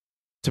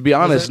 To be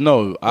honest,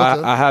 no, Okay.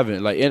 I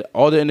haven't. Like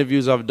all the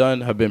interviews I've done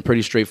have been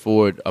pretty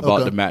straightforward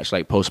about the match,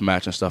 like post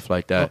match and stuff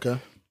like that.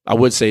 Okay. I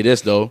would say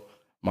this though,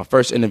 my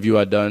first interview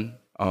I done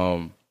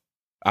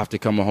after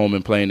coming home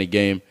and playing the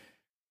game,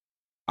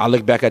 I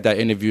look back at that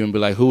interview and be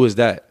like, who is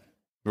that?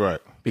 Right.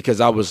 Because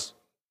I was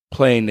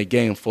playing the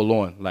game full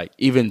on, like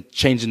even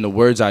changing the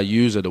words I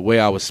use or the way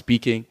I was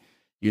speaking,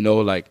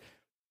 like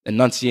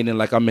enunciating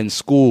like I'm in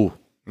school.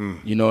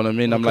 You know what I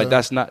mean? I'm like,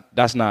 that's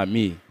not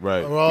me.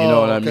 Right. Oh, you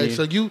know what I mean? Okay,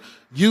 so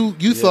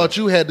you thought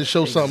you had to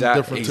show something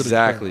different to the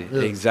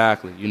crowd.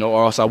 Exactly.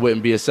 Or else I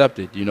wouldn't be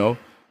accepted,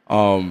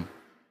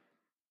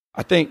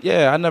 I think,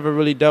 I never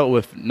really dealt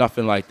with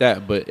nothing like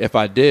that. But if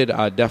I did,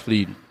 I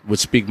definitely would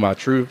speak my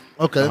truth.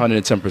 Okay.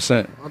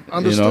 110%.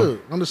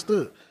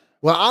 Understood.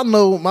 Well, I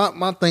know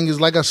my thing is,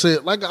 like I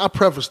said, like I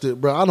prefaced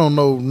it, bro, I don't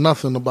know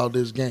nothing about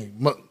this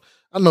game.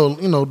 I know,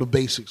 the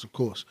basics, of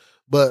course.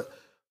 But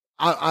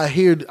I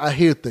hear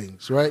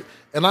things, right?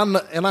 And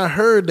I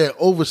heard that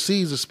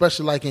overseas,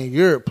 especially like in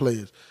Europe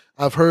players,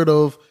 I've heard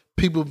of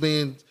people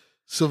being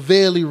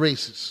severely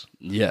racist.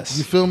 Yes.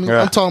 You feel me?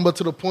 Yeah. I'm talking about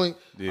to the point.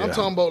 Yeah. I'm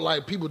talking about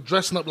like people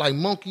dressing up like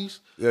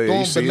monkeys, Yeah, throwing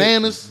you see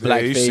bananas. it. Yeah,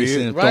 you see Blackface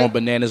it. and Right? throwing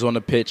bananas on the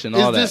pitch and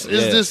all that.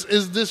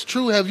 Is this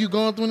true? Have you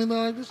gone through anything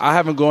like this? I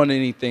haven't gone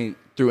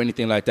through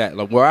anything like that.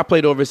 Like where I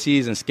played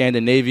overseas in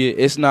Scandinavia,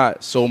 it's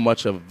not so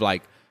much of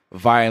like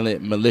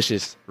violent,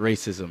 malicious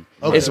racism.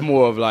 Okay. It's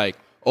more of like,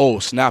 oh,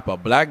 snap, a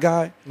black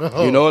guy?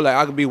 Oh. Like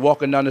I could be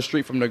walking down the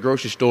street from the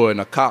grocery store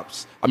and a car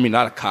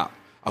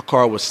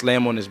would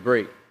slam on his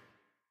brake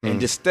and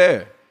just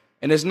stare.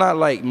 And it's not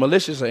like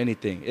malicious or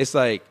anything. It's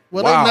like,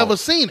 Well, wow. they've never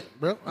seen it,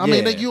 bro. I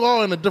mean, Yeah. you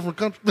are in a different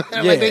country.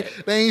 Yeah.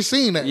 Like they ain't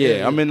seen that.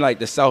 Yeah, I'm in like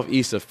the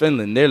southeast of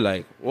Finland. They're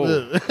like,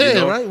 whoa.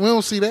 Yeah, right? We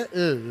don't see that.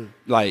 Yeah.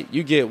 Like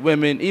you get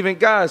women, even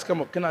guys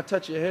come up, can I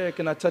touch your hair?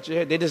 Can I touch your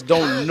hair? They just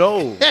don't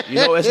know.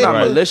 It's not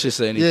Right.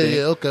 malicious or anything.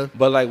 Yeah, okay.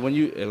 But like when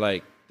you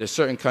there's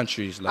certain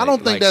countries like I don't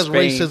think like that's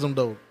Spain. racism,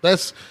 though.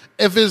 That's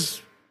if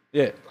it's.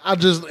 Yeah.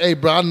 Hey,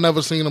 bro, I've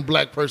never seen a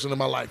black person in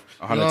my life.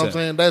 You know what I'm 100%.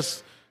 saying?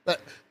 That's that.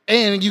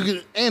 And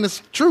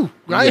it's true,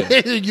 right?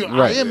 Yeah. I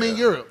Right. am in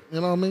Europe.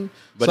 You know what I mean?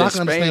 But so in I can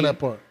understand Spain- that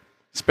part.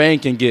 Spain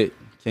can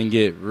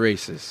get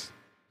racist.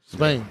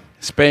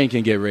 Spain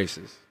can get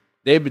racist.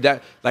 They be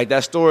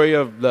that story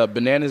of the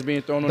bananas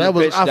being thrown on That the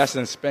was- pitch. I- That's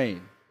in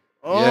Spain.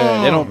 Oh.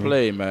 Yeah, they don't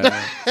play, man.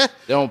 They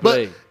don't But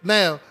play.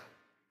 now,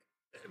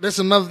 that's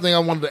another thing I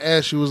wanted to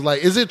ask you was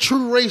like, is it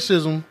true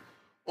racism,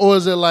 or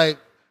is it like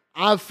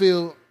I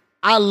feel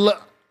I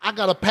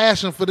got a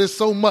passion for this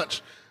so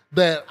much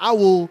that I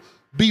will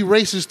be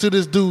racist to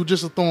this dude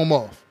just to throw him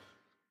off?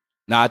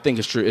 Nah, I think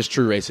it's true. It's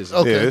true racism.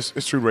 Okay. Yeah,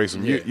 it's true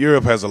racism. Yeah.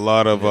 Europe has a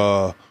lot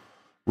of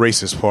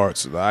racist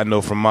parts. I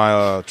know from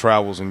my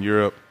travels in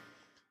Europe,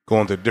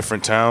 going to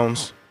different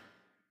towns,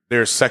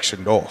 they're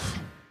sectioned off.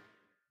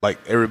 Like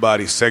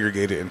everybody's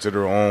segregated into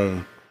their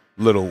own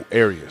little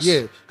areas.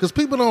 Yeah, because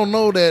people don't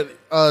know that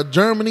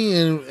Germany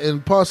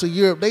and parts of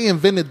Europe, they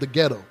invented the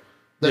ghetto.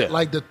 That Yeah.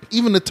 like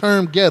even the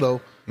term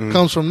ghetto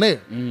comes from there,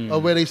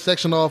 where they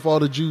section off all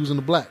the Jews and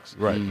the blacks.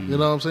 Right. You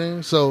know what I'm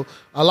saying? So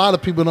a lot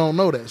of people don't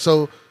know that.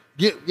 So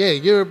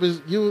Europe is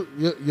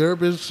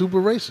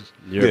super racist.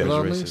 Europe You know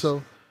what is I mean? racist.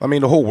 So I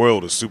mean, the whole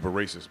world is super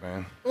racist,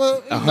 man.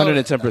 well,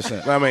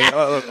 110%. I mean,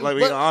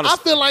 but honestly,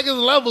 I feel like there's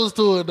levels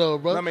to it, though,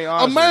 bro. I mean,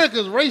 honestly,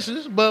 America's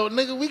racist, but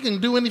nigga, we can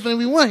do anything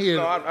we want here.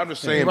 no, I'm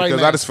just saying Right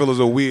because now. I just feel as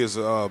though we as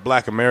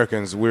Black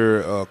Americans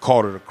we're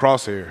caught at a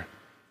crosshair.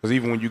 Because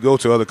even when you go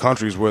to other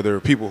countries where there are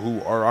people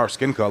who are our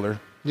skin color,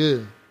 Yeah.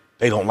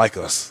 they don't like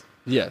us.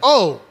 Yes.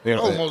 Oh, You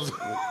know, almost.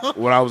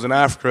 When I was in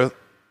Africa,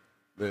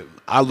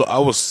 I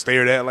was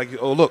stared at like,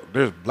 oh look,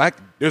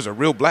 there's a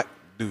real black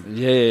dude.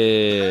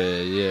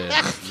 Yeah.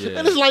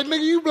 And it's like,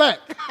 nigga, you black.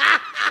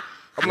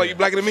 I'm like, you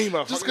blacker than me,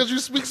 motherfucker. Just because you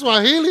speak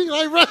Swahili?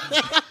 Like, bro.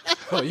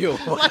 Oh, yo.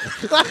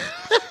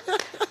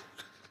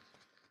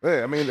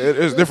 Yeah, I mean,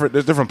 there's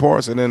different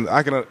parts, and then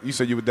you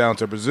said you were down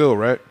to Brazil,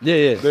 right?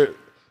 Yeah. They're,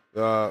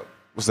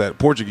 what's that?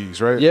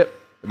 Portuguese, right? Yep.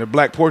 And they're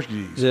Black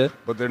Portuguese. Yeah.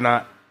 But they're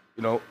not,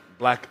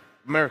 Black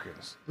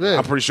Americans. Yeah.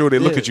 I'm pretty sure they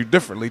look at you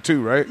differently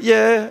too, right?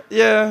 Yeah.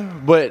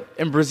 But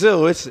in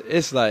Brazil,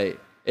 it's like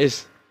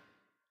it's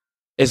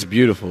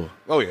beautiful.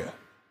 Oh yeah.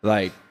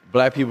 Like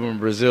black people in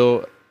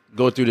Brazil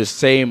go through the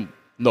same.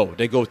 No,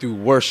 they go through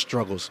worse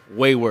struggles,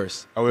 way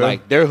worse. Oh, yeah?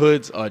 Like their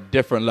hoods are a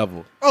different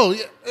level. Oh,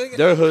 yeah.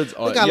 Their hoods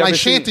are. They got you like ever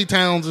seen- shanty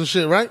towns and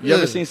shit, right? You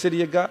ever seen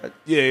City of God?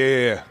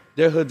 Yeah.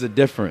 Their hoods are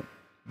different.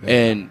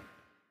 And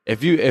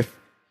if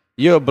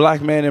you're a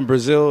black man in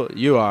Brazil,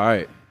 you're all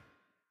right.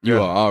 You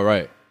are all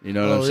right. You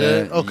know what I'm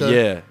saying? Yeah?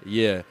 Okay.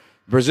 Yeah.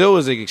 Brazil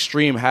is an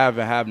extreme have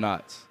and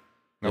have-nots.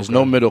 There's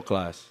no middle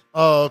class.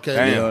 Oh, okay.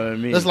 Damn. You know what I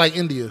mean? That's like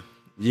India.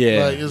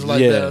 Yeah. Like, it's like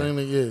that, ain't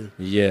it? Yeah.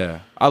 Yeah.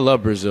 I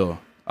love Brazil.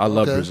 I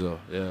love Okay. Brazil.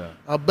 Yeah.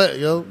 I bet,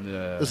 yo.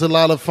 Yeah. There's a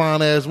lot of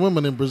fine-ass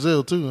women in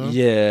Brazil, too, huh?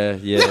 Yeah.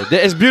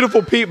 It's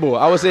beautiful people.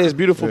 I would say it's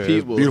beautiful Yeah,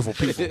 people. beautiful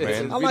people,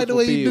 man. I like the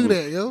way you do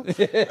that, yo.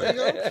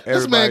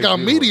 This man got beautiful.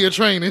 media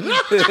training.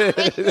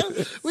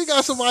 We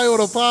got somebody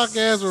on a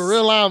podcast with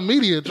real live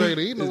media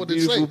training. You know what they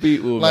say. Beautiful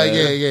people, Like,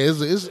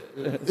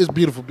 man. it's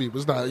beautiful people.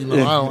 It's not, I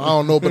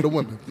don't know about the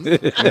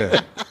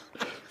women.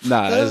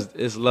 Nah,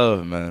 it's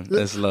love, man.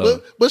 It's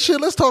love. But shit,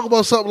 let's talk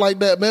about something like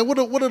that, man. What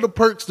are the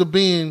perks to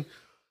being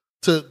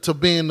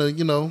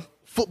a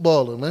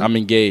footballer, man? I'm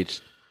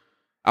engaged.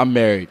 I'm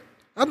married.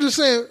 I'm just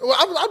saying.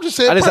 Well, I'm just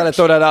saying. I just had to perks.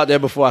 throw that out there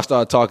before I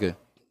started talking.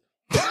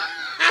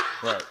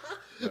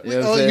 You know what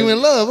I'm Oh, saying? you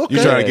in love? Okay.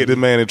 You trying to get this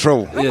man in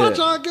trouble? I'm not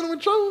trying to get him in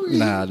trouble.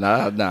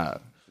 Nah.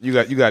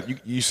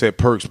 You said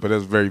perks, but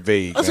that's very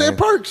vague. I said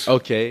perks.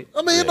 Okay.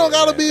 I mean, it don't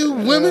gotta be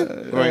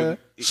women. Right.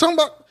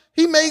 Somebody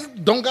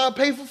don't gotta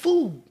pay for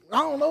food. I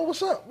don't know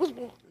what's up.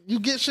 You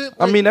get shit.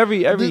 I like mean,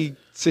 every this-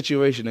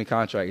 situation and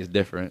contract is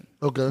different.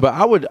 Okay. But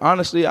I would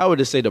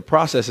just say the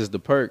process is the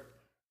perk.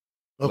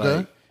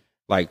 Okay.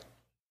 Like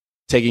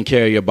taking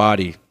care of your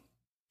body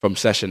from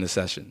session to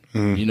session.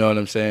 You know what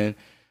I'm saying?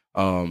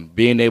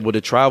 Being able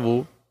to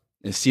travel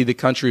and see the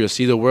country or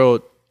see the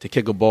world to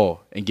kick a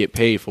ball and get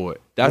paid for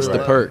it. That's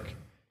the perk.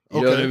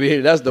 You know what I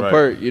mean? That's the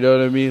perk. You know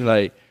what I mean?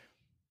 Like,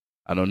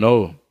 I don't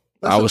know.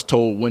 I was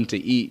told when to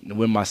eat and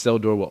when my cell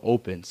door will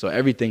open. So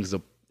everything's a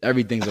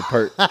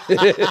perk. Right. You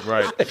know what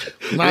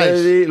I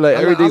Nice. mean? Like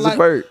everything's I a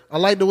perk. I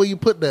like the way you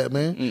put that,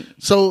 man.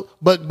 So,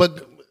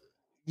 but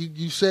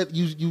you said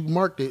you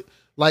marked it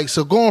like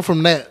so. Going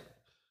from that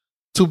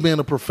to being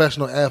a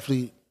professional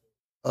athlete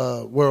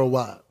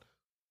worldwide,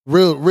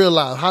 real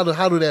life. How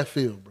do that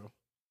feel, bro?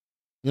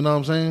 You know what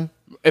I'm saying?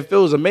 It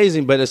feels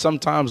amazing, but it's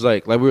sometimes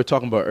like we were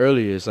talking about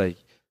earlier, it's like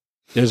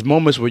there's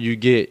moments where you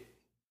get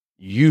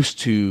used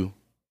to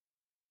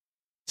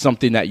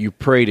something that you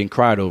prayed and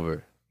cried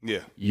over. Yeah.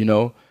 You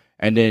know?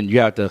 And then you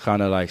have to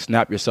kind of like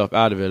snap yourself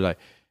out of it. Like,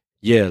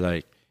 yeah,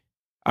 like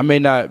I may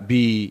not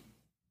be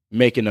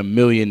making $1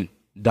 million,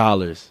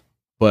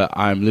 but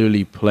I'm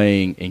literally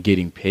playing and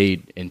getting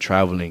paid and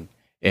traveling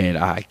and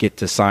I get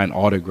to sign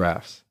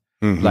autographs.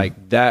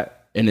 Like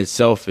that in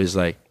itself is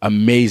like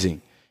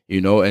amazing. You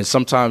know, and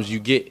sometimes you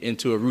get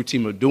into a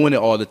routine of doing it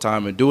all the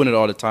time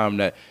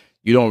that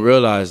you don't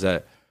realize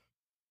that,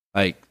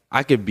 like,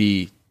 I could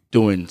be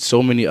doing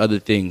so many other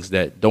things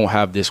that don't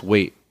have this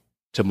weight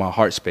to my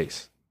heart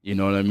space. You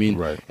know what I mean?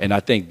 Right. And I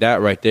think that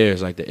right there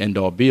is like the end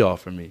all be all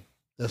for me.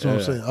 That's what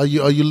I'm saying. Are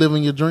you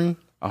living your dream,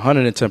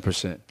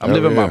 110%. I'm Hell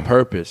living yeah. my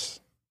purpose.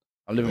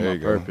 I'm living There my you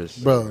go. purpose,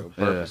 bro?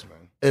 Purpose,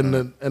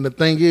 man. And the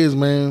thing is,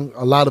 man,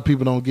 a lot of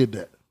people don't get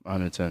that.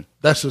 110.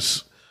 That's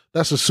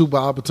a super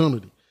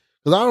opportunity.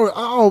 Because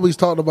I always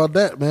talked about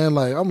that, man.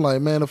 Like, I'm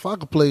like, man, if I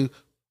could play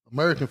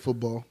American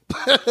football,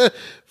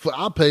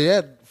 I'll pay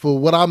that for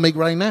what I make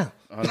right now.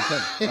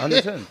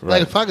 110.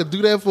 Like, if I could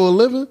do that for a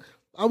living,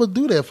 I would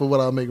do that for what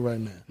I make right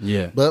now.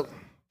 Yeah. But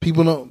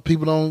people don't,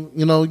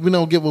 we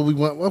don't get what we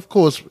want. Well, of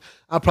course,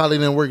 I probably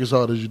didn't work as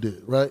hard as you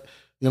did, right?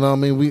 You know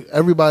what I mean?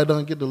 Everybody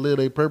don't get to live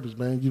their purpose,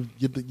 man. You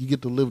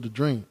get to live the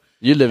dream.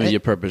 You're living your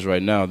purpose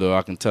right now, though,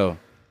 I can tell.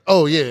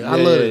 Oh, yeah. I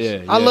love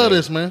this. I love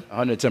this, man.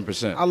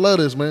 110%. I love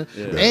this, man.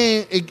 Yeah.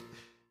 And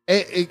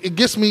it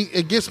gets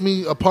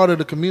me a part of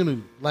the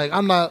community. Like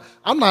I'm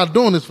not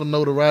doing this for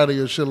notoriety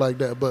or shit like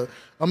that. But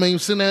I mean,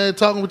 sitting there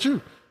talking with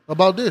you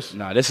about this.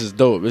 Nah, this is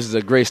dope. This is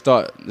a great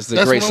start. This is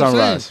a great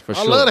sunrise for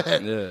sure. I love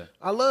that. Yeah,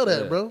 I love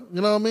that, bro.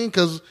 You know what I mean?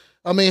 Because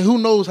I mean, who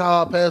knows how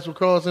our paths will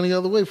cross any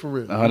other way for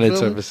real?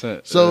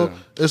 110%. So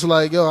it's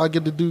like, yo, I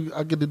get to do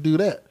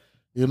that.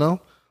 You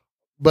know,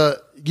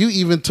 but you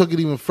even took it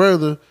even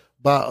further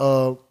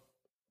by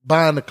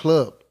buying the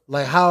club.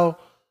 Like how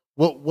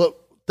what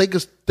take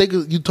us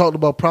you talked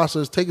about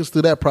process. Take us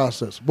through that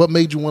process. What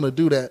made you want to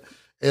do that,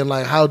 and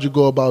like how'd you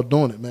go about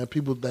doing it, man?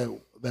 People that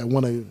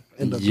want to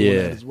end up doing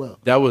that as well.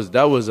 That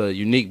was a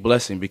unique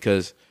blessing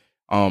because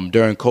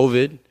during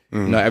COVID, you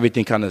know,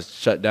 everything kind of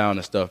shut down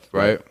and stuff,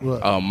 right?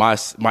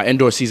 My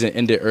indoor season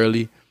ended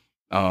early,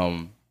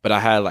 but I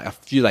had like a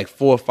few, like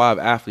 4 or 5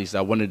 athletes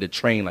that wanted to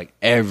train like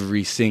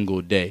every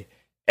single day.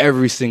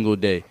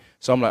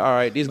 So I'm like, all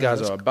right, these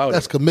guys are about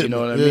that's it. Commitment. You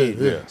know what I mean?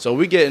 Yeah. So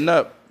we getting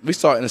up, we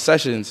starting the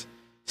sessions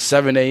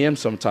 7 a.m.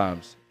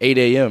 sometimes, 8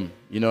 a.m.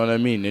 You know what I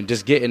mean? And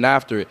just getting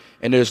after it.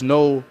 And there's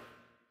no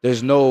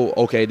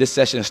okay, this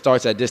session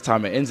starts at this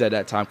time and ends at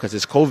that time because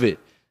it's COVID.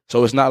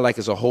 So it's not like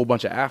it's a whole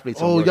bunch of athletes.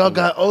 Y'all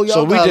got a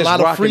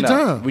lot of free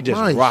time. We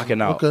just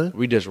rocking out. Okay.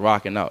 We just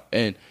rocking out.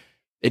 And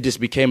it just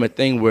became a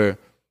thing where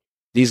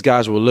these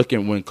guys were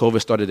looking when COVID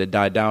started to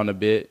die down a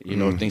bit, you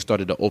know, things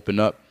started to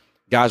open up.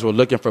 Guys were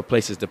looking for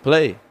places to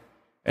play.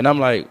 And I'm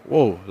like,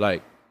 whoa,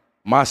 like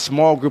my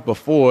small group of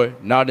 4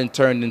 now then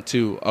turned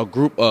into a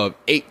group of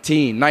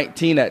 18,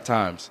 19 at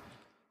times.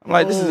 I'm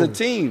like, this is a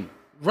team.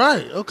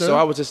 Right, okay. So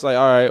I was just like,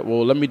 all right,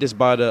 well, let me just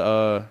buy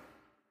the,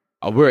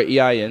 we're an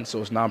EIN,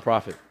 so it's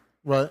nonprofit.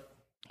 Right.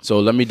 So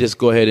let me just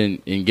go ahead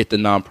and get the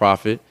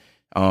nonprofit,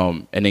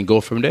 and then go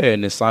from there,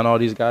 and then sign all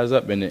these guys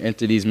up, and then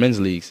enter these men's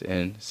leagues,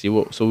 and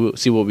we'll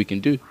see what we can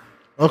do.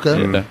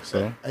 Okay. Yeah,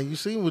 so and you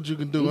see what you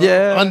can do.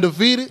 Yeah.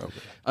 Undefeated. Okay.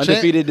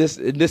 Undefeated this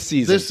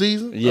season. This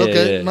season. Yeah.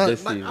 Okay.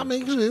 This season. I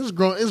mean,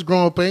 it's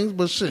growing pains,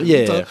 but shit.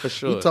 Yeah, for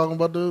sure. We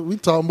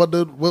talking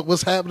about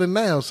what's happening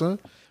now, son.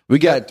 We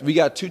got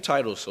 2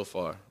 titles so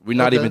far. We're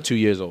not even 2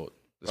 years old.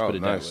 Let's put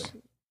it that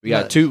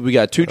way. We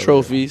got two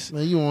trophies.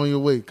 Man, you on your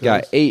way.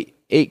 Got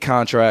eight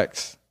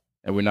contracts,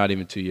 and we're not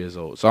even 2 years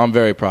old. So I'm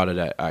very proud of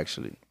that,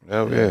 actually.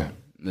 Hell yeah.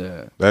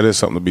 Yeah. That is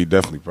something to be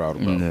definitely proud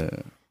about. Yeah.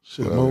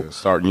 Shit,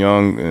 starting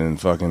young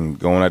and fucking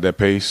going at that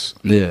pace.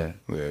 Yeah.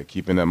 Yeah,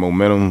 keeping that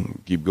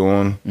momentum, keep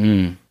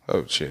going.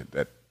 Oh shit,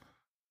 that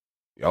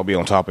y'all be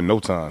on top in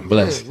no time.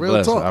 Bless.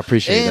 I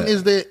appreciate that.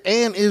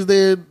 Is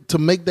there to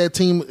make that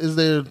team? Is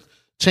there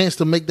chance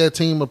to make that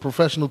team a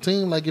professional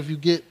team? Like if you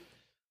get,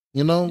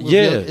 you know,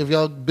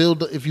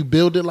 if you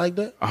build it like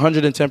that,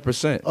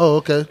 110%. Oh,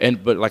 okay.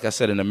 But like I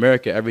said, in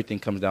America, everything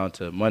comes down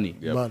to money.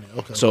 Yep. Money.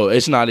 Okay. So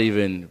it's not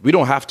even. We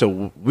don't have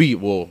to. We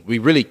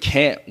really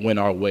can't win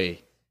our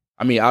way.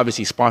 I mean,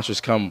 obviously, sponsors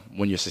come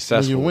when you're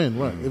successful. When you win,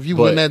 right? If you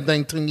win that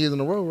thing 10 years in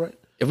a row, right?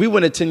 If we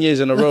win it 10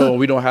 years in a row and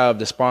we don't have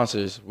the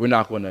sponsors, we're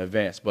not going to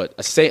advance. But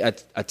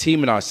a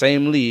team in our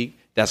same league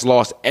that's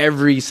lost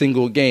every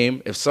single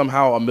game, if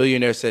somehow a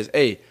millionaire says,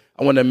 "Hey,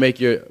 I want to make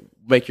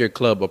your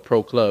club a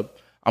pro club.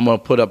 I'm going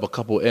to put up a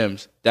couple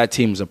M's." That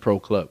team's a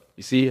pro club.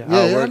 You see how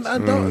it works? I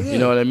don't, You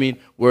know what I mean?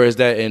 Whereas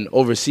that in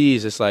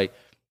overseas, it's like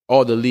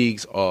all the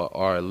leagues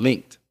are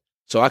linked.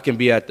 So I can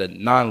be at the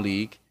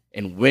non-league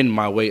and win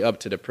my way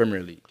up to the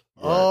Premier League.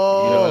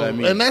 Oh, you know what I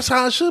mean? And that's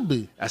how it should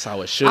be. That's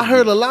how it should be. I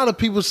heard a lot of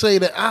people say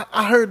that.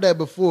 I heard that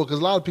before because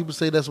a lot of people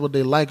say that's what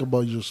they like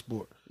about your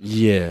sport.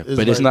 Yeah,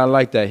 but it's not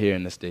like that here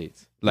in the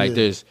States. Like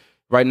there's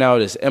right now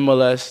there's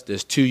MLS,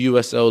 there's 2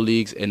 USL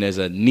leagues, and there's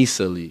a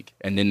NISA league,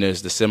 and then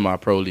there's the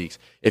semi-pro leagues.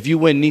 If you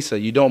win NISA,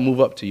 you don't move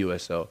up to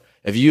USL.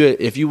 If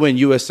you win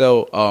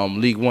USL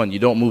League 1, you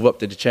don't move up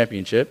to the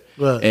championship.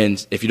 Right.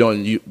 And if you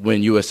don't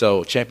win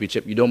USL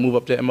championship, you don't move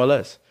up to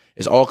MLS.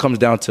 It all comes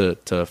down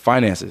to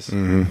finances.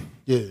 Mm-hmm.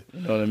 Yeah. You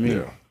know what I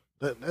mean?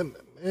 Yeah.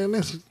 And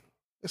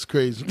that's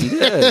crazy.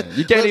 Yeah.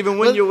 You can't even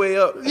win your way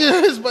up.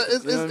 Yeah,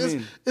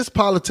 it's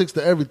politics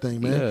to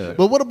everything, man. Yeah.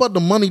 But what about the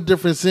money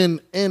difference in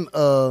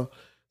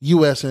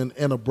US and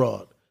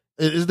abroad?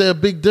 Is there a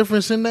big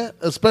difference in that?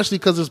 Especially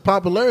because its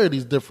popularity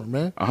is different,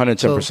 man.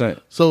 110%.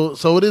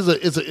 So it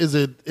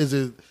is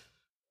it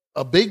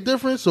a big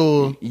difference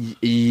or?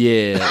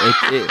 Yeah,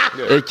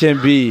 it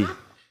can be.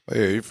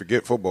 Yeah, you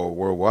forget football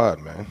worldwide,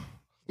 man.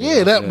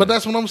 But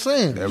that's what I'm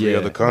saying. Every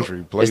other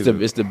country plays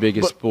it. It's the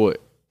biggest sport.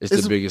 It's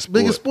the biggest sport.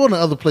 Biggest sport in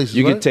other places.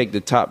 You can take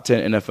the top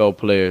 10 NFL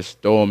players,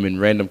 throw them in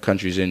random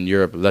countries in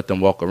Europe, let them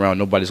walk around.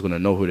 Nobody's going to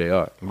know who they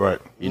are. Right.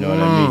 You know what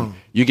I mean?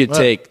 You can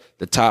take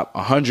the top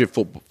 100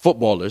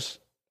 footballers,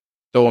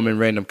 throw them in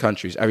random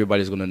countries.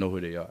 Everybody's going to know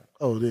who they are.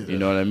 Oh, yeah. You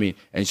know what I mean?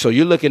 And so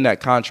you're looking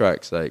at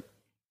contracts like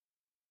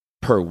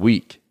per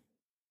week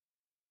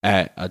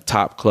at a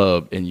top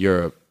club in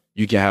Europe.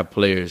 You can have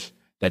players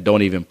that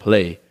don't even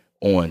play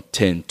on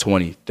 10,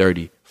 20,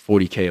 30,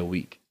 40K a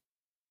week.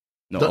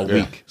 No, a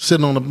week.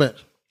 Sitting on the bench.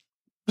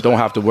 Don't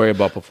have to worry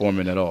about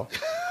performing at all.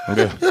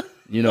 Okay.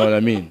 You know what I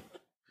mean?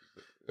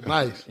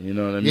 Nice. You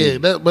know what I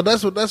mean? Yeah, but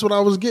that's what I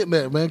was getting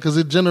at, man, because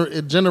it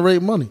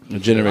generate money. It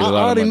generates a lot of money.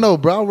 I already know,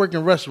 bro. I work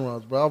in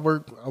restaurants, bro.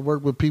 I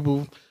work with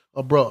people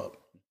abroad.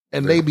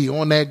 And they be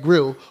on that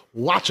grill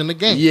watching the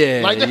game.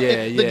 Yeah, like the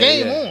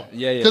game on.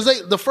 Yeah.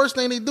 Because the first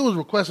thing they do is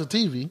request a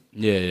TV.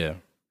 Yeah.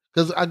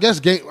 Because I guess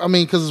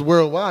because it's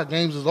worldwide,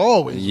 games is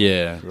always.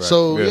 Yeah. Right.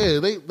 So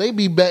they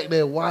be back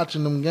there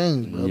watching them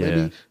games, bro.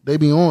 Yeah. They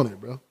be on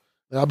it, bro.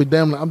 And I'll be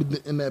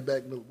in that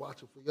back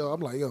watching for yo.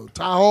 I'm like, yo,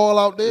 Ty Hall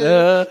out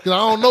there. Because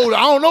I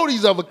don't know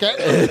these other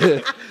cats.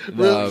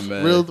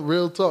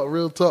 Real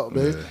talk,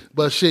 man. Yeah.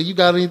 But shit, you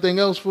got anything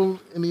else for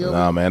any other?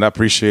 Nah, man. I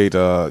appreciate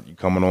you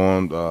coming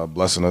on,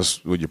 blessing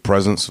us with your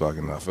presence.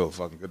 I feel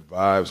fucking good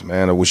vibes,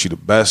 man. I wish you the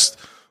best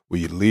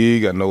with your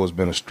league. I know it's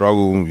been a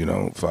struggle,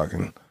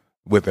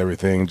 with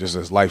everything, just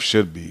as life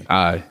should be.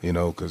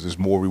 Because it's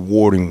more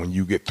rewarding when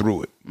you get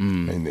through it.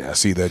 And I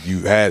see that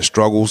you had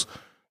struggles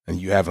and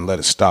you haven't let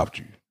it stop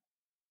you.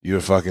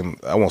 You're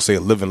I won't say a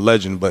living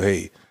legend, but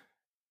hey,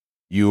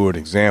 you were an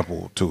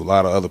example to a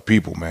lot of other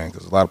people, man,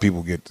 because a lot of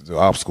people get the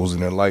obstacles in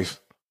their life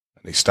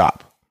and they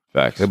stop.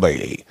 Facts. They're like,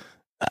 hey,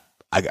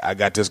 I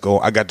got this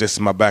going. I got this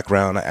in my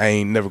background. I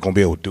ain't never going to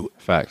be able to do it.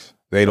 Facts.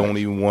 They don't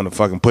even want to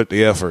fucking put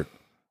the effort.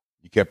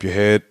 You kept your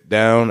head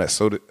down, as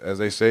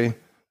they say,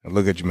 and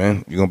look at you,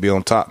 man. You're going to be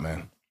on top,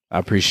 man. I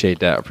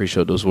appreciate that. I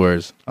appreciate those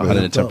words.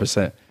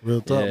 110%.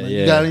 Real talk, man.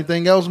 You got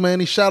anything else, man?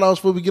 Any shout-outs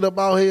before we get up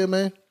out here,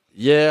 man?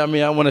 Yeah, I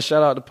mean, I want to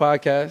shout out the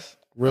podcast.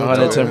 Real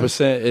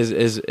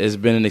 110% has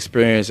been an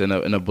experience and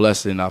a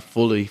blessing. I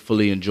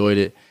fully enjoyed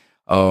it.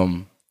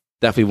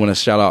 Definitely want to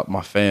shout out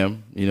my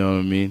fam. You know what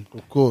I mean?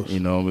 Of course.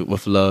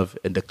 With love,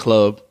 and the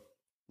club.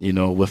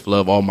 With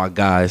love, all my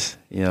guys.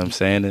 You know what I'm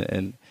saying?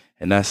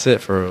 And that's it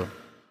for real.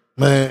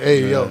 Man,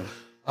 hey, yo,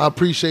 I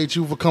appreciate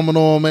you for coming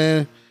on,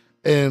 man.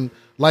 And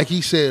like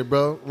he said,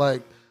 bro,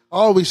 like I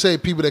always say,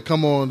 people that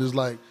come on is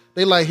like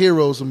they like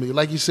heroes to me.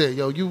 Like you said,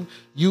 yo, you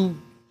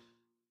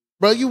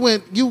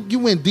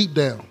went deep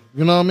down.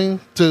 You know what I mean?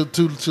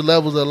 To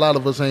levels that a lot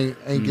of us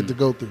ain't get to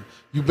go through.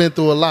 You been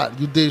through a lot.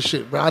 You did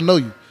shit, bro. I know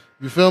you.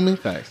 You feel me?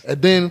 Thanks. And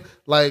then,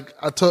 like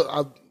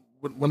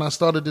when I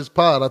started this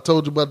pod, I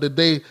told you about the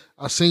day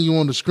I seen you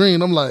on the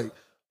screen. I'm like,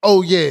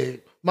 oh yeah,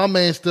 my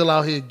man's still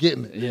out here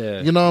getting it.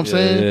 Yeah. You know what I'm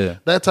saying? Yeah.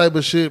 That type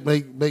of shit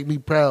make me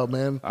proud,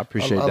 man. I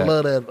appreciate that. I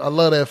love that. I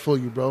love that for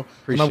you, bro.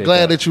 Appreciate and I'm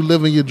glad that you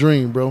living your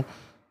dream, bro.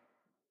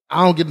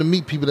 I don't get to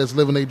meet people that's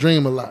living their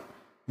dream a lot.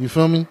 You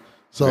feel me?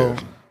 So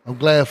I'm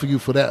glad for you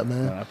for that,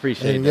 man. I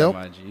appreciate that,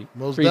 my G.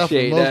 Most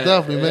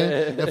definitely,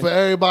 man. And for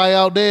everybody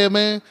out there,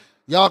 man,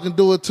 y'all can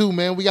do it too,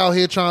 man. We out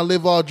here trying to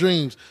live our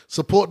dreams.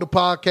 Support the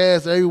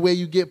podcast everywhere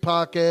you get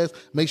podcasts.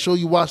 Make sure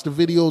you watch the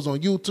videos on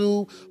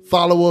YouTube.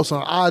 Follow us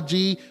on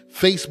IG,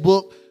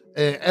 Facebook,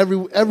 and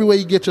everywhere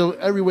you get your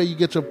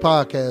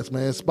podcast,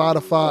 man.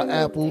 Spotify,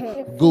 Apple,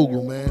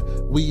 Google,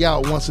 man. We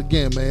out once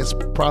again, man. It's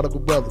Prodigal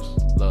Brothers.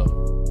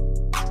 Love.